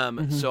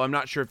 So I'm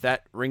not sure if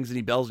that rings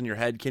any bells in your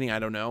head, Kenny. I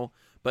don't know,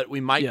 but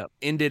we might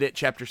end it at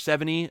chapter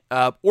 70,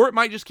 or it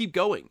might just keep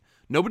going.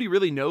 Nobody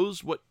really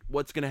knows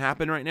what's going to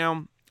happen right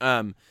now.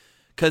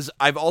 Because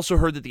I've also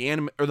heard that the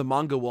anime or the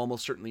manga will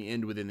almost certainly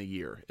end within the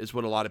year, is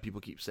what a lot of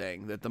people keep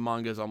saying, that the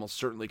manga is almost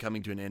certainly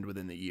coming to an end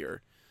within the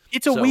year.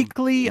 It's a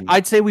weekly.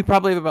 I'd say we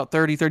probably have about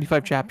 30,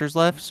 35 chapters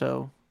left,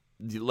 so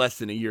less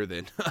than a year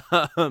then.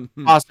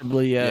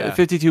 Possibly, yeah.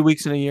 52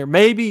 weeks in a year,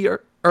 maybe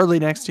early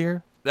next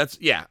year.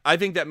 I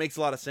think that makes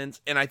a lot of sense,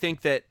 and I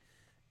think that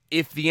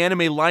if the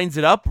anime lines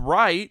it up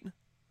right,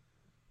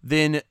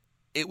 then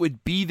it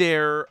would be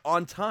there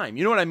on time.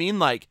 You know what I mean?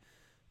 Like,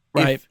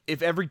 right.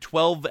 If every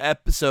 12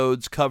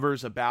 episodes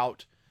covers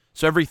about,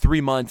 so every 3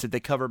 months, if they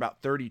cover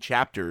about 30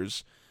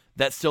 chapters,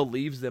 that still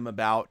leaves them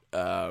about,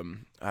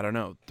 I don't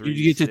know, 3,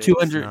 you get to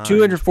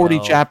 240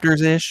 12,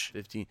 chapters-ish.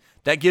 15.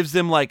 That gives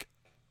them like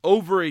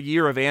over a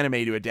year of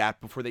anime to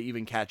adapt before they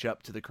even catch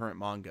up to the current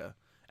manga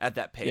at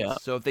that pace. Yeah.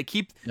 So if they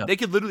they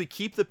could literally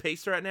keep the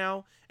pace right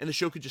now, and the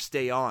show could just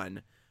stay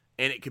on,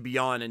 and it could be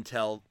on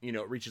until,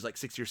 it reaches like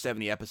 60 or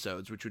 70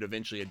 episodes, which would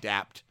eventually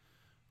adapt.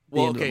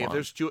 Well, okay, if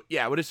there's two,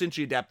 it would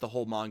essentially adapt the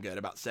whole manga at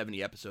about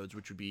 70 episodes,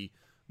 which would be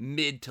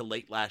mid to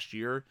late last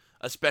year,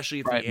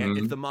 especially if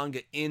if the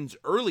manga ends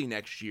early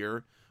next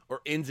year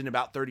or ends in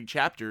about 30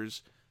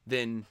 chapters,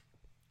 then,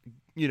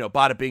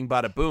 bada bing,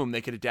 bada boom, they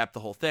could adapt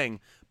the whole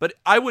thing. But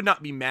I would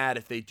not be mad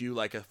if they do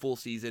like a full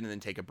season and then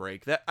take a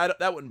break. That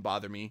wouldn't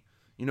bother me.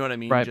 You know what I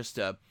mean? Right. Just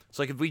so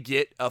like if we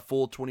get a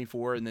full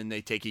 24 and then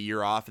they take a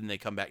year off and they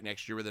come back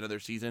next year with another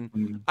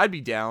season, I'd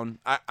be down.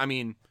 I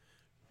mean,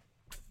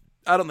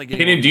 I don't think.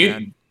 Kenny,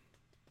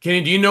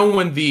 do you know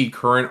when the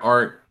current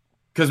arc?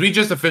 Because we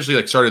just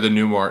officially started the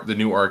new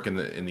arc in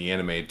the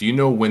anime. Do you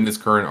know when this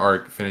current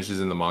arc finishes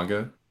in the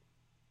manga?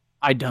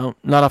 I don't.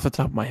 Not off the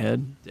top of my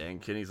head. Dang,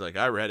 Kenny's like,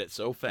 I read it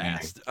so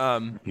fast.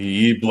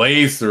 He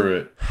blazed through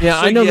it. Yeah,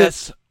 so I know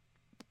this.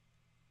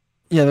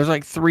 Yeah, there's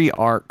like 3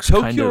 arcs.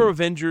 Tokyo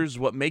Revengers,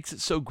 what makes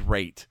it so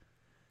great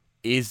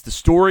is the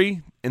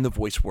story and the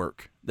voice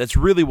work. That's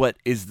really what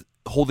is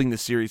holding the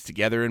series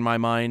together in my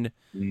mind.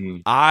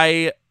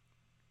 I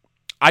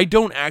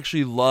don't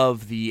actually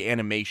love the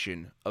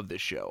animation of this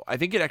show. I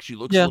think it actually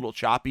looks a little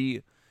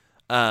choppy.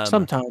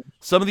 Sometimes.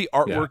 Some of the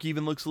artwork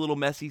even looks a little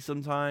messy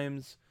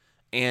sometimes.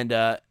 And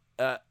the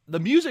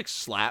music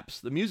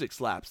slaps.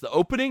 The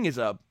opening is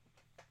a...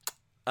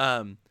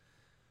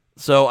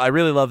 So I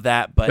really love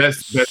that. But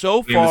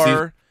so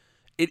far,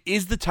 it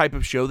is the type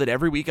of show that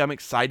every week I'm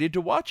excited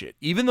to watch it.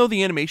 Even though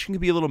the animation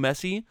can be a little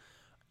messy,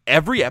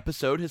 every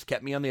episode has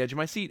kept me on the edge of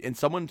my seat. And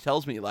someone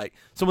told me,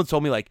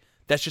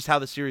 that's just how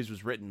the series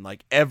was written.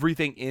 Like,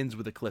 everything ends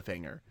with a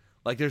cliffhanger.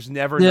 Like, there's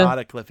never not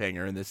a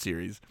cliffhanger in this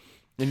series.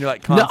 And you're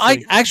like, constantly...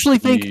 No, I actually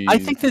think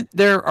that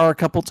there are a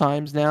couple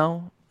times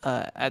now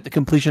at the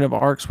completion of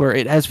arcs where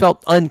it has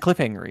felt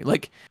uncliffhangery.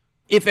 Like,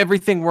 if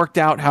everything worked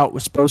out how it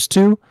was supposed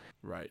to,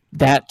 right,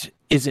 that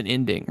is an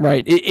ending,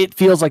 right? It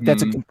feels like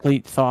that's a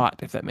complete thought,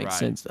 if that makes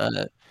sense.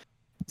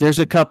 There's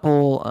a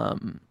couple,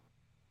 and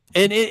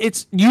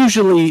it's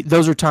usually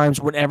those are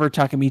times whenever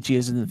Takemichi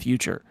is in the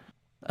future.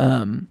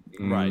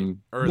 Right.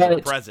 Or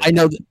the present. I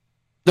know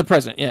the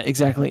present. Yeah,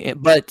 exactly.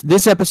 But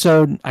this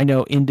episode, I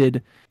know,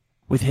 ended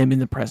with him in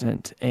the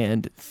present,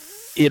 and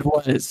it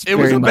was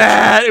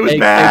bad. It was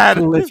bad.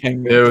 It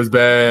was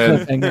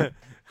bad.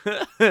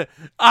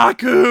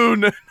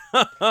 Akun.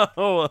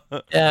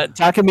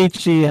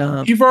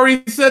 Takemichi. You've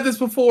already said this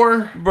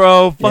before,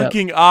 bro.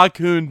 Fucking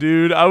Akun,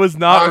 dude. I was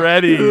not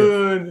ready.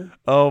 Akun.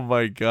 Oh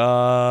my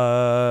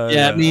god.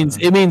 Yeah, it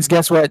means.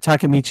 Guess what,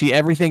 Takemichi?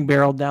 Everything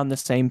barreled down the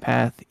same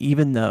path,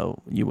 even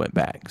though you went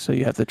back. So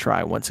you have to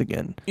try once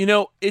again.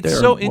 It's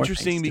so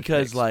interesting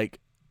because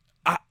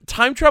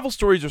time travel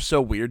stories are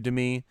so weird to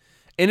me,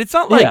 and it's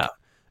not like.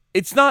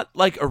 It's not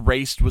like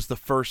Erased was the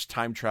first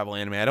time travel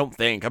anime, I don't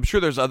think. I'm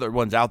sure there's other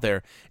ones out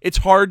there. It's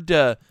hard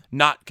to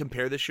not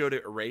compare this show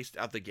to Erased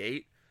out the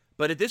gate.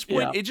 But at this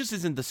point, it just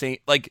isn't the same.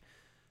 Like,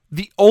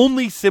 the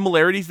only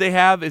similarities they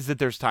have is that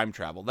there's time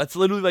travel. That's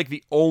literally like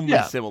the only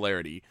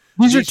similarity.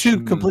 These are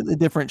two completely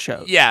different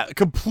shows. Yeah,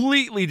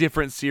 completely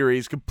different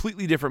series,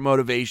 completely different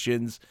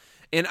motivations.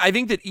 And I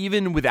think that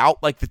even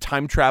without like the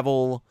time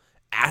travel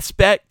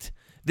aspect,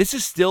 this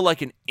is still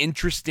like an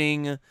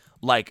interesting,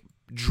 like,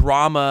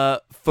 drama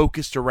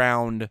focused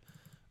around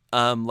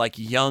like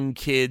young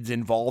kids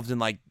involved in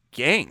like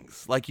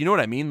gangs. Like, you know what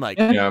I mean? Like,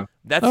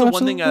 that's the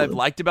one thing I've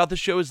liked about the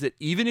show is that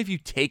even if you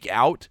take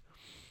out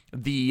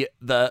the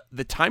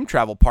time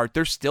travel part,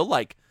 there's still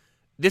like,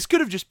 this could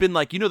have just been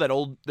like,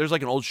 there's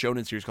like an old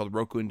shonen series called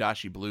Roku and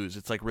Dashi Blues.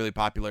 It's like really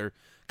popular,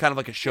 kind of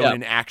like a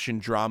shonen action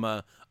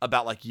drama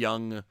about like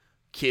young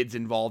kids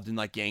involved in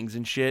like gangs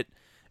and shit.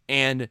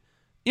 And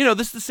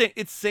this is the same.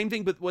 It's the same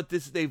thing, but what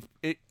they've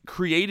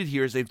created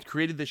here is they've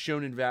created this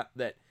shonen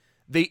that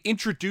they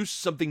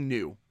introduced something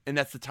new, and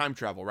that's the time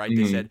travel, right?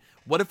 They said,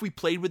 what if we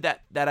played with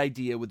that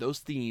idea, with those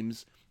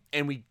themes,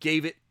 and we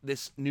gave it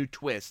this new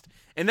twist?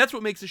 And that's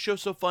what makes the show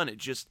so fun. It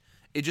just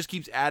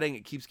keeps adding,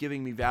 it keeps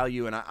giving me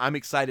value, and I'm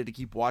excited to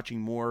keep watching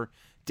more.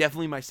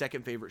 Definitely my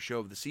second favorite show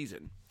of the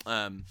season.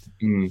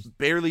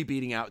 Barely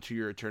beating out To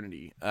Your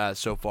Eternity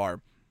so far.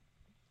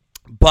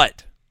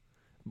 But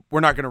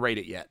we're not going to rate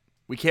it yet.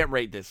 We can't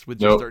rate this with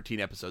just 13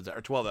 episodes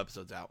or 12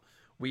 episodes out.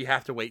 We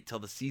have to wait till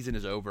the season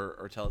is over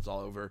or till it's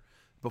all over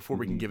before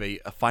we can give a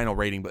final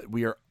rating. But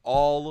we are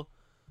all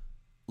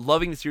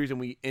loving the series,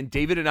 and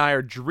David and I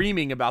are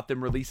dreaming about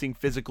them releasing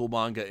physical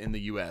manga in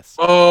the U.S.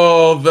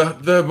 Oh,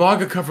 the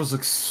manga covers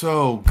look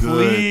so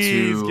good.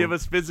 Please give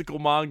us physical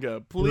manga.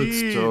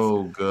 Please, looks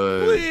so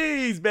good.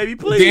 Please, baby,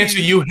 please.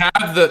 Dansha,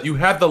 you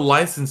have the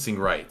licensing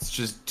rights.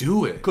 Just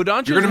do it.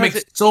 Kodansha You're gonna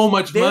make so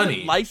much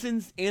money.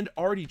 Licensed and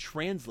already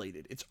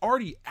translated. It's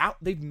already out.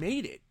 They've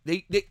made it.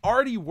 They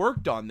already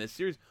worked on this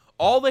series.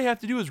 All they have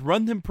to do is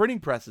run them printing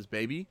presses,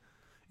 baby.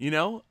 You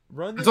know,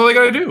 That's all they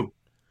gotta do.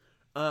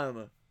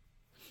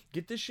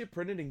 Get this shit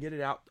printed and get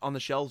it out on the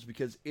shelves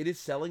because it is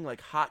selling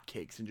like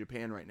hotcakes in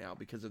Japan right now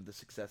because of the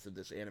success of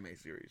this anime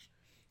series.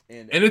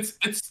 And it's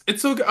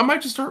so good. I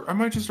might just start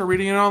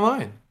reading it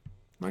online.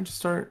 Might just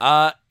start.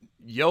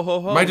 Yo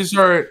ho ho. Might just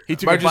start. He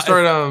took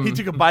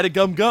a bite of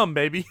gum,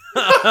 baby.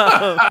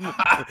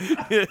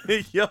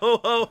 Yo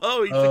ho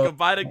ho. He took a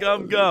bite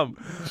of gum.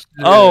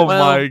 Oh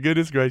my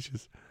goodness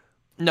gracious.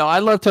 No, I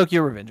love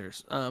Tokyo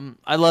Revengers.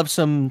 I love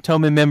some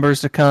Tomen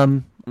members to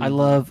come. I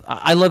love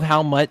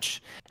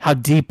how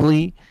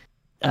deeply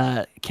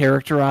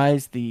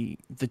characterized the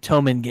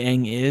Tomen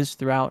gang is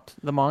throughout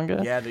the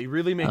manga. Yeah, they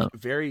really make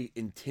very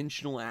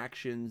intentional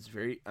actions.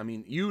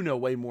 You know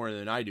way more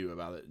than I do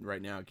about it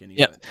right now, Kenny.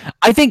 Yeah,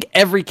 I think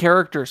every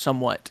character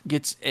somewhat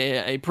gets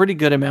a pretty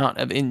good amount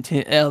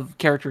of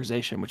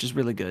characterization, which is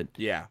really good.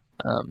 Yeah.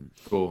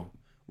 Cool.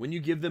 When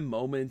you give them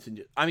moments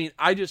like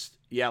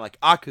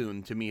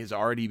Akun to me has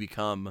already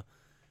become.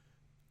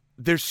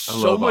 There's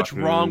so much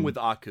wrong with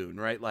Akun,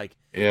 right? Like,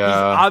 he's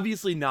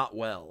obviously not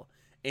well.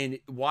 And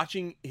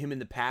watching him in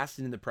the past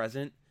and in the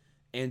present,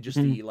 and just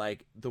the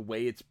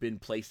way it's been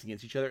placed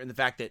against each other, and the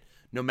fact that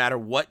no matter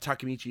what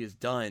Takemichi has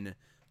done,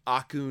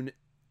 Akun's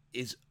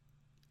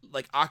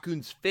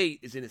fate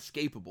is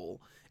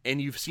inescapable.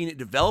 And you've seen it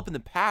develop in the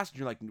past, and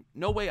you're like,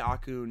 no way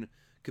Akun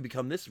could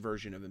become this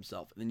version of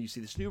himself. And then you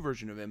see this new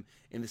version of him,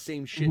 and the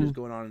same shit is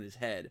going on in his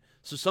head.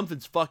 So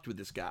something's fucked with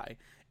this guy.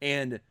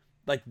 And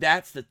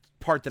that's the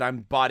part that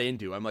I'm bought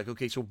into. I'm like,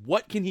 okay, so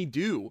what can he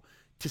do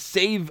to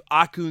save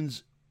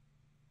Akun's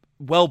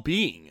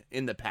well-being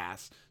in the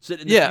past so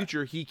that in the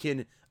future he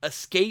can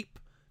escape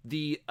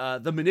the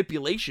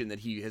manipulation that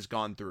he has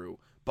gone through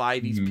by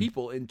these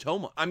people in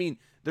Toma? I mean,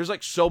 there's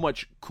like so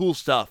much cool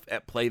stuff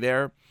at play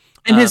there.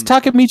 And has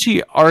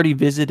Takemichi already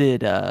visited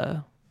Draken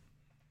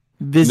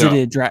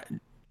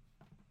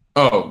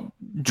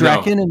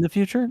in the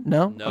future?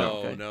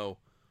 No?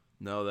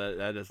 No,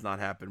 that does not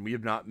happen. We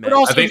have not met. But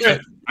also,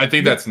 I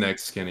think that's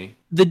next, Skinny.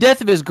 The death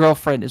of his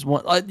girlfriend is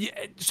one.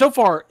 So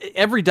far,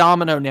 every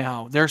domino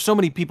now, there are so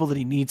many people that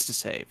he needs to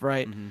save,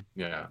 right? Mm-hmm.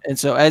 Yeah. And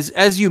so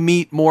as you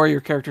meet more of your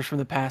characters from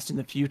the past and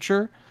the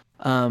future,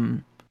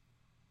 I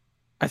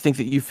think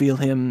that you feel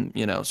him,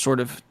 sort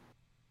of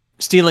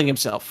stealing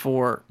himself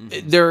for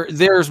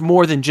there's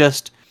more than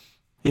just,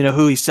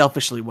 who he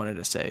selfishly wanted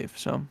to save.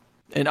 So,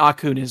 and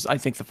Akun is, I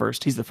think,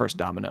 he's the first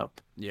domino.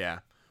 Yeah.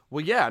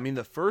 Well, yeah, I mean,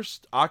 the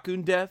first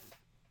Akun death,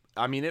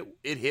 I mean,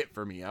 it hit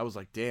for me. I was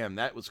like, damn,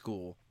 that was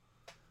cool.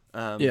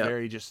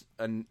 Very just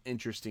an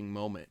interesting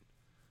moment.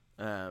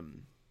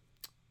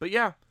 But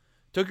yeah,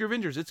 Tokyo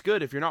Revengers, it's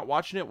good. If you're not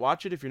watching it,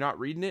 watch it. If you're not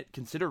reading it,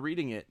 consider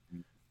reading it.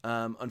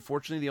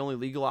 Unfortunately, the only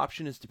legal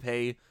option is to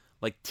pay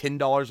like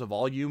 $10 a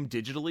volume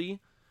digitally.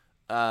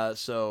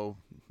 So,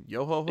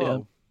 yo ho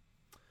ho.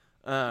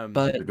 Yeah.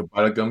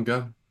 But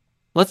gum.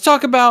 Let's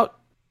talk about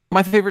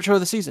my favorite show of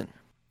the season.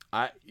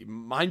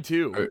 Mine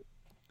too.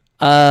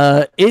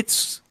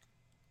 It's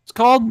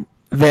called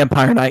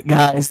Vampire Night,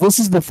 guys. This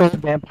is the first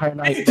Vampire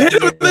Night. Hit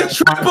it with the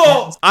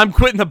triple. I'm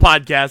quitting the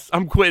podcast.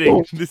 I'm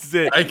quitting. This is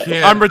it. I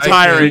can't. I'm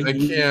retiring. I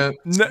can't.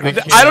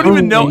 I don't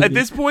even know at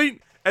this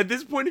point. At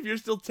this point, if you're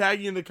still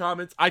tagging in the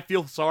comments, I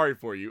feel sorry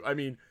for you. I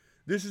mean,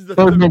 this is the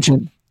third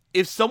mention.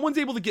 If someone's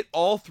able to get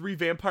all 3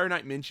 Vampire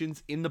Night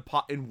mentions in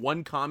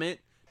one comment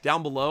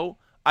down below,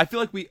 I feel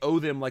like we owe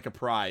them like a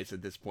prize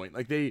at this point.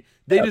 Like they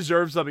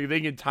deserve something.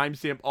 They can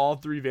timestamp all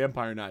 3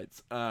 Vampire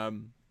Nights.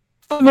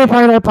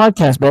 Vampire Night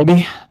podcast,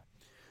 baby.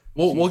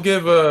 We'll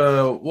give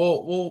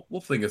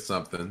we'll think of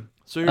something.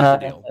 So here's the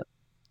deal.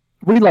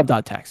 We love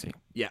Odd Taxi.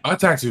 Yeah, Odd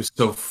Taxi was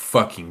so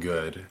fucking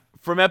good.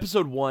 From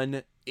episode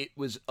 1, it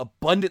was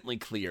abundantly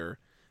clear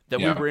that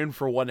we were in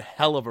for one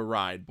hell of a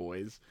ride,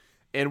 boys.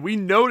 And we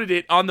noted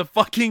it on the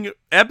fucking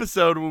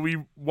episode when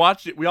we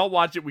watched it. We all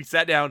watched it. We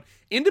sat down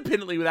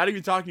independently without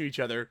even talking to each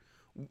other.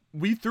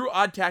 We threw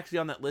Odd Taxi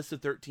on that list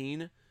of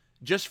 13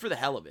 just for the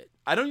hell of it.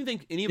 I don't even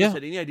think any of us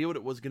had any idea what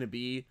it was going to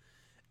be.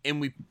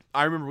 And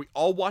I remember we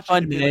all watched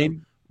it.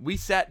 We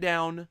sat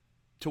down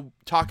to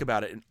talk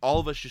about it, and all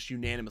of us just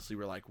unanimously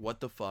were like, what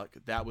the fuck?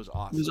 That was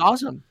awesome. It was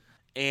awesome.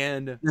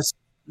 And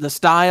the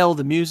style,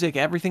 the music,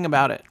 everything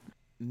about it.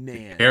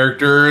 Man. The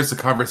characters, the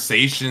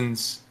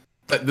conversations.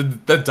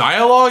 The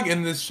dialogue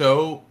in this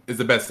show is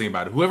the best thing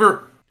about it.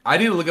 I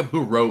need to look up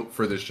who wrote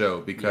for this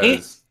show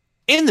because...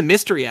 And the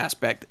mystery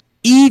aspect.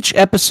 each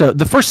episode,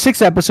 the first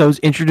 6 episodes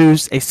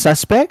introduce a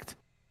suspect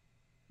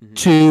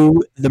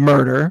to the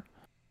murder.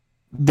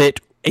 That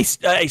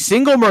a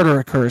single murder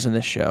occurs in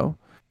this show.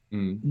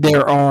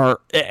 There are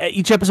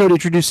each episode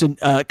introducing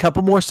a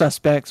couple more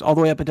suspects all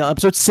the way up until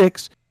episode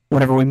 6,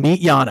 whenever we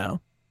meet Yano.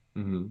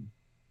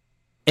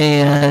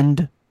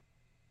 And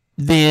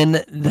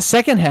then the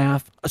second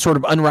half sort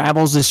of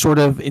unravels this sort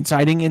of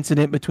inciting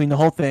incident between the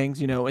whole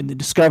things, and the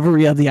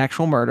discovery of the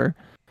actual murder.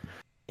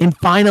 And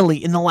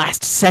finally, in the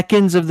last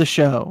seconds of the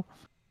show,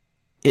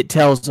 it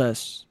tells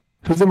us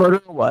who the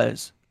murderer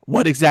was,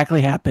 what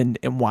exactly happened,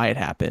 and why it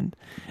happened.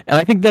 And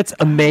I think that's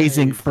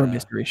amazing for a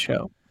mystery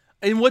show.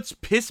 And what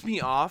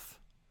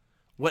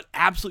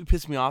absolutely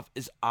pissed me off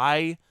is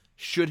I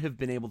should have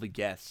been able to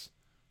guess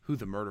who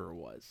the murderer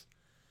was.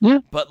 Yeah.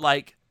 But,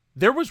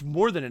 there was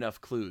more than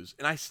enough clues.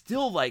 And I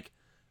still,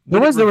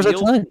 there was a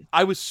ton.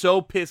 I was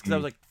so pissed because I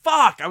was like,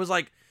 fuck. I was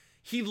like,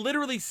 he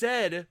literally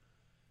said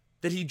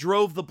that he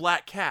drove the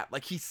black cat.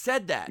 He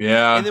said that.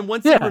 Yeah. And then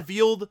once they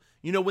revealed,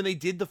 when they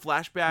did the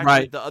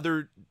flashback with the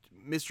other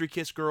mystery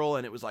kiss girl,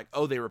 and it was like,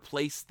 oh, they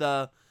replaced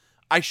the...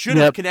 I should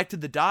have connected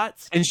the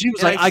dots. And she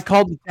was like, I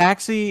called the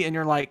taxi, and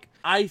you're like...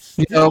 I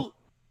still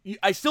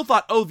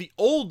thought, oh, the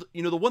old,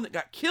 the one that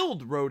got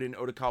killed rode in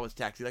Otakawa's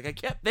taxi. I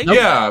kept thinking...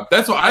 Yeah,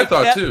 that's what I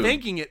thought, too. I kept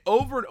thinking it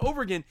over and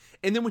over again.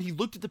 And then when he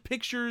looked at the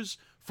pictures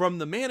from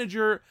the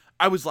manager,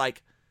 I was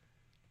like...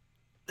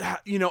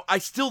 I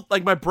still,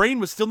 my brain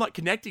was still not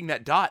connecting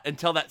that dot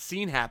until that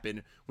scene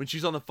happened when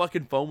she's on the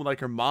fucking phone with,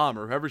 her mom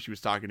or whoever she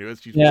was talking to.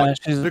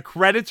 The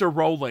credits are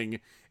rolling,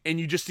 and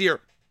you just see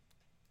her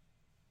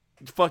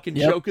fucking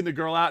choking the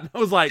girl out. And I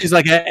was like... She's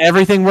like,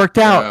 everything worked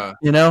out,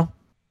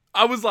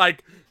 I was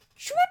like...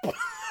 I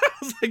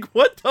was like,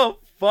 what the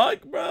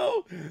fuck,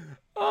 bro?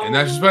 Oh, and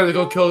now she's about to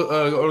go kill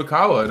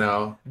Otakawa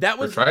now. That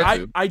was...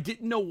 I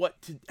didn't know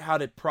how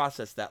to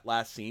process that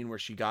last scene where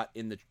she got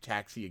in the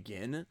taxi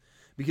again.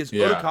 Because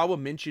Otakawa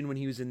mentioned when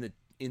he was in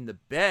the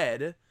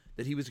bed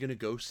that he was going to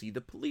go see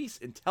the police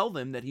and tell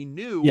them that he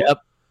knew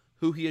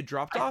who he had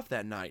dropped off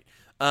that night.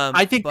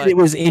 I think that it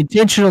was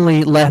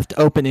intentionally left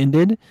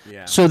open-ended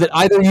so that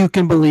either you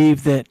can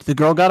believe that the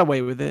girl got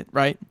away with it,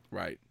 right?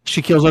 Right.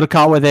 She kills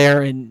Otakawa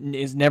there and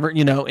is never,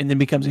 and then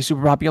becomes a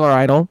super popular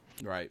idol.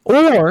 Right.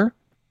 Or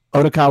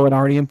Otakawa had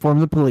already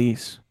informed the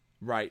police.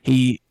 Right.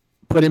 He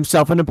put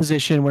himself in a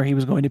position where he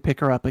was going to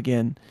pick her up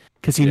again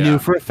because he knew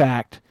for a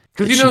fact.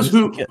 Because he knows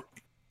who...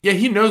 Yeah,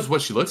 he knows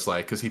what she looks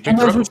like because he picked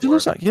her up. What she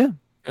looks like, yeah.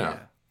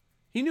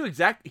 He knew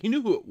He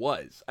knew who it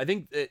was. I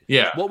think that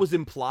what was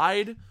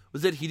implied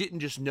was that he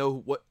didn't just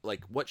know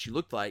what she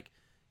looked like.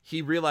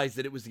 He realized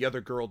that it was the other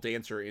girl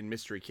dancer in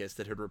Mystery Kiss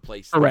that had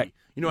replaced. Correct.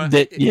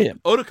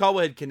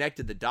 Otakawa had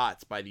connected the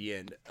dots by the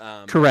end.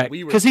 Correct.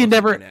 Because he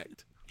never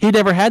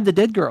had the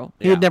dead girl.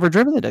 He had never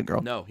driven the dead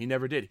girl. No, he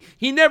never did.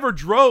 He never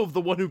drove the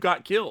one who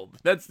got killed.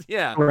 That's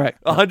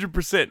correct.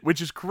 100%,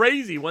 which is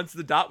crazy. Once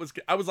the dot was,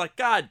 I was like,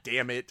 God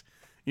damn it.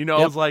 I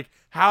was like,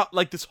 how,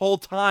 this whole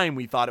time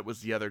we thought it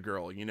was the other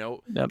girl,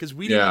 because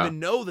we didn't even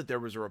know that there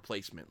was a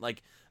replacement.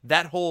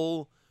 That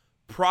whole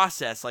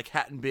process,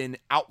 hadn't been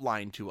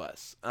outlined to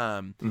us.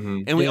 And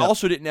we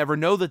also didn't ever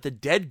know that the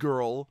dead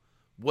girl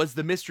was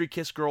the mystery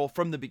kiss girl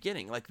from the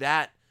beginning.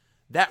 That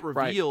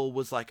reveal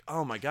was like,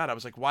 oh my God. I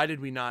was like, why did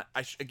we not?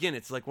 Again,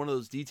 it's one of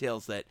those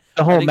details that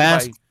the whole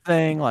mask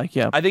thing, I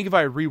think if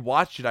I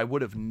rewatched it, I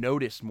would have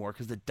noticed more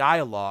because the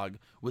dialogue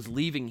was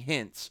leaving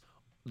hints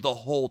the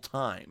whole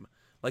time.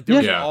 There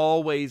was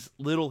always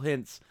little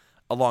hints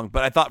along.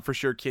 But I thought for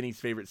sure Kenny's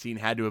favorite scene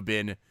had to have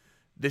been,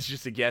 this is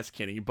just a guess,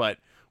 Kenny, but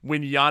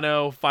when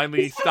Yano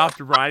finally stopped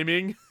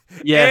rhyming.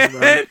 Yes,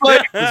 bro. It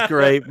was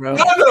great, bro.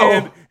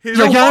 No. She's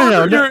like,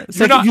 no.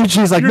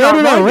 She's like,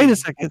 no, wait a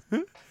second.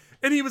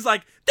 And he was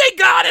like, they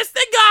got us.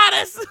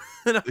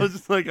 And I was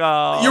just like,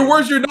 oh. Your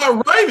words, you're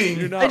not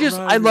rhyming.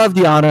 I loved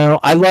Yano.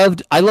 I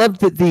loved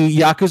that the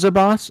Yakuza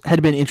boss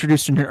had been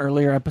introduced in an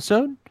earlier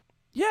episode.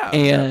 Yeah.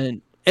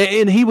 And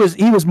he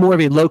was more of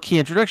a low key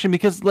introduction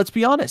because let's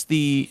be honest,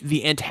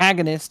 the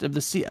antagonist of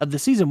the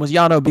season was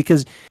Yano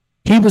because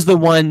he was the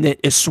one that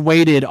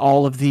assuaded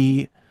all of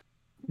the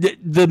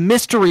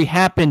mystery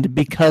happened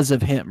because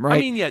of him, right?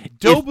 I mean,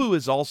 Dobu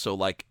is also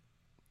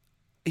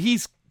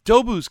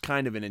Dobu's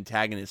kind of an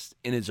antagonist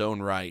in his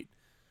own right.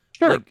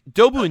 Sure.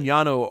 Dobu and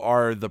Yano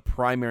are the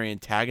primary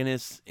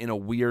antagonists in a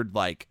weird,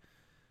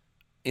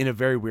 in a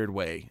very weird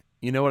way.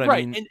 You know what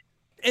I mean?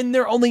 And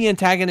they're only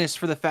antagonists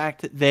for the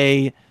fact that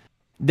they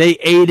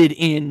aided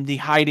in the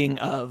hiding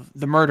of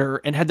the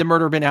murder, and had the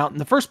murder been out in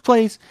the first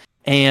place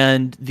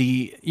and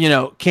the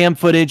cam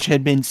footage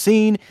had been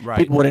seen,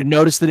 people would have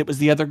noticed that it was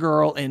the other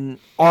girl and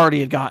already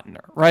had gotten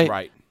her,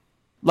 right?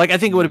 I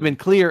think it would have been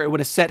clear. It would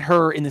have set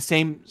her in the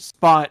same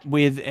spot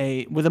with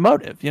a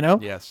motive,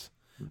 Yes,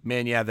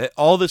 man, yeah. That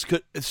all this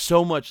could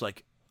so much and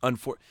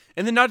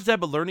then not just that,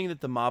 but learning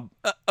that the mob.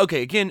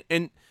 Okay, again,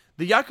 and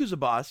the Yakuza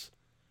boss,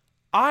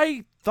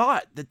 I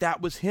thought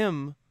that was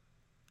him.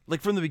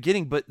 From the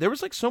beginning, but there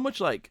was so much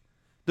there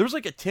was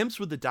attempts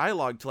with the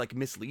dialogue to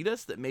mislead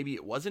us that maybe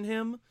it wasn't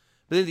him,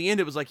 But at the end,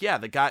 it was like,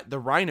 the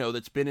rhino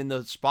that's been in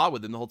the spa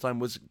with him the whole time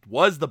was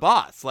the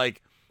boss.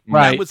 Like,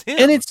 that was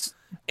him.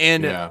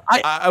 And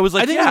I was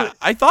like,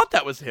 I thought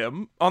that was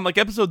him on like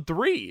episode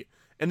 3.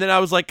 And then I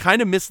was like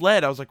kind of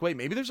misled. I was like, wait,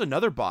 maybe there's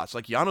another boss.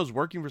 Like Yano's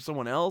working for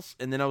someone else.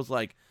 And then I was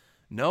like,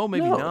 no,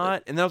 maybe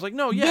not. And then I was like,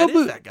 no, it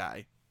is that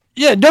guy.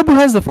 Yeah, Nobu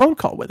has the phone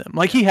call with him.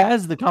 Like he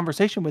has the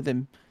conversation with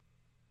him,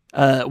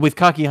 with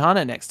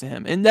Kakihana next to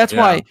him. And that's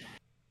why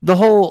the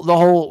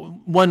whole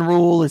one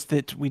rule is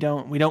that we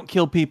don't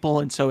kill people.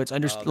 And so it's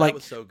understood. That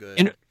was so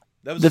good.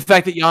 That was the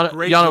fact that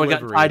Yano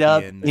got tied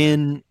up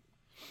in,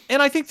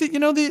 and I think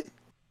that,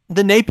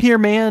 the Napier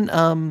man,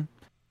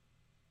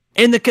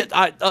 and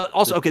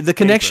the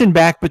connection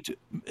back, but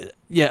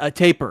a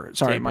taper.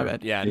 Sorry, my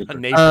bad. Yeah,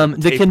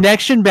 the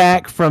connection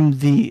back from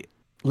the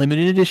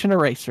limited edition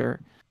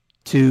eraser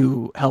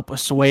to help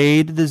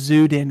assuade the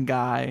Zuden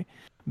guy,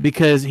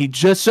 because he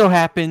just so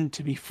happened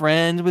to be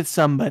friends with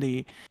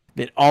somebody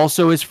that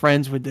also is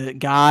friends with the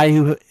guy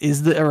who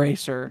is the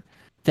eraser,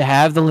 to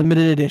have the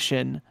limited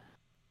edition.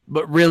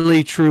 But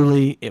really,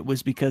 truly, it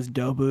was because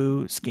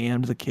Dobu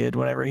scammed the kid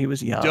whenever he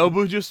was young.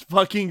 Dobu just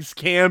fucking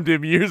scammed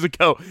him years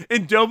ago.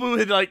 And Dobu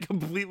had, like,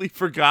 completely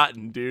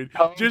forgotten, dude.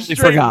 Just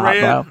straight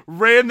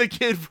ran the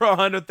kid for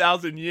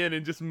 100,000 yen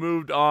and just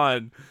moved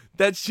on.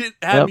 That shit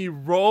had me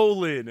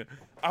rolling.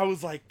 I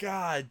was like,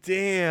 God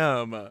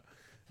damn.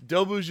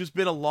 Dobu's just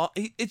been a long...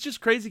 It's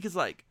just crazy because,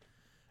 like,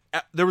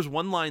 there was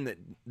one line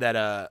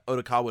that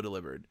Otokawa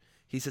delivered.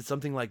 He said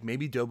something like,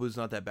 maybe Dobu's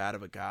not that bad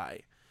of a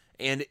guy.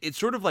 And it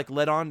sort of like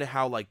led on to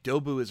how like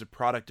Dobu is a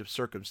product of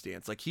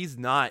circumstance. Like he's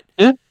not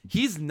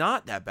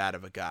that bad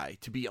of a guy,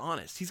 to be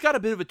honest. He's got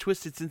a bit of a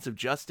twisted sense of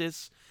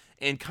justice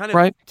and kind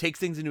of takes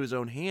things into his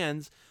own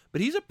hands,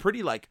 but he's a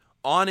pretty like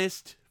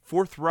honest,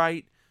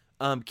 forthright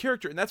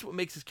character. And that's what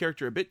makes his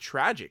character a bit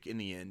tragic in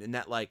the end. And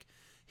that like,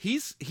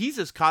 he's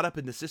as caught up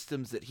in the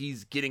systems that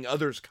he's getting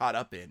others caught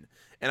up in.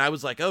 And I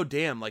was like, oh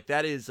damn, like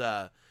that's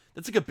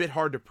like a bit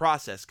hard to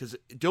process, because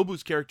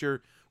Dobu's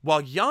character,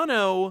 while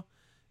Yano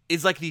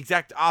is like the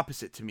exact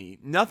opposite to me.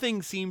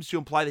 Nothing seems to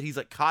imply that he's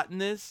like caught in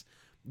this.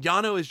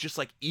 Yano is just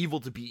like evil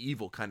to be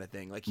evil kind of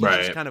thing. Like he's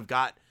just kind of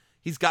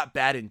he's got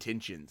bad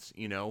intentions,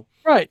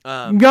 Right.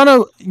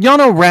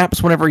 Yano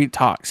raps whenever he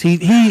talks.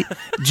 He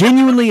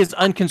genuinely is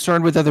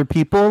unconcerned with other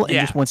people and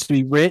just wants to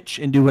be rich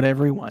and do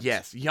whatever he wants.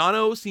 Yes.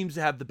 Yano seems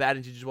to have the bad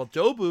intentions, while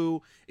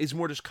Dobu is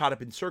more just caught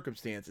up in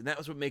circumstance. And that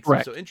was what makes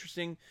him so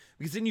interesting,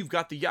 because then you've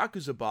got the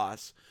Yakuza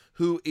boss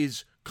who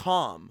is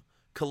calm,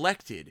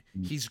 collected.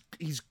 He's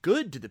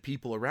good to the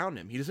people around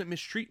him. He doesn't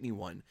mistreat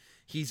anyone.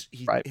 His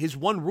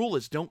one rule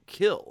is don't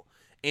kill.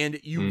 And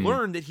you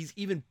learn that he's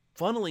even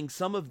funneling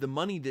some of the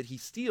money that he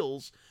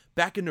steals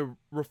back into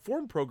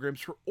reform programs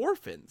for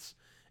orphans.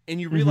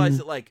 And you realize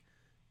that like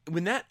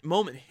when that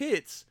moment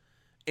hits,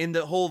 and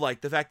the whole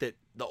like the fact that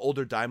the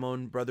older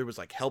Daimon brother was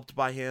like helped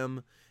by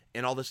him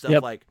and all this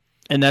stuff, like,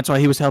 and that's why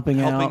he was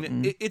helping out.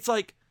 It's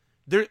like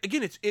there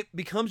again, it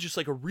becomes just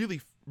like a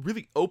really,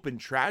 really open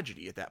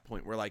tragedy at that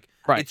point, where like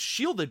it's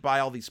shielded by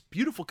all these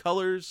beautiful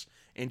colors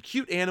and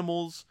cute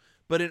animals,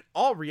 but in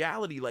all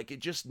reality, like it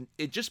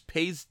just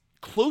pays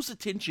close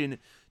attention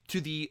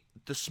to the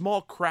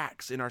small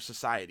cracks in our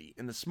society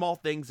and the small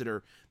things that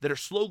are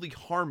slowly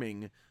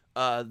harming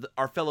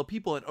our fellow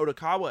people. And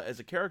Otokawa as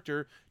a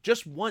character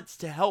just wants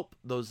to help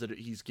those that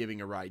he's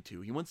giving a ride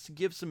to. He wants to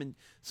give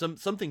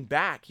something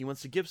back. He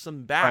wants to give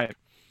some back.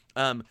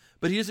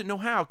 But he doesn't know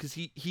how, because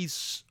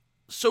he's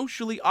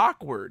socially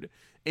awkward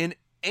and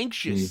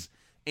anxious,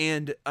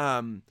 and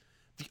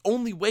the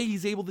only way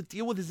he's able to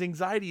deal with his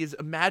anxiety is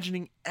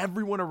imagining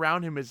everyone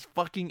around him as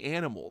fucking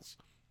animals.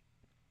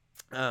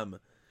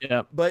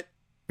 But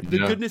the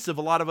goodness of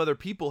a lot of other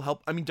people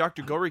help. I mean,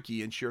 Dr.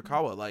 Goriki and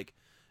Shirakawa, like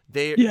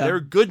their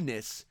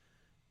goodness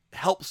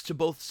helps to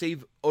both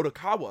save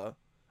Otokawa.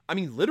 I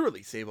mean,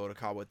 literally save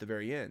Otokawa at the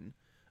very end.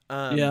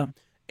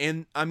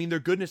 And I mean, their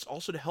goodness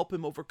also to help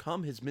him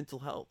overcome his mental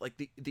health, like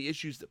the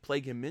issues that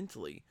plague him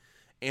mentally.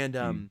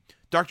 And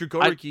Dr.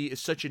 Goriki is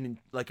such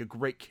a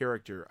great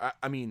character.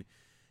 I mean,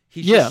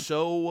 he's just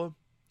so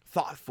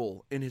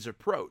thoughtful in his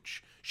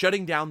approach,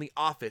 shutting down the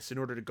office in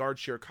order to guard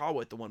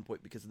Shirakawa at the one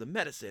point because of the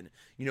medicine,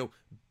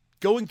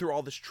 going through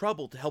all this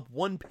trouble to help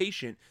one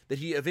patient that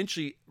he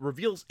eventually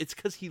reveals it's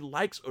because he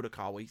likes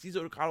Otokawa. He sees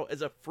Otokawa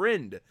as a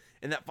friend.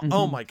 And that,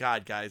 oh my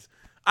God, guys,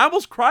 I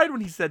almost cried when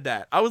he said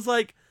that. I was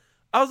like,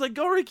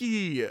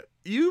 Goriki,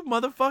 you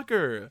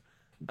motherfucker.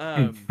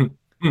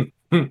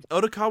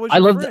 Otokawa's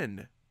your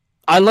friend.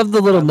 I love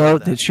the little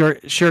note that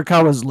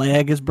Shirakawa's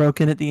leg is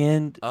broken at the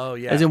end. Oh,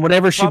 yeah. As in,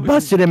 whenever she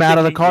busted him out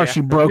of the car,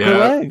 she broke her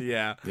leg.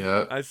 Yeah.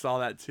 I saw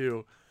that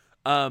too.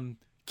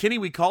 Kenny,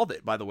 we called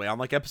it, by the way, on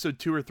like episode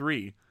 2 or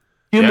 3.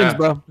 Humans,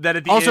 bro. That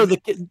at the also,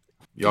 end,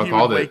 he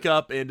would wake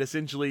up and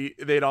essentially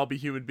they'd all be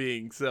human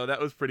beings. So that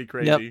was pretty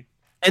crazy. Yep.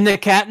 And the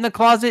cat in the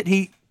closet,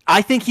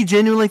 I think he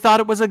genuinely thought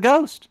it was a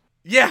ghost.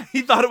 Yeah,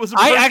 he thought it was a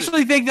person. I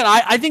actually think that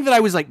I think that I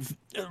was like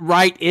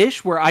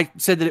right-ish where I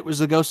said that it was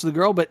the ghost of the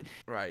girl, but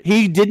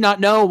he did not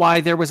know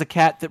why there was a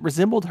cat that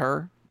resembled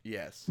her.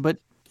 Yes. But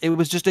it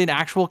was just an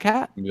actual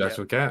cat. That's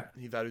what cat.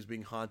 He thought he was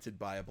being haunted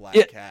by a black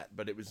Yeah. cat,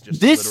 but it was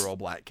just a literal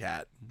black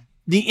cat.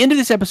 The end of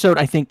this episode,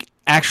 I think,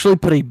 actually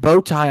put a bow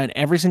tie on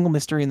every single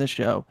mystery in the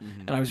show,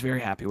 and I was very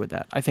happy with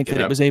that. I think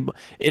that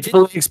it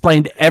fully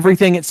explained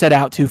everything it set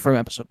out to from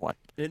episode 1.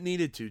 It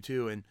needed to,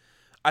 too, and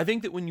I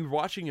think that when you're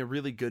watching a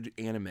really good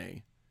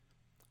anime,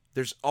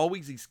 there's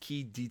always these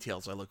key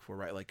details I look for,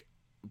 right? Like,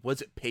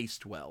 was it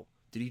paced well?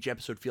 Did each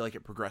episode feel like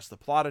it progressed the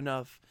plot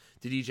enough?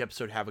 Did each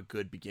episode have a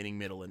good beginning,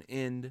 middle, and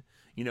end?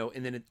 You know,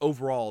 and then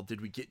overall,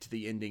 did we get to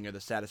the ending or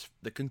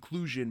the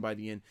conclusion by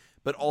the end?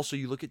 But also,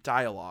 you look at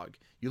dialogue,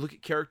 you look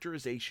at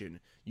characterization,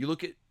 you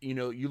look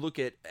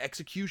at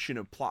execution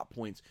of plot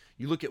points.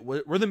 You look at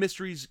were the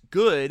mysteries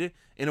good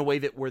in a way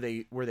that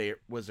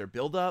was there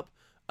build up,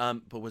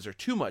 but was there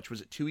too much? Was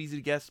it too easy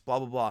to guess? Blah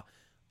blah blah.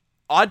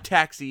 Odd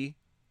Taxi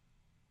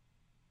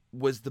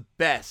was the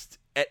best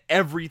at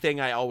everything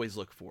I always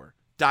look for: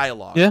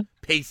 dialogue,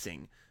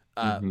 pacing,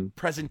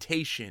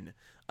 presentation.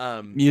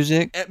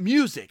 Music.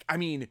 I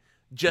mean,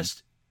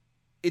 just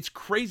it's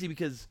crazy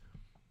because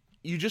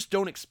you just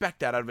don't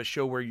expect that out of a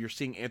show where you're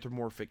seeing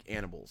anthropomorphic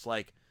animals.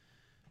 Like,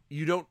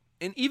 you don't,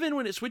 and even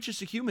when it switches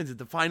to humans at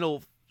the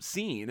final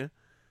scene,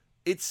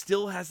 it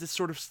still has this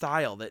sort of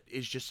style that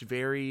is just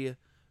very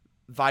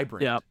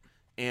vibrant. Yeah.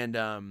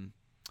 And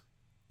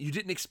you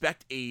didn't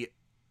expect a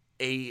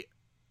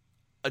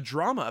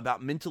drama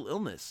about mental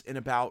illness and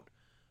about,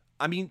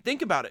 I mean,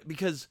 think about it,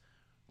 because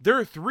there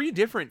are 3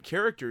 different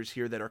characters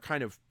here that are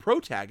kind of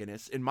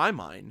protagonists in my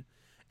mind,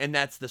 and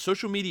that's the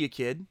social media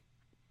kid,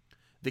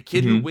 the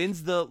kid who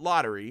wins the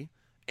lottery,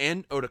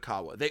 and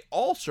Otakawa. They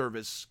all serve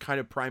as kind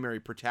of primary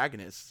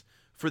protagonists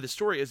for the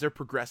story as they're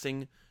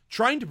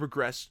trying to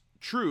progress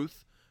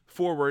truth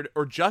forward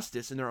or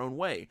justice in their own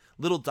way.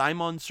 Little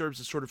Daimon serves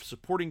as sort of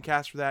supporting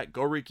cast for that.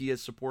 Goriki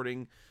is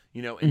supporting,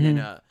 and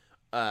then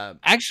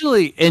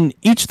actually, and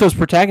each of those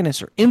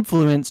protagonists are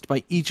influenced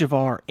by each of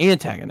our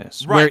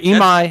antagonists. Right, where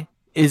Imai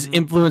is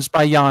influenced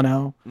by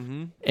Yano,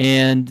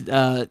 and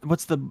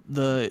what's the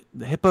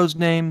hippo's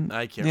name?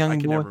 I can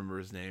never remember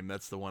his name.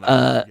 That's the one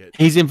I forget.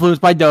 He's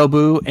influenced by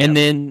Dobu, and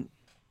then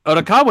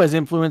Otakawa is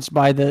influenced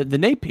by the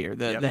Napier,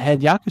 the head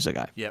Yakuza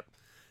guy. Yep.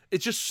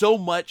 It's just so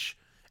much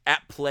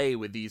at play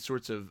with these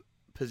sorts of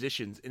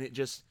positions, and it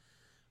just,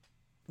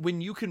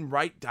 when you can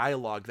write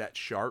dialogue that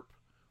sharp,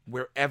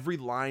 where every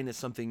line is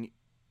something.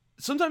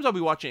 Sometimes I'll be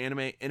watching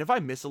anime, and if I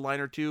miss a line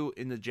or two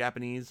in the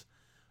Japanese,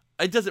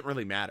 it doesn't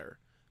really matter.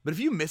 But if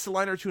you miss a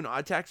line or two in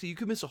Odd Taxi, you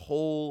could miss a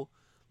whole,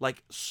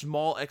 like,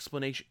 small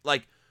explanation.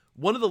 Like,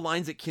 one of the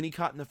lines that Kenny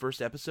caught in the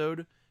first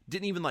episode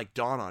didn't even, like,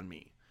 dawn on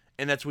me.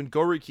 And that's when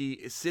Goriki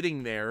is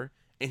sitting there,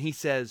 and he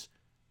says,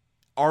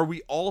 "Are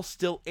we all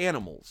still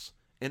animals?"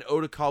 And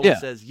Otakawa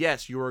says,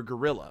 "Yes, you're a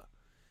gorilla."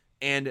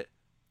 And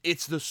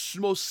it's the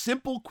most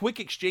simple, quick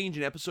exchange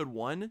in episode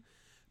 1.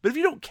 But if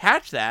you don't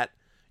catch that,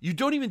 you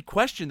don't even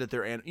question that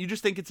they're you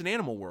just think it's an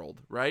animal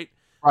world, right?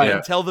 Right. And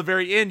until the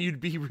very end, you'd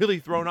be really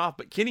thrown off.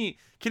 But Kenny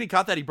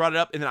caught that. He brought it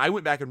up, and then I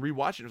went back and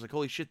rewatched it. I was like,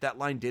 holy shit, that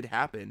line did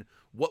happen.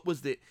 What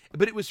was the?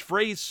 But it was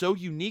phrased so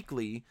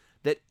uniquely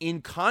that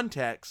in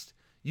context,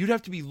 you'd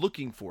have to be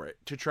looking for it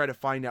to try to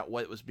find out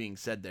what was being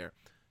said there.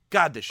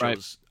 God, this show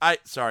was.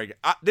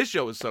 This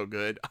show was so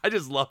good. I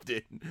just loved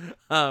it.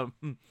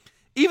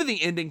 Even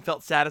the ending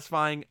felt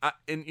satisfying.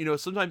 And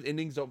sometimes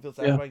endings don't feel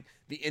satisfying.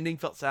 Yeah. The ending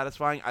felt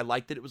satisfying. I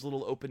liked that it was a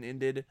little open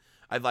ended.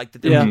 I liked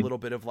that there was a little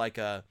bit of like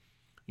a.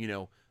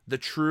 The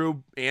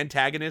true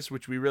antagonist,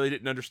 which we really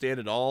didn't understand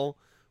at all,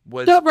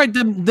 was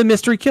the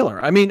mystery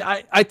killer. I mean,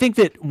 I think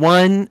that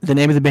the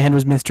name of the band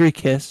was Mystery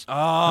Kiss.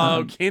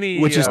 Oh, Kenny,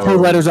 which is 2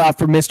 letters off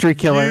for Mystery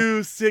Killer.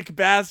 You sick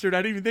bastard!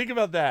 I didn't even think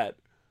about that.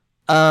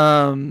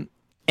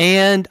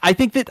 And I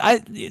think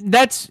that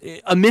that's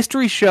a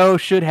mystery show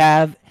should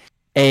have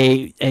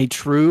a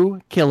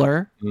true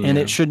killer, and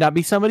it should not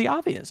be somebody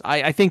obvious.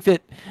 I think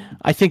that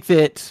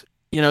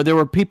there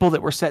were people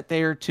that were set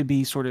there to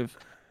be sort of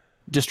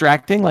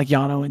distracting, like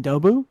Yano and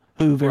Dobu,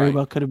 who very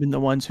well could have been the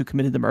ones who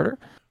committed the murder.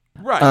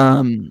 Right.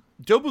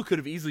 Dobu could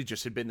have easily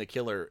just had been the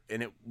killer,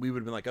 and we would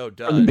have been like, oh,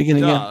 duh, from the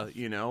beginning, Yeah,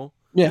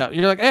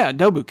 you're like, yeah,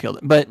 Dobu killed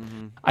it. But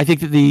I think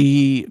that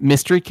the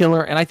mystery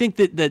killer, and I think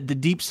that the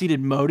deep-seated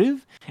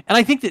motive, and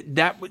I think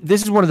that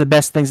this is one of the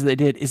best things that they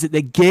did, is that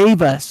they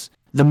gave us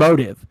the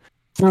motive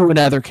through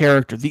another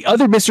character. The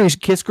other Mystery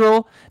Kiss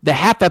girl, the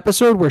half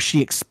episode where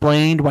she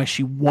explained why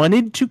she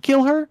wanted to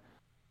kill her,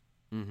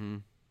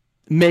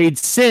 made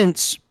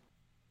sense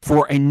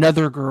for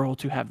another girl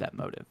to have that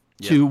motive,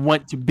 to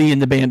want to be in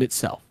the band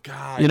itself.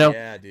 God,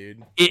 yeah,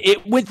 dude.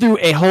 It went through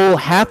a whole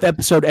half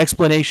episode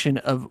explanation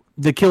of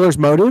the killer's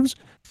motives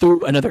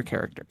through another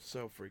character.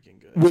 So freaking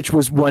good. Which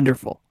was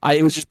wonderful.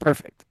 It was just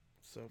perfect.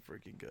 So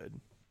freaking good.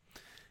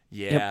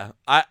 Yeah.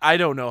 Yep. I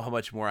don't know how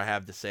much more I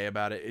have to say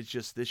about it. It's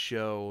just this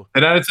show.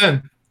 10 out of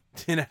 10.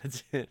 10 out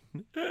of 10.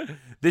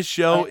 This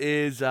show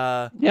is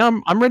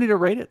I'm ready to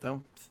rate it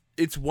though.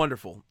 It's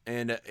wonderful.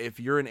 And if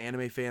you're an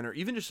anime fan or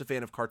even just a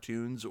fan of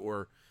cartoons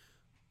or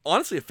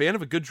honestly a fan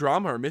of a good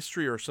drama or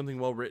mystery or something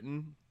well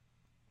written,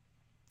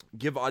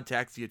 give Odd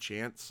Taxi a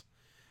chance.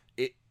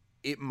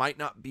 it might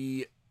not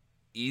be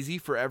easy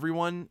for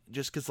everyone,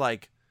 just because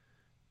like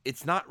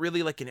it's not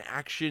really like an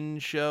action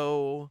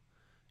show.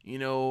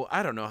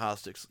 I don't know how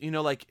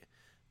to, like.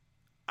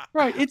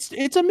 Right, it's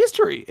a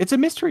mystery. It's a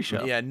mystery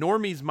show. Yeah,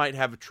 normies might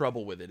have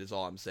trouble with it, is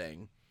all I'm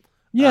saying.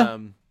 Yeah.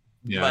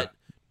 But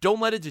don't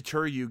let it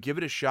deter you. Give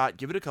it a shot.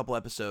 Give it a couple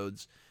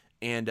episodes,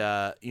 and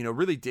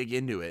really dig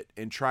into it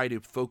and try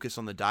to focus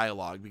on the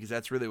dialogue, because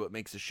that's really what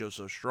makes the show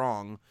so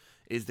strong,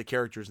 is the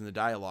characters and the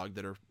dialogue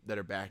that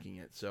are backing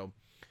it. So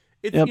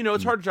it's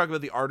it's hard to talk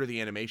about the art or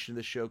the animation of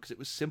the show because it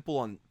was simple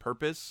on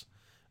purpose,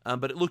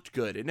 but it looked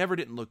good. It never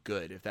didn't look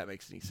good, if that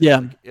makes any sense. Yeah.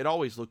 Like, it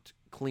always looked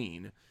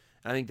clean.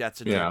 I think that's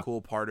a cool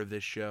part of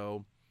this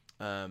show.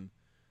 I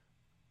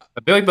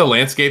feel like the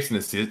landscapes and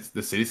the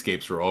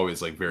cityscapes were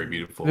always like very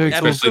beautiful,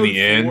 especially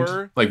in the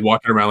end, like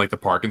walking around like the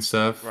park and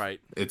stuff. Right.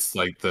 It's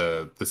like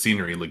the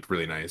scenery looked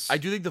really nice. I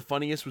do think the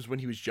funniest was when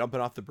he was jumping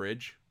off the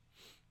bridge,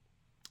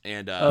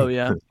 and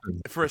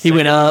for a he second,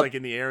 went up like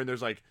in the air, and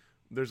there's like,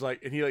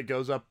 and he like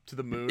goes up to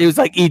the moon. It was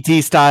like ET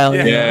style.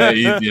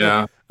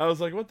 Yeah. I was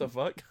like, what the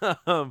fuck?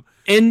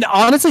 And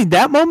honestly,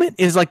 that moment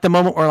is like the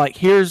moment where like,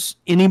 here's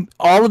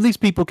all of these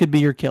people could be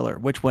your killer.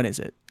 Which one is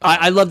it?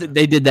 I love that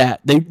they did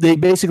that. They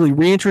basically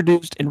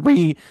reintroduced and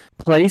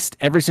replaced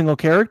every single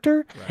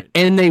character,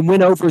 and they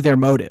went over their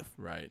motive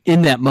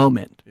in that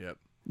moment. Yep.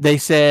 They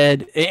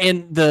said,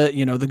 and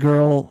the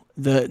girl,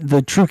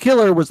 the true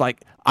killer was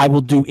like, I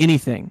will do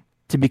anything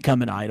to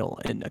become an idol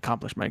and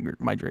accomplish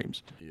my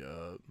dreams.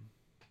 Yep.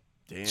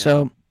 Damn.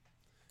 So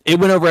it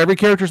went over every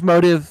character's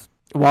motive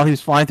while he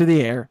was flying through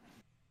the air.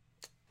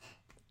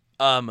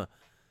 I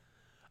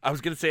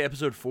was gonna say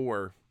episode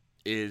 4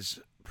 is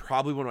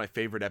probably one of my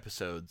favorite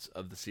episodes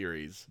of the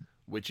series,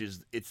 which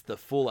is it's the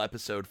full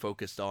episode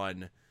focused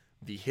on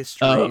the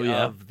history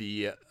of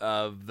the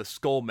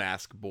Skull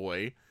Mask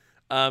boy,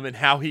 and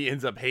how he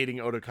ends up hating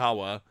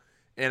Otokawa.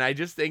 And I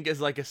just think as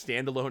like a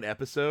standalone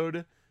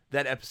episode,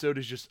 that episode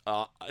is just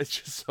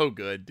it's just so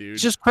good, dude.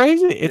 It's just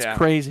crazy. It's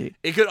crazy.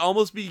 It could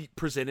almost be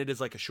presented as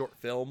like a short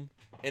film,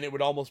 and it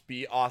would almost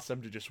be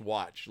awesome to just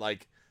watch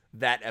like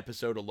that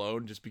episode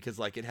alone, just because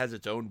like it has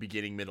its own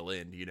beginning, middle,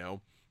 end,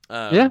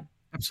 Yeah,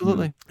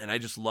 absolutely. And I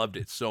just loved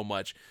it so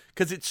much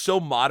because it's so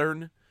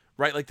modern,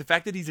 right? Like the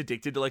fact that he's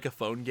addicted to like a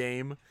phone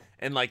game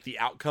and like the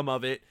outcome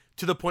of it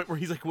to the point where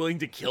he's like willing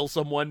to kill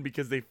someone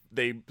because they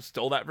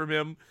stole that from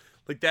him.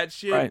 Like that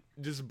shit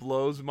just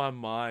blows my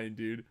mind,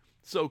 dude.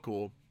 So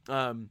cool.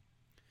 Yeah,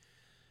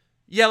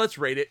 let's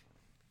rate it.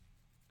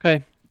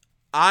 Okay.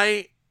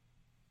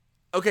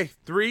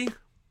 3,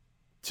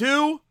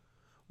 2,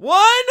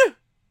 1.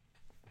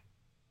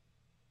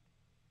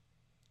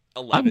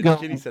 11.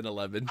 Kenny said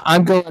 11.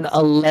 I'm going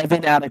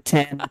 11 out of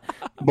 10.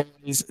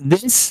 Boys,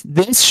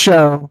 this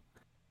show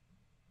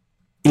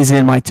is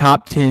in my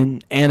top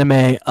 10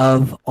 anime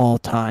of all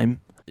time.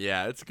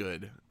 Yeah, it's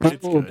good.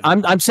 It's good.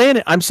 I'm saying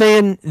it. I'm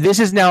saying this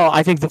is now,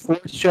 I think, the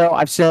 4th show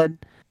I've said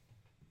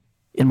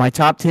in my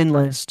top 10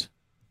 list.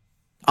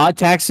 Odd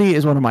Taxi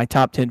is one of my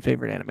top 10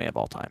 favorite anime of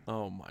all time.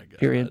 Oh my god.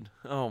 Period.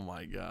 Oh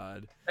my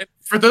god.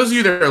 For those of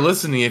you that are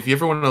listening, if you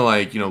ever want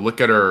to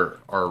look at our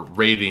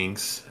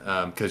ratings,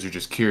 because you're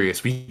just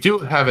curious, we do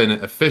have an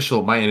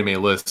official My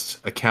Anime List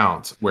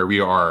account where we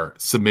are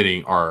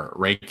submitting our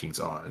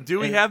rankings on. Do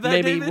we have that?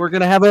 Maybe David? we're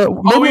gonna have a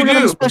maybe we're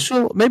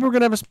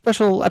gonna have a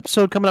special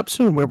episode coming up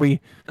soon where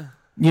we,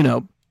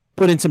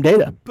 put in some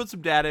data. Put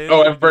some data in.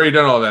 Oh, I've already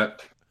done all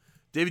that.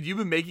 David, you've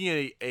been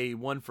making a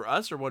one for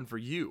us or one for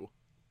you?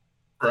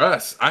 For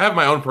us, I have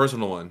my own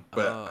personal one,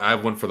 but I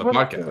have one for the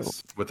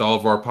podcast with all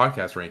of our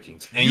podcast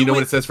rankings. And you know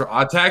what it says for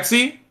Odd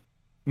Taxi?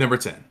 Number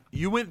 10.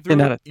 You went through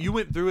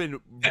and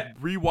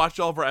rewatched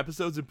all of our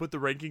episodes and put the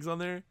rankings on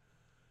there?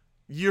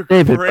 You're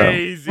David,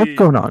 crazy. Bro. What's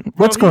going on?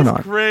 What's going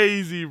on?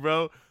 Crazy,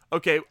 bro.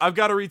 Okay, I've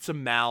got to read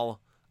some Mal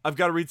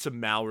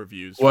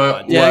reviews.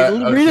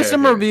 Read us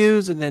some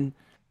reviews, and then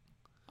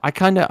I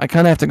kind of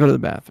have to go to the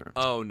bathroom.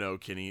 Oh no,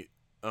 Kenny.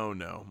 Oh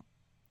no.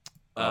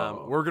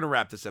 We're gonna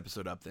wrap this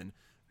episode up then.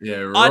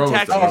 Yeah, Odd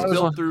Taxi is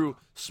built through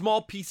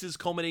small pieces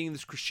culminating in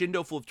this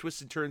crescendo full of twists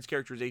and turns,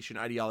 characterization,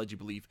 ideology,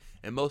 belief,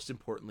 and most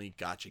importantly,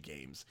 gacha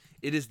games.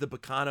 It is the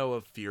Bacano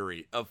of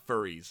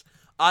furries.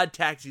 Odd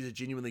Taxi is a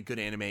genuinely good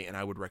anime, and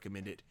I would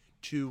recommend it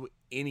to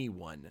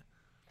anyone.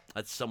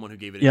 That's someone who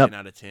gave it a 10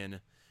 out of 10.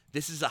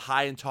 This is a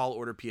high and tall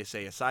order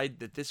PSA. Aside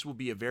that this will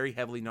be a very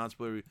heavily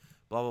non-spoilery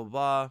blah, blah,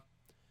 blah.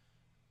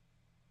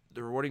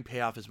 The rewarding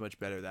payoff is much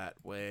better that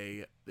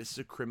way. This is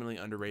a criminally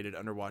underrated,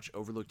 underwatched,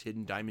 overlooked,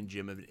 hidden diamond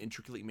gem of an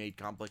intricately made,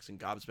 complex, and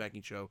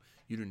gobsmacking show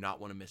you do not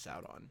want to miss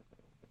out on.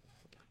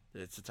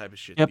 It's the type of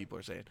shit that people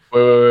are saying.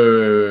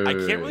 Wait, I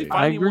can't really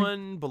find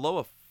anyone below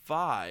a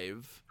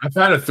 5. I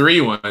found a 3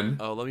 one.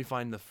 Oh, let me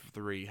find the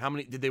 3. How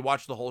many? Did they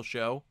watch the whole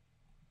show?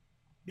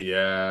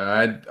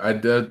 Yeah, I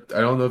don't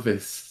know if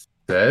it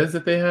says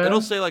that they have. It'll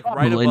say like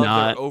Probably right above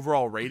not. their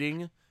overall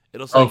rating.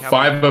 It'll say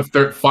 5 of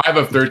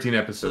 13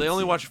 episodes. So they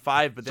only watched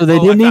 5, but so they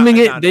didn't even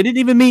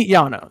meet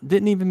Yano.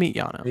 Didn't even meet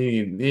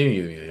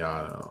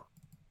Yano.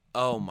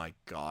 Oh my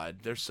god,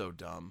 they're so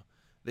dumb.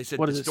 They said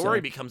What the does it story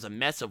say? becomes a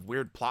mess of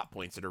weird plot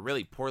points that are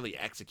really poorly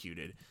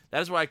executed.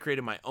 That is why I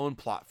created my own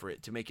plot for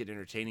it to make it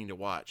entertaining to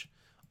watch.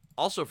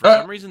 Also, for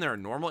some reason, there are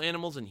normal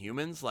animals and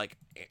humans like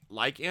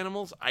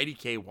animals.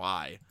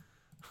 IDKY.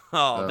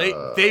 Oh,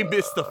 they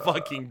missed the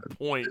fucking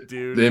point,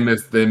 dude. They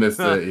missed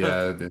it.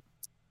 Yeah.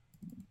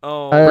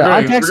 Oh,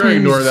 we're going to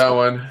ignore that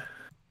one.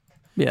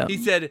 Yeah. He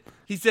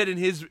said in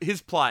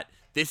his plot,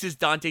 this is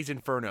Dante's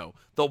Inferno.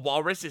 The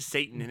walrus is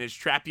Satan and has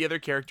trapped the other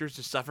characters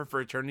to suffer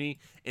for eternity,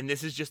 and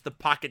this is just the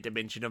pocket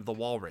dimension of the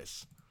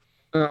walrus.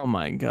 Oh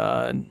my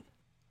god.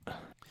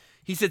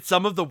 He said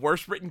some of the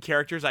worst written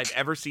characters I've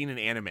ever seen in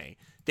anime.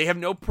 They have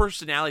no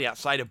personality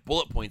outside of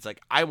bullet points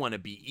like I want to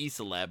be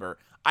E-Celeb or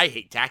I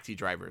hate taxi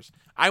drivers.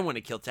 I want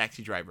to kill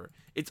taxi driver.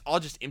 It's all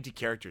just empty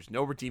characters,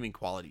 no redeeming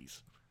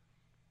qualities.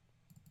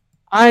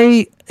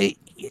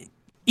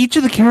 Each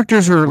of the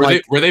characters are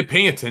were they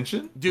paying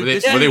attention? Dude,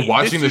 were they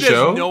watching the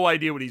show? Has no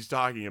idea what he's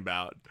talking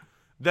about.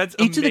 That's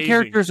each amazing. of the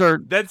characters are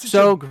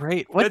so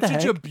great. What the heck?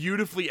 That's such a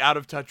beautifully out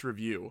of touch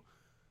review.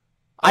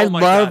 I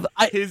love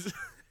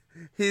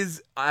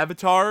his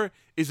avatar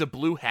is a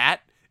blue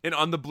hat, and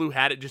on the blue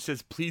hat it just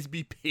says, "Please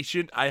be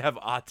patient. I have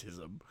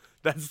autism."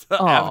 That's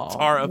the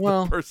avatar of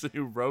the person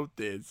who wrote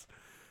this.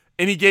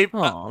 And he gave,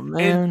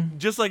 and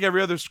just like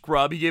every other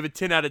scrub, he gave a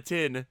 10 out of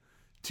 10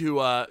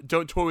 to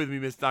 "Don't Toy with Me,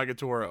 Miss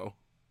Nagatoro."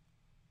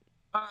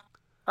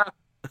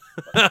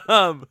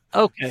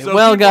 Okay, so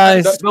well,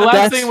 guys, the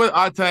last thing with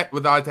Odd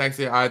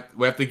Taxi,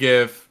 we have to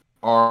give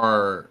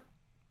our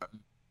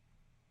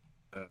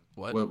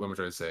what am I trying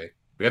to say?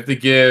 We have to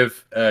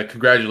give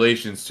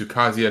congratulations to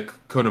Kazuya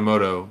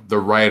Konomoto, the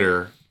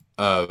writer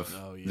of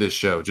this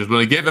show. Just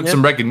want to give him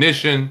some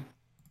recognition.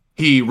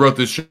 He wrote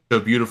this show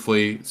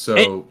beautifully.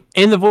 So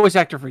and the voice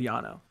actor for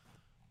Yano.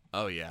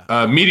 Oh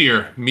yeah.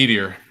 Meteor,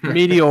 Meteor,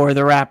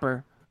 the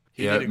rapper.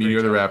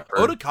 Meteor, the rapper.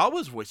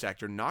 Otakawa's voice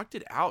actor knocked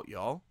it out,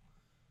 y'all.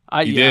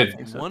 He did. I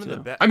think so one of the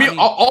best. I mean,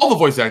 all the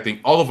voice acting.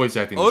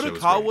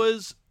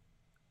 Otakawa's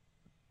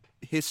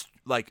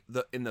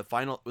in the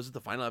final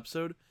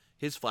episode?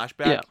 His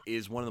flashback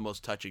is one of the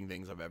most touching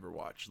things I've ever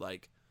watched.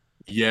 Like,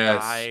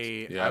 yes,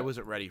 I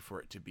wasn't ready for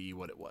it to be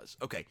what it was.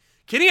 Okay,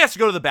 Kenny has to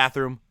go to the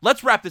bathroom.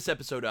 Let's wrap this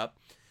episode up.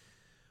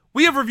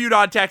 We have reviewed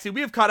Odd Taxi.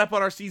 We have caught up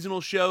on our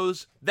seasonal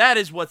shows. That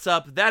is what's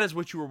up. That is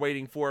what you were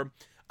waiting for.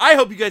 I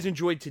hope you guys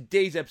enjoyed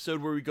today's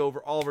episode where we go over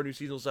all of our new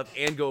seasonal stuff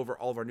and go over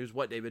all of our news.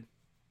 What, David?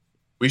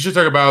 We should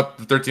talk about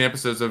the 13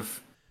 episodes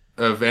of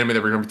anime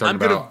that we're going to be talking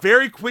about. I'm going to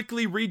very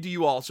quickly read to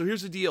you all. So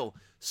here's the deal.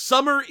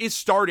 Summer is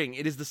starting.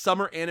 It is the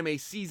summer anime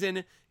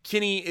season.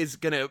 Kenny is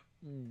going to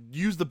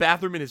use the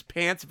bathroom in his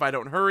pants if I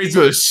don't hurry. He's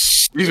going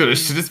to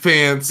shit his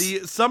pants.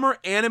 The summer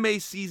anime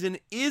season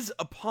is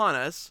upon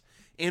us,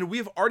 and we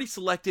have already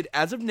selected,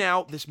 as of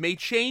now, this may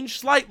change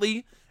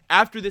slightly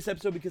after this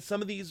episode because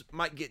some of these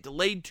might get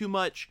delayed too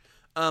much,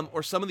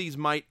 or some of these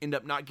might end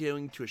up not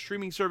going to a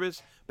streaming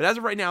service. But as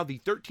of right now, the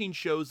 13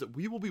 shows that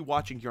we will be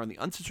watching here on the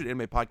Uncensored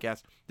Anime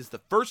Podcast, this is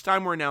the first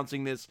time we're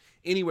announcing this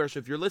anywhere. So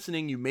if you're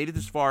listening, you made it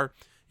this far,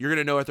 you're going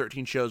to know our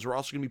 13 shows. We're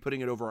also going to be putting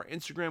it over our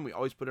Instagram. We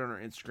always put it on our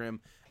Instagram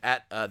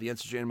at the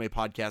Uncensored Anime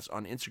Podcast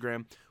on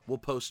Instagram. We'll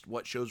post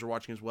what shows we're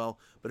watching as well.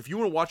 But if you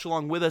want to watch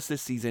along with us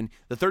this season,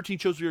 the 13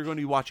 shows we are going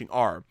to be watching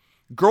are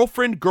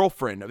Girlfriend,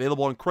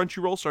 available on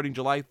Crunchyroll starting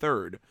July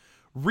 3rd.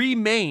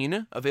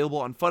 Remain, available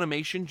on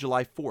Funimation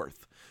July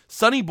 4th.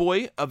 Sunny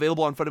Boy,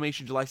 available on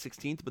Funimation July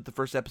 16th, but the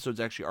first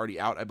episode's actually already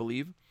out, I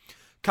believe.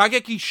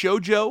 Kageki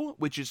Shoujo,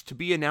 which is to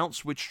be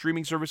announced which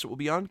streaming service it will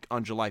be on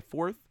July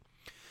 4th.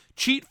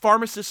 Cheat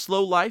Pharmacist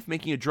Slow Life,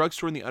 making a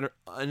drugstore in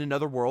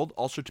another world,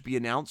 also to be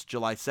announced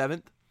July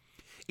 7th.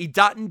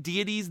 Idaten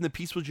Deities and the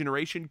Peaceful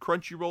Generation,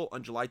 Crunchyroll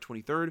on July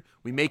 23rd.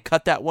 We may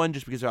cut that one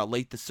just because of how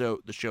late the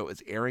show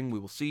is airing. We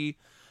will see.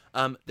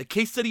 The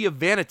Case Study of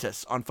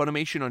Vanitas on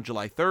Funimation on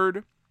July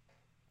 3rd.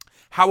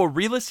 How a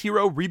Realist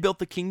Hero Rebuilt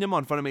the Kingdom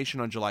on Funimation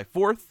on July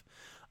 4th.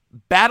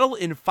 Battle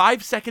in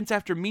 5 Seconds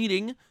After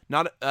Meeting,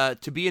 not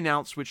to be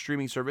announced which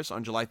streaming service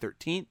on July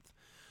 13th.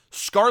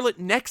 Scarlet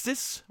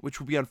Nexus, which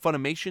will be on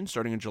Funimation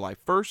starting on July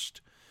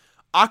 1st.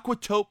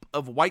 Aquatope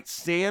of White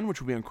Sand, which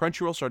will be on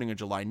Crunchyroll starting on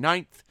July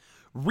 9th.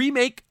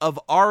 Remake of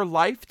Our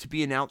Life to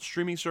be announced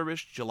streaming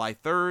service July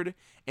 3rd.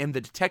 And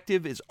The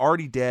Detective is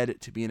Already Dead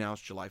to be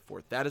announced July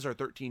 4th. That is our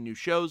 13 new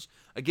shows.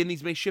 Again,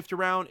 these may shift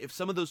around. If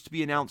some of those to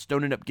be announced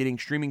don't end up getting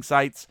streaming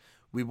sites,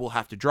 we will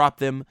have to drop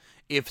them.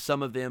 If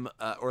some of them,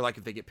 or like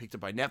if they get picked up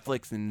by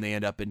Netflix and they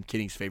end up in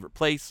Kenny's favorite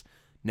place,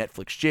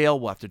 Netflix jail,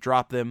 we'll have to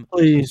drop them.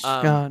 Please,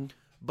 God.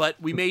 But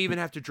we may even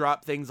have to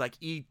drop things like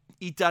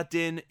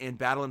Eat.din and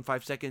Battle in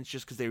 5 Seconds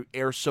just because they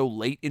air so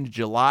late in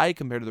July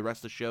compared to the rest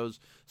of the shows.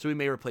 So we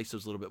may replace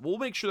those a little bit. We'll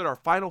make sure that our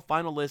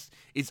final list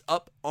is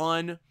up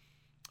on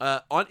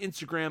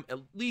Instagram at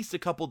least a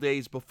couple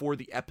days before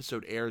the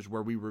episode airs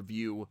where we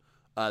review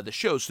the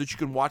shows so that you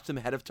can watch them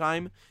ahead of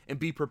time and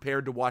be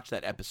prepared to watch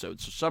that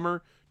episode. So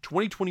summer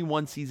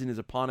 2021 season is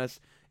upon us.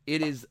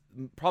 It is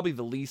probably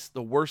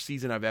the worst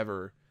season I've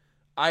ever.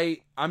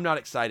 I'm not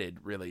excited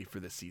really for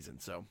this season,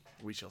 so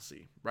we shall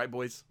see. Right,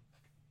 boys?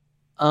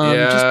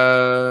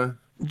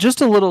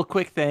 just a little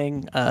quick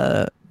thing.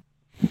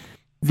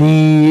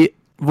 The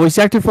voice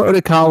actor for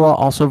Otokawa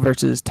also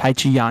versus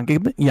Taichi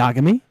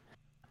Yagami.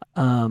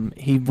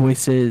 He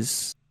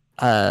voices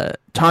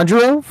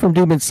Tanjiro from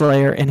Demon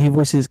Slayer, and he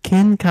voices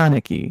Ken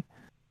Kaneki.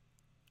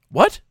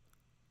 What?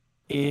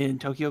 In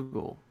Tokyo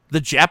Ghoul. The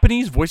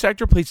Japanese voice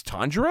actor plays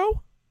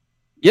Tanjiro?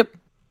 Yep.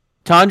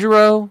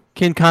 Tanjiro,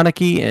 Ken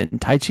Kaneki,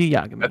 and Taichi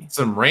Yagami. That's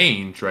some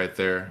range right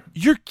there.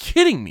 You're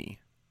kidding me.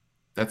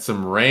 That's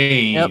some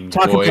range. Yep.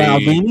 Takako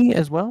Albini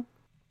as well.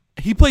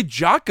 He played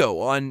Jocko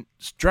on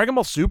Dragon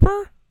Ball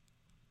Super?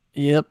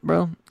 Yep,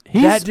 bro.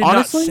 That did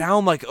not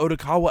sound like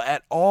Otokawa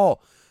at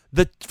all.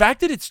 The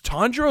fact that it's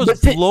Tanjiro is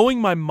blowing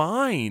my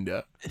mind.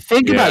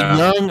 Think about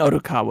young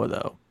Otokawa,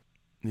 though.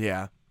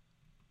 Yeah.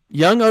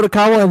 Young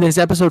Otokawa in this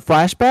episode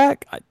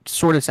flashback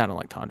sort of sounded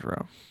like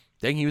Tanjiro.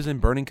 Dang, he was in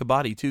Burning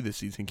Kabaddi too this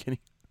season, Kenny.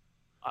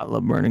 I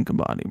love Burning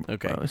Kabaddi.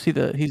 Okay. Bro. Is he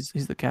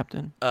he's the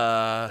captain?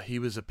 He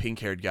was a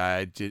pink-haired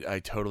guy. I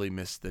totally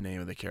missed the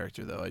name of the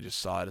character though. I just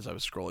saw it as I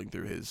was scrolling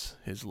through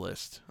his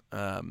list.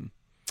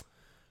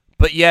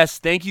 But yes,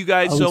 thank you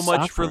guys so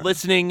much for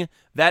listening.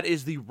 That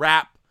is the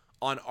wrap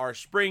on our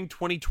spring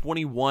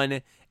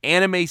 2021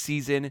 anime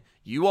season.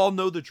 You all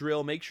know the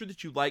drill. Make sure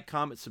that you like,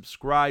 comment,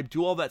 subscribe,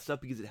 do all that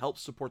stuff because it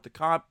helps support the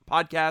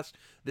podcast.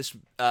 This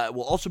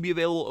will also be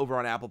available over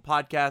on Apple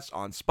Podcasts,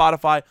 on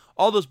Spotify,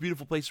 all those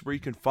beautiful places where you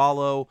can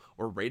follow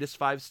or rate us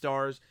 5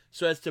 stars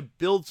so as to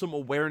build some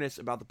awareness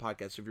about the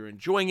podcast. So if you're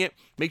enjoying it,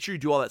 make sure you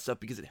do all that stuff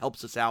because it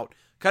helps us out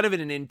kind of in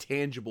an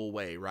intangible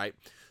way, right?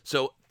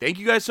 So thank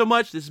you guys so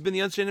much. This has been the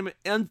Uncensored.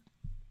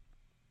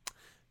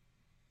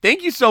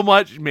 Thank you so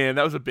much. Man,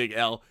 that was a big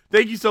L.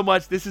 Thank you so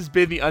much. This has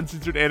been the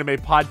Uncensored Anime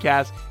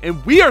Podcast,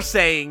 and we are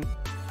saying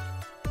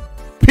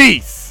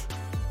peace.